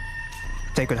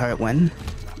 Sacred Heart win.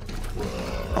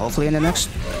 Hopefully in the next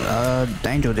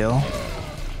angel deal.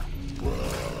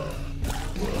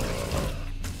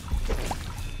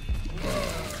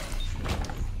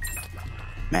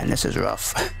 Man, this is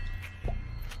rough.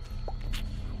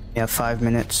 We have 5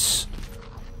 minutes.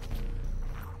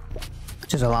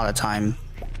 Which is a lot of time.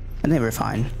 And they were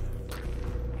fine.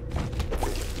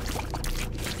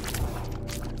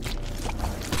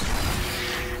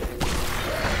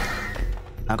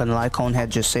 Not gonna lie, Conehead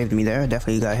just saved me there.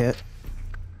 Definitely got hit.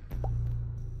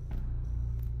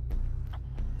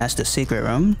 That's the secret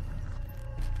room.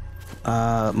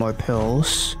 More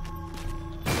pills.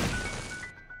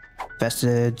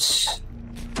 Vestige.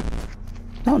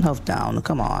 Don't health down,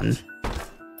 come on.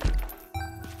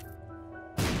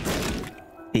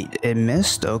 It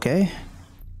missed, okay.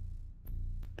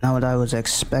 Not what I was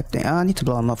expecting. Oh, I need to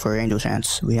blow him up for angel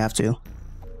chance. We have to.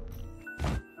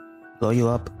 Blow you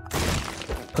up.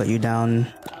 Put you down.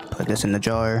 Put this in the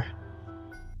jar.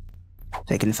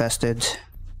 Take infested.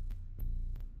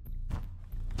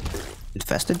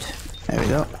 Infested? There we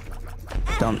go.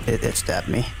 Don't, it stabbed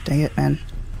me. Dang it, man.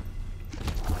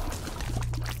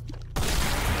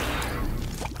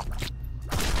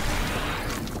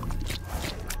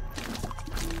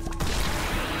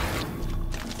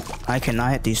 I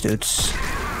cannot hit these dudes.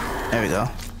 There we go.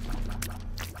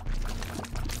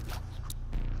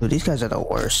 Dude, these guys are the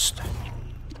worst.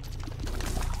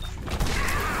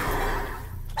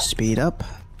 Speed up.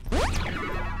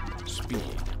 Speed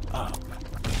up.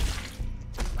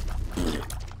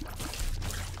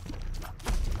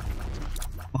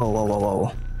 Whoa, whoa, whoa,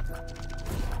 whoa.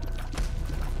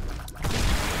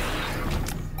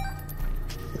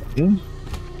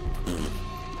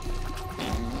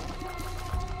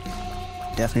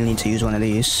 Definitely need to use one of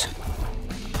these.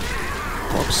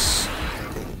 Whoops.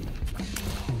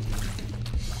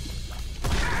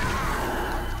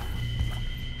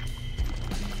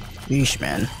 Yeesh,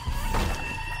 man.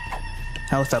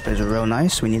 Health up is real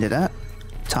nice. We needed that.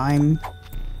 Time.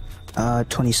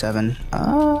 27.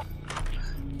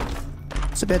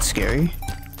 It's a bit scary.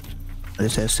 What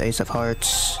is this? Ace of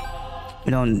Hearts.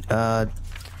 We don't, no,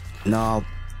 I'll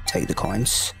take the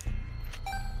coins.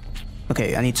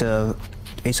 Okay, I need to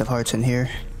Ace of Hearts in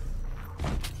here.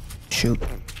 Shoot.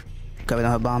 Got we don't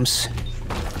have bombs.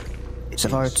 Ace of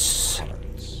Hearts.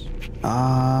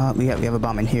 We have a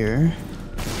bomb in here.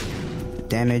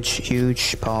 Damage,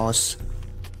 huge, pause.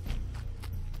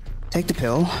 Take the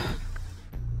pill.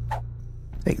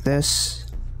 Take this.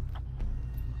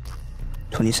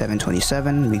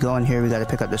 27. We go in here, we gotta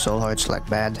pick up the soul hearts like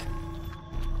bad.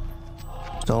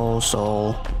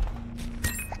 Soul.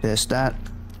 This, that.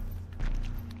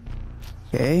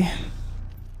 Okay.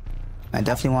 I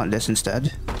definitely want this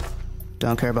instead.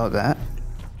 Don't care about that.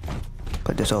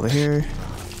 Put this over here.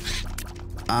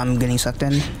 I'm getting sucked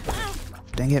in.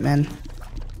 Dang it, man.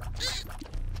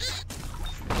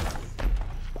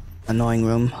 Annoying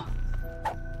room.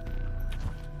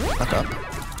 Fuck up.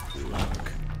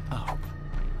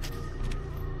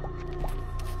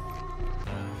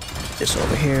 This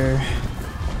over here.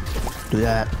 Do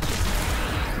that.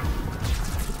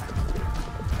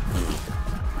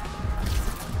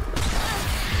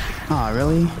 Aw,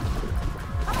 really?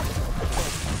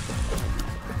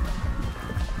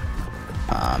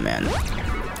 Aw, man.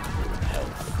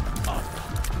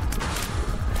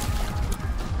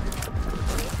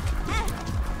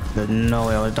 There's no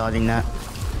way I was dodging that.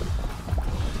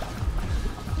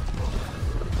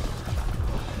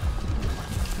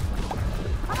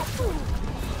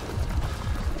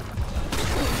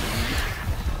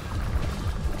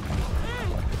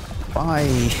 Why?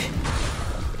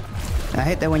 I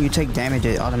hate that when you take damage,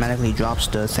 it automatically drops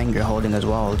the thing you're holding as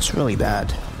well. It's really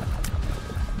bad.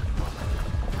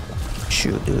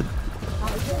 Shoot, dude.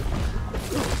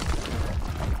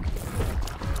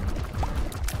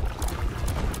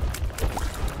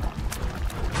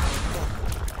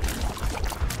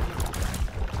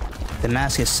 The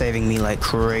mask is saving me like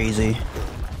crazy.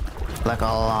 Like a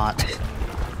lot.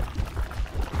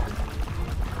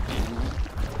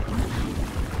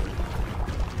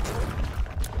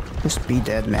 Just be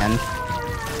dead, man.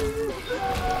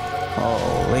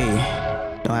 Holy.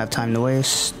 Don't have time to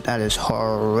waste. That is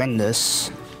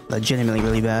horrendous. Legitimately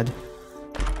really bad.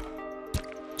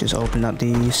 Just open up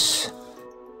these.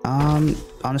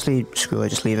 Honestly, screw it,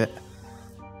 just leave it.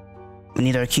 We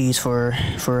need our keys for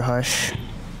Hush.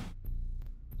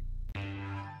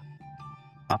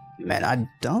 Oh, man, I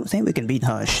don't think we can beat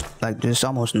Hush. Like, there's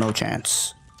almost no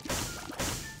chance.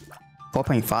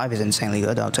 4.5 is insanely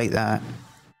good, I'll take that.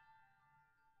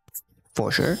 For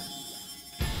sure.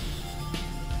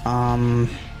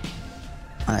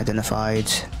 Unidentified.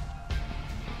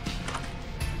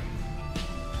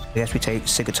 I guess we take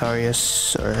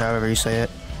Sigitarius, or however you say it.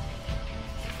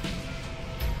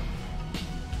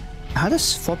 How does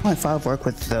 4.5 work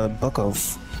with the book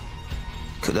of...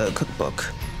 the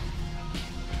cookbook?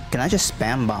 Can I just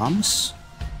spam bombs?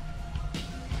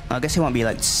 I guess he won't be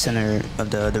like center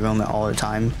of the room all the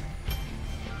time.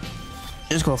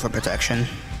 Just go for protection.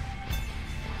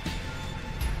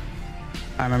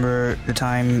 I remember the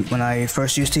time when I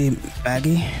first used to eat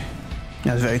Maggie.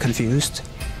 I was very confused.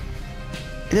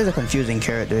 It is a confusing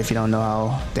character if you don't know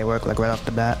how they work like right off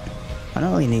the bat. I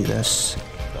don't really need this.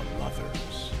 The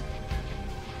lovers.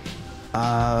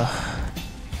 I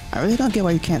really don't get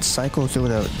why you can't cycle through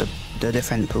the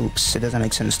different poops. It doesn't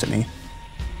make sense to me.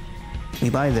 We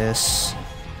buy this.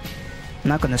 I'm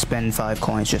not gonna spend 5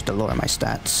 coins just to lower my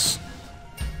stats.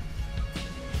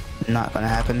 Not gonna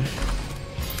happen.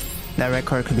 That red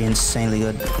card could be insanely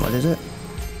good. What is it?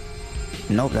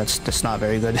 Nope, that's not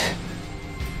very good.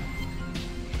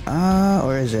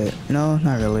 Or is it? No,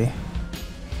 not really.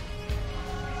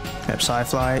 Yep,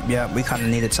 Sci-Fly. Yeah, we kind of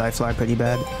needed Sci-Fly pretty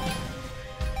bad.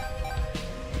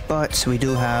 But we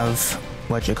do have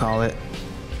what you call it.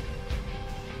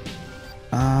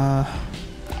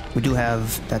 We do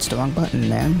have. That's the wrong button,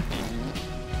 man.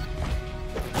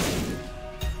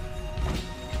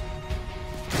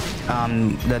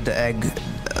 The egg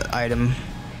item.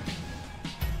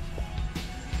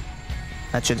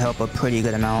 That should help a pretty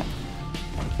good amount.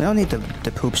 We don't need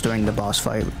the poops during the boss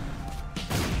fight.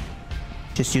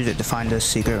 Just use it to find the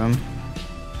secret room.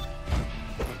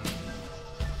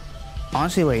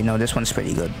 Honestly, wait, no, this one's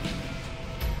pretty good.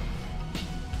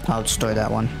 I'll store that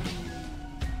one.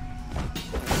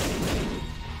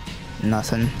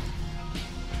 Nothing.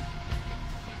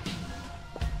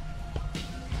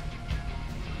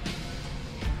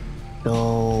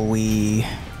 So we...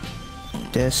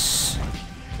 this...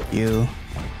 you...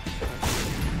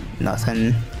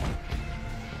 nothing.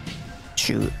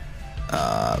 Shoot.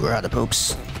 We're out of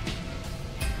poops.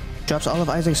 Drops all of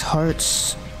Isaac's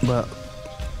hearts, but...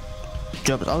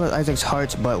 Drops all of Isaac's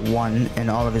hearts but one, and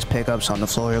all of his pickups on the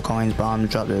floor, coins, bombs,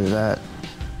 drop that.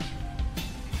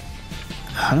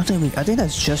 I think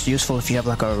that's just useful if you have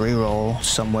like a reroll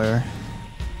somewhere.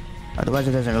 Otherwise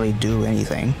it doesn't really do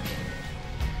anything.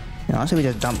 You know, honestly we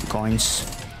just dump coins.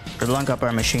 We lunk up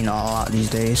our machine a lot these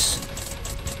days.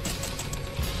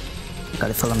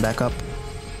 Gotta fill them back up.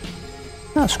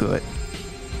 Oh, screw it.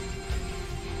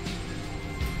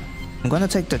 I'm gonna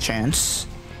take the chance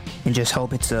and just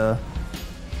hope it's a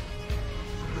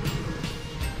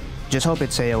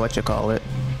what you call it.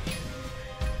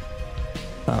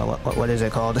 What is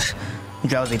it called?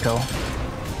 Drowsy pill.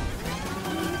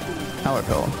 Power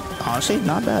pill. Honestly,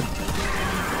 not bad.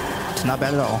 It's not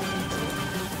bad at all.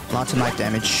 Lots of knife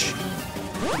damage.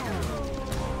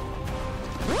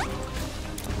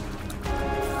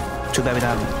 Too bad we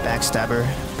don't have backstabber.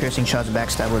 Piercing shots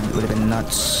backstab would have been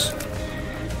nuts.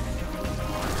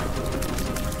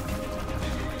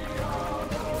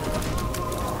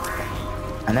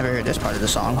 I never heard this part of the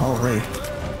song. Holy.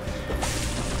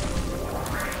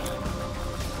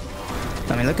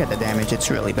 I mean, look at the damage. It's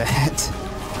really bad.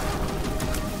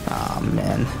 Oh,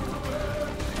 man.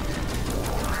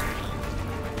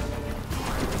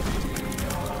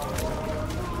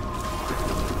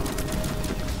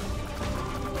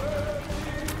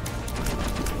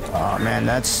 Oh, man,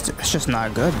 it's just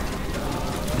not good.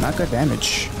 Not good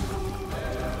damage.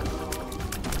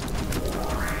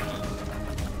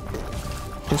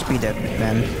 Just be dead,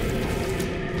 man.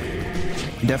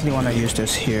 Definitely want to use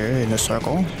this here in the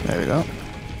circle. There we go.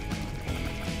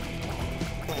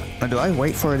 Now, do I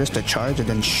wait for this to charge and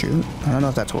then shoot? I don't know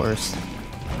if that's worth.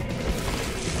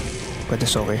 Put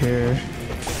this over here.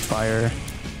 Fire.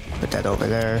 Put that over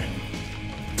there.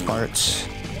 Parts.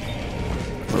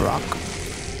 Rock.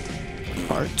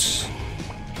 Parts.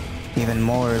 Even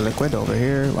more liquid over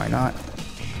here. Why not?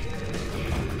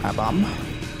 A bomb.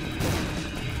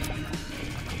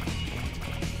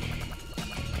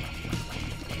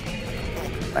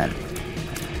 Man.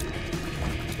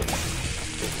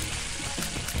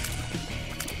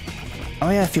 Oh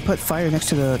yeah, if you put fire next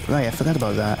to the... Right, I forgot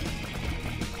about that.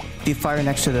 If you fire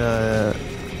next to the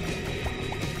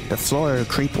floor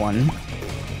creep one,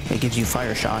 it gives you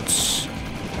fire shots.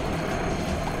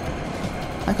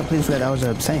 I completely forgot that was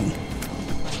a thing.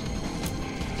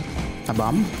 A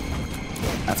bomb.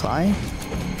 A fly.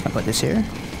 I put this here.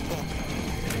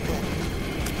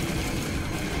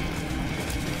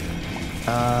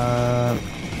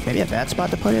 Maybe a bad spot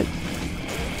to put it?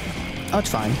 Oh, it's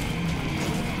fine.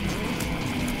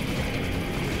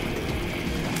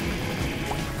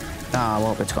 Ah,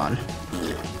 well, it's gone.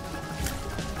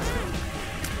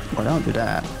 Well, don't do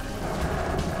that.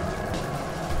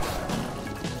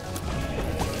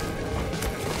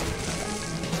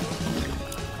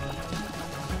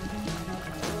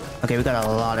 Okay, we got a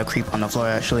lot of creep on the floor,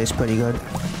 actually. It's pretty good.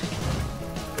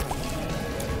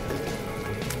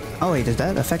 Oh, wait, does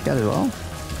that affect that as well?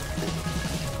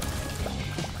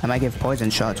 I might give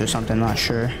poison shots or something, not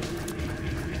sure.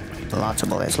 Lots of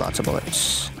bullets, lots of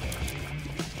bullets.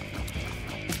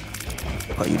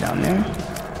 Put you down there.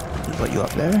 Put you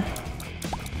up there.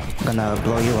 I'm gonna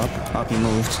blow you up. Oh, you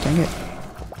moved. Dang it.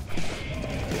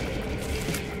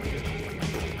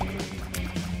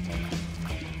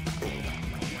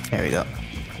 There we go.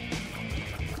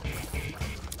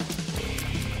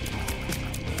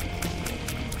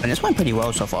 And this went pretty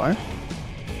well so far.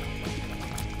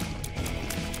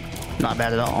 Not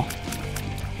bad at all.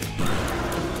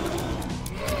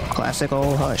 Classic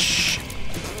old Hush.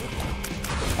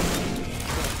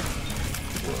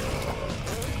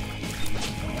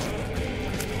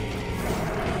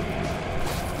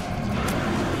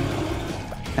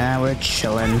 And we're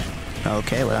chilling.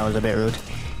 Okay, well that was a bit rude.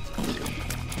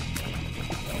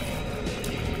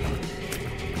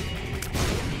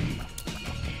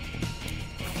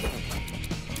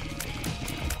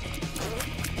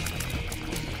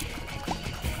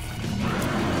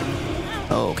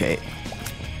 Okay.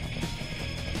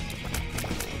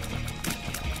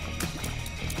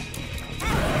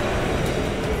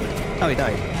 Oh, he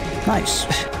died. Nice.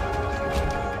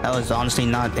 That was honestly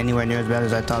not anywhere near as bad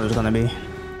as I thought it was gonna be.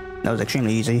 That was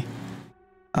extremely easy.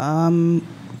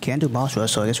 Can't do boss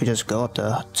rush, so I guess we just go up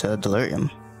to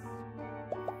Delirium.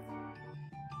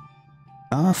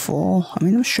 Full. I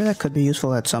mean, I'm sure that could be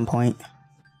useful at some point.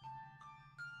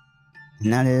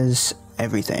 And that is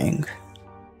everything.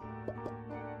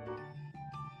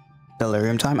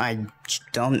 Delirium time? I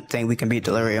don't think we can beat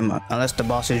Delirium unless the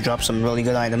bosses drop some really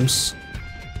good items.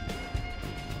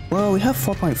 Well, we have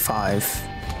 4.5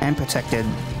 and protected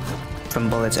from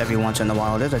bullets every once in a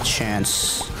while. There's a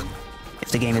chance if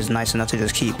the game is nice enough to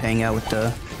just keep hanging out with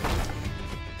the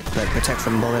like protect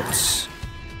from bullets.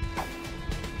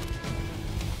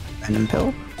 Random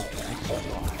pill.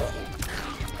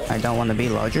 I don't want to be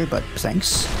larger, but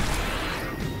thanks.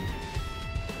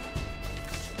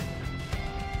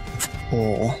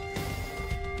 Oh.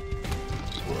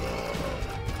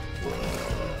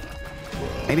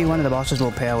 Maybe one of the bosses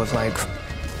will pair with like,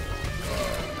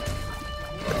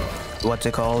 what's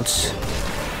it called?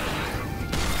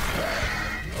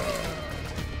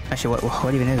 Actually,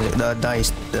 what even is it? The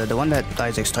dice, the one that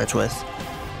Isaac starts with.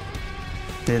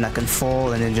 Then I can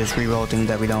fall and then just reroll things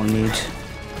that we don't need.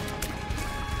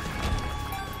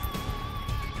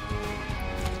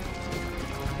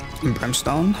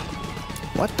 Brimstone?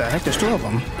 What the heck? There's two of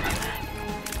them.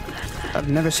 I've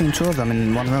never seen two of them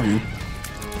in one room.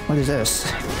 What is this?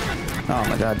 Oh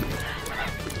my god.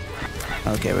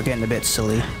 Okay, we're getting a bit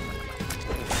silly.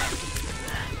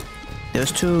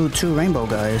 There's two rainbow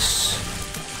guys.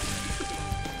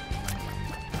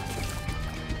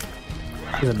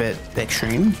 This is a bit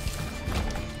extreme.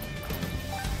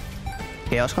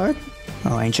 Chaos card?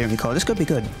 Oh, Ancient Recall. This could be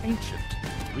good. Ancient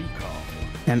Recall.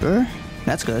 Emperor?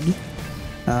 That's good.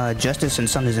 Justice and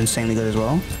Sun is insanely good as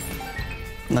well.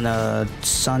 I'm gonna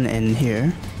Sun in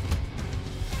here.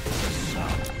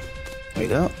 There you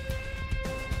go.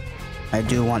 I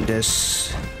do want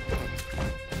this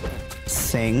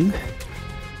thing.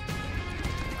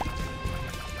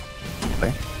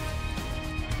 Okay.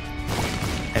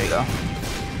 There you go.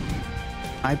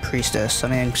 High Priestess. I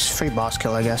mean, it's free boss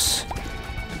kill, I guess.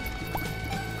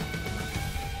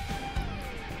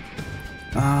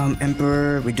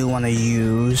 Emperor, we do want to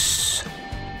use.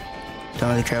 Don't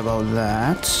really care about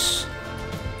that.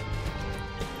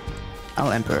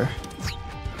 I'll Emperor.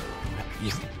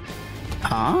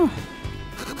 Huh?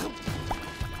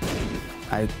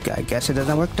 I guess it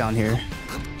doesn't work down here.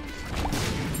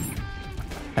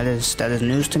 That is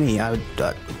news to me. I would.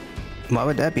 Why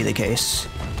would that be the case?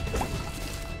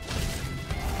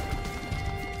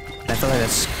 I feel like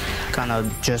that's kind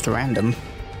of just random.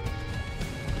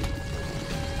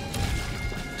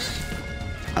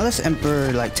 Unless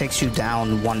Emperor like takes you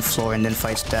down one floor and then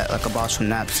fights that like a boss from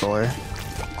that floor,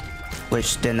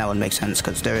 which then that would make sense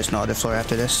because there is no other floor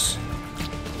after this.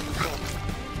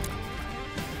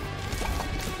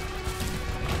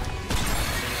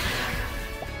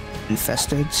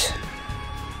 Infested.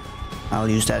 I'll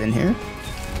use that in here.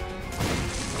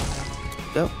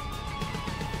 Go.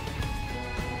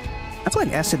 I feel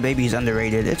like Acid Baby is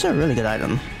underrated. It's a really good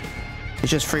item.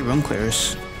 It's just free room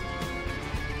clears.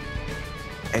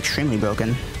 Extremely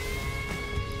broken.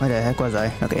 Where the heck was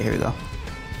I? Okay, here we go.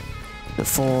 The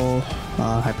full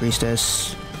High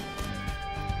Priestess.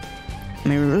 I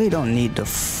mean, we really don't need the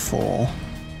full.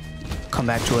 Come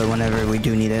back to it whenever we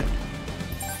do need it.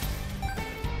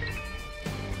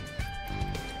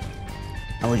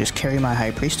 I will just carry my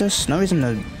High Priestess. No reason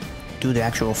to do the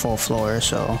actual full floor,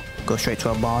 so go straight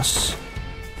to a boss.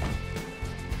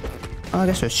 Oh, I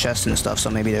guess there's chests and stuff, so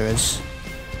maybe there is.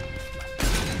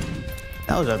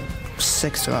 That was a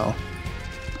sick throw.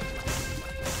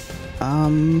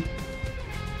 I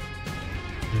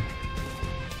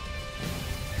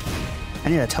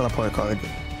need a teleport card.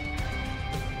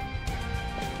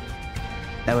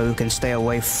 That way we can stay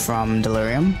away from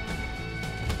Delirium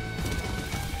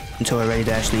until we're ready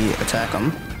to actually attack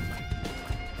them.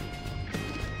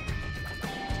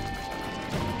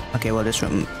 Okay, well this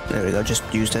room, there we go, just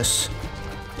use this.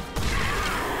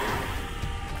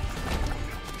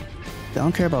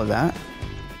 Don't care about that.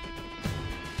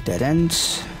 Dead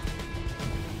ends.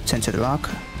 Send to the rock.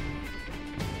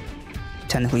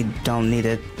 Technically don't need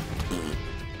it.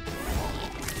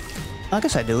 I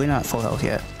guess I do, we're not full health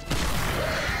yet.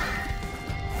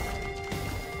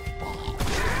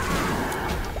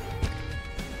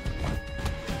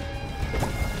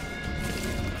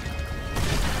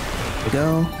 There we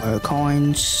go, our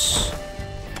coins.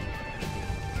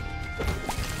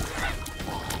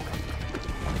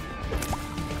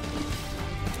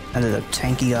 That is a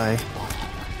tanky guy.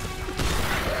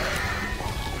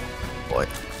 Boy.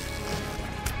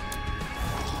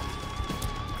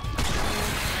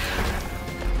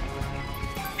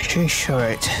 Sheesh,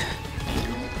 alright.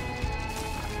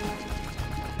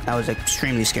 That was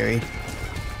extremely scary.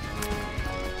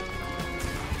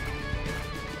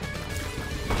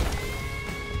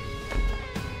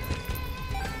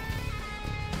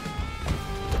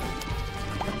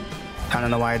 I don't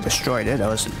know why I destroyed it. That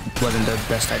wasn't the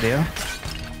best idea.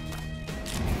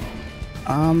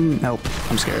 Nope.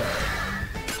 I'm scared.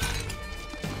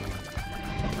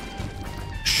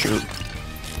 Shoot.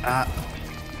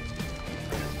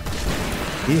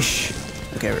 Yeesh.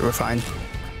 Okay, we're fine.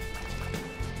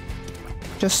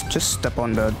 Just step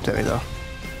on the... There we go.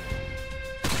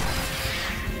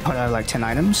 Oh, I have like 10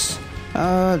 items.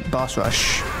 Boss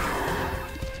rush.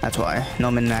 That's why. No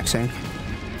min-maxing.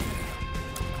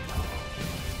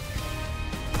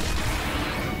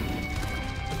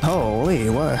 Holy,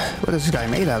 what is this guy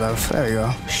made out of? There we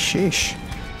go. Sheesh.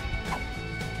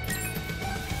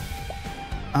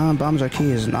 Bombs are key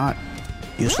is not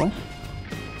useful.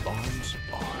 Bombs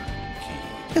are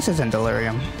key. This isn't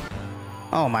delirium.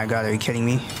 Oh my god, are you kidding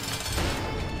me?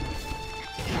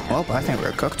 Well, I think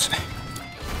we're cooked.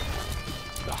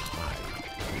 The high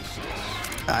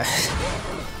priestess.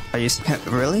 Are you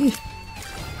really?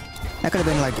 That could have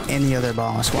been like any other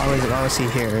boss. Why was he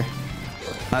here?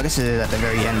 Well, I guess it is at the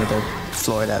very end of the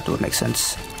floor. That would make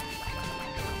sense.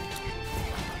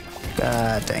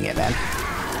 God dang it, man.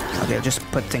 Okay, just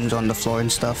put things on the floor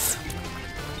and stuff.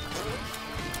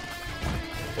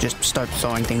 Just start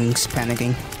throwing things,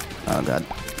 panicking. Oh god.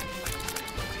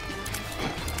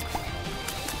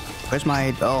 Where's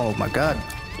my... Oh my god.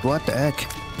 What the heck?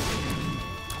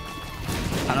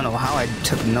 I don't know how I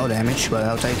took no damage, but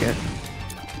I'll take it.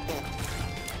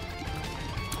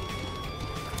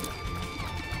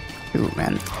 Ooh,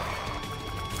 man.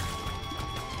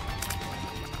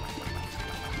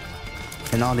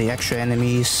 And all the extra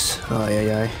enemies. Oh,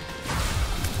 yeah.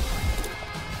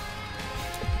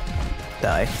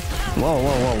 Die.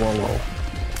 Whoa.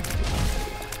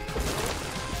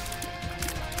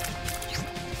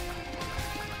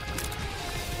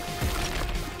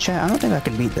 Chat, I don't think I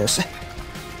can beat this.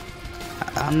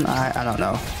 I don't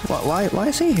know. Why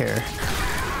is he here?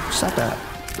 Stop that.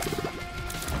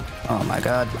 Oh my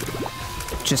god.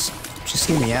 Just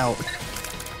get me out.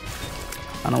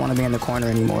 I don't want to be in the corner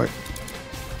anymore.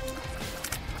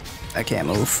 I can't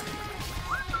move.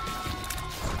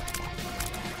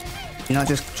 You know,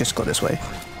 just go this way.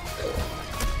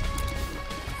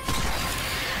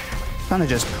 Kinda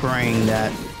just praying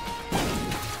that...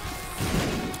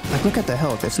 Like, look at the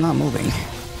health, it's not moving.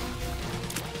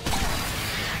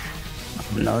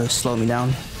 No, it slowed me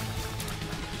down.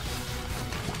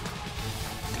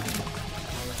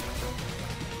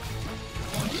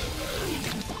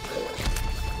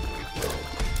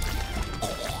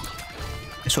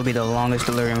 This will be the longest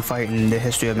delirium fight in the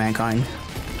history of mankind.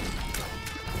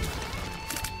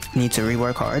 Need to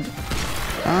rework hard.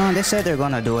 They said they're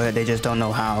gonna do it, they just don't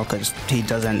know how, because he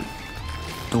doesn't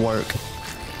work.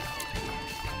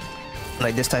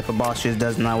 Like, this type of boss just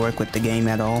does not work with the game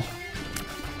at all.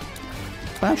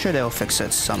 But I'm sure they'll fix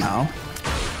it somehow.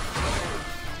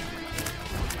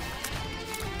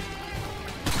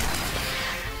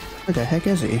 Where the heck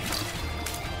is he?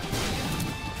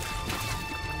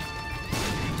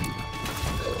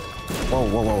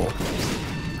 Whoa.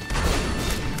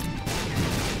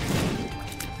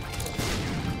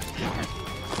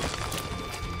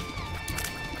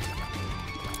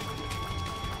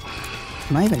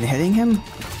 Am I even hitting him?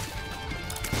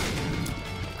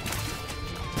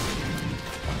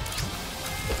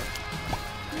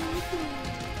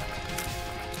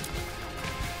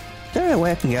 Is there a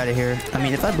way I can get out of here? I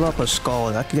mean, if I blow up a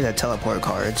skull, I can get a teleport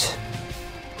card.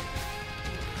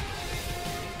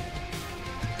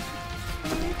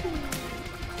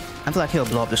 I feel like he'll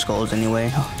blow up the skulls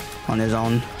anyway, on his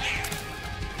own.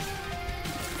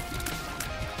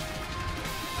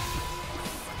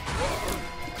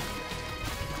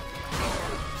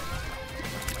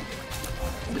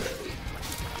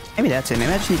 Maybe that's it.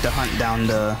 Maybe I just need to hunt down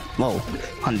the... Whoa.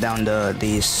 Hunt down the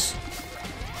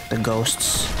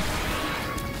ghosts.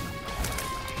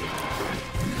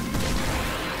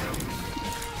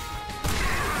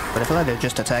 But I feel like they're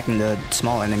just attacking the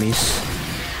small enemies.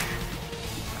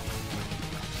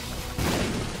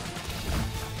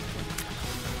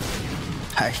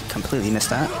 I completely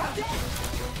missed that.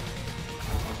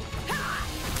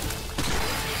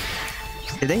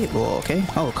 Did they? Whoa, okay.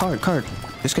 Oh, card.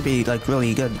 This could be, like,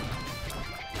 really good.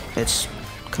 It's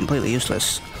completely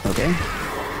useless. Okay.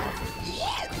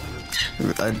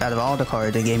 Out of all the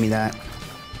cards, they gave me that.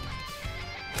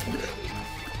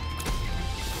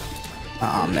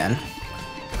 Oh, man.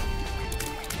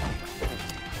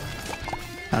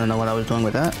 I don't know what I was doing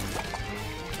with that.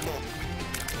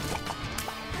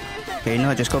 Okay, you know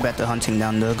what? Just go back to hunting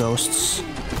down the ghosts.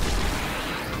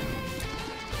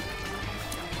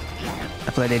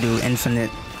 I feel like they do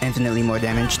infinitely more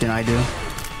damage than I do.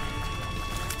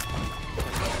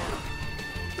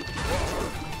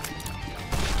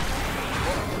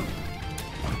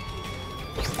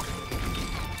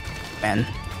 Man.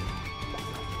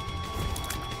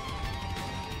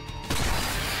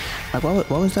 Like, what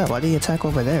was that? Why did he attack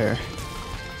over there?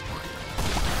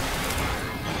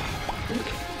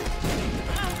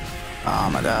 Oh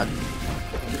my god.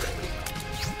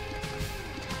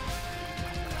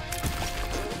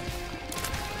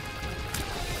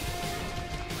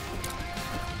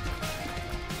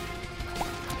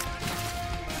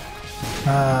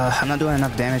 I'm not doing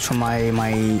enough damage from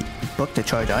my book to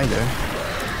charge either.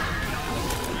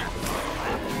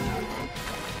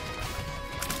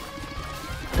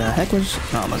 The heck was...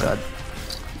 Oh my god.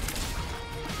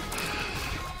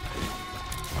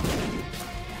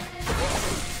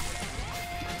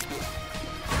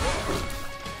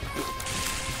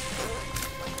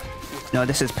 No,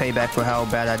 this is payback for how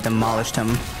bad I demolished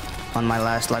him on my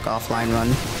last like offline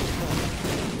run.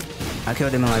 I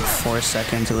killed him in like 4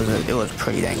 seconds. It was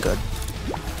pretty dang good.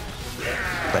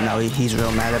 But now he's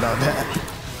real mad about that,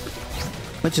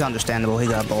 which is understandable. He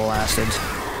got blasted.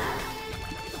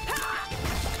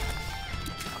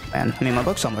 Man, I mean my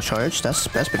book's almost charged. That's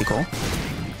pretty cool.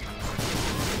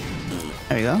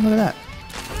 There you go. Look at that.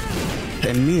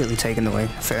 Immediately taken away.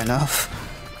 Fair enough.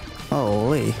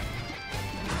 Holy.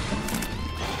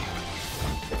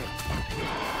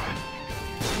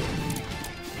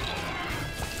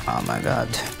 Oh my god.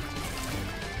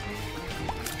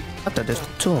 I thought there's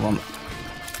 2 of them.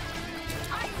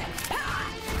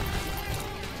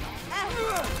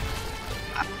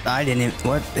 I didn't even...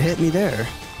 What hit me there?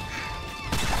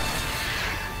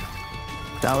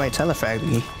 Outright telefragged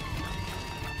me.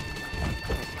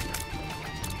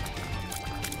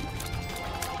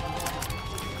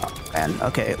 Oh, man,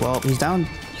 okay, well, he's down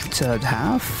to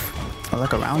half? Or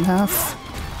like around half?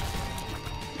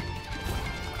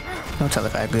 No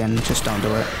telefrag again, just don't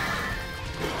do it.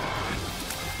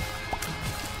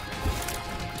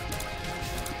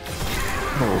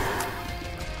 Oh.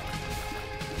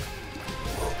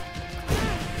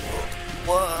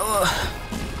 Whoa.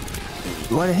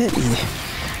 What hit me?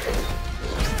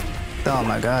 Oh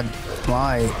my god,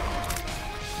 why?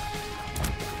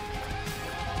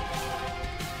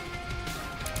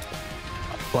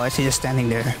 Why is he just standing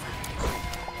there?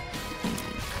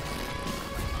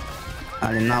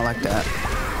 I did not like that.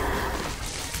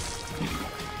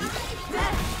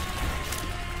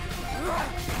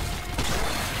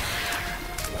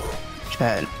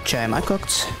 Chat, am I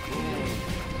cooked?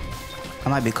 I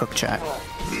might be cooked, chat.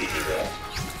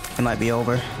 It might be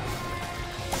over.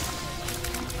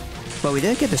 But we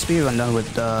did get the speedrun done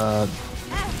with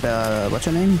what's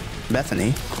her name? Bethany.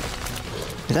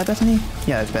 Is that Bethany?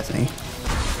 Yeah, it's Bethany.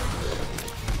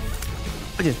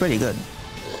 Which is pretty good.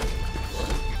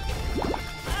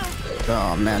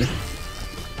 Oh man.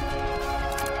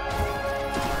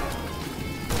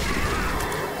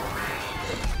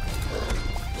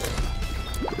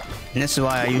 And this is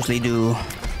why I usually do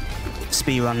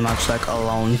speedrun much like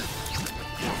alone.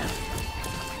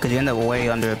 Cause you end up way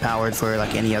underpowered for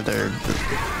like any other...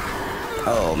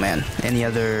 Oh man, any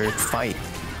other fight.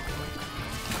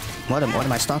 What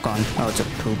am I stuck on? Oh, it's a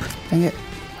poop. Dang it.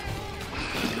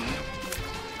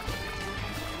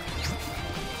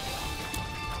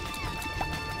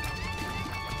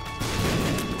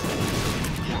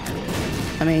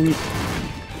 I mean,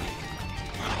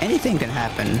 anything can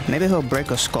happen. Maybe he'll break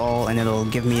a skull and it'll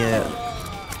give me a...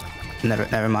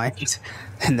 Never mind.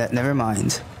 Never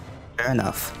mind. Fair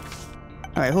enough.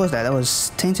 Alright, who was that? That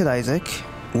was Tainted Isaac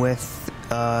with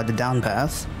the down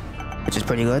path, which is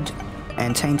pretty good,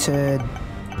 and Tainted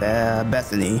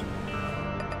Bethany,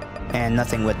 and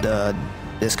nothing with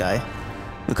this guy.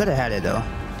 We could have had it though,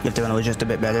 if the one was just a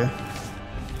bit better.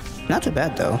 Not too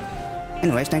bad though.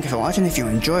 Anyways, thank you for watching. If you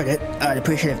enjoyed it, I'd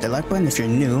appreciate it if the like button. If you're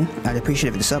new, I'd appreciate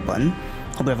it if the sub button.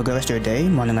 Hope you have a good rest of your day,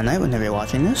 morning or night, whenever you're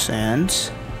watching this, and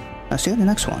I'll see you in the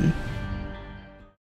next one.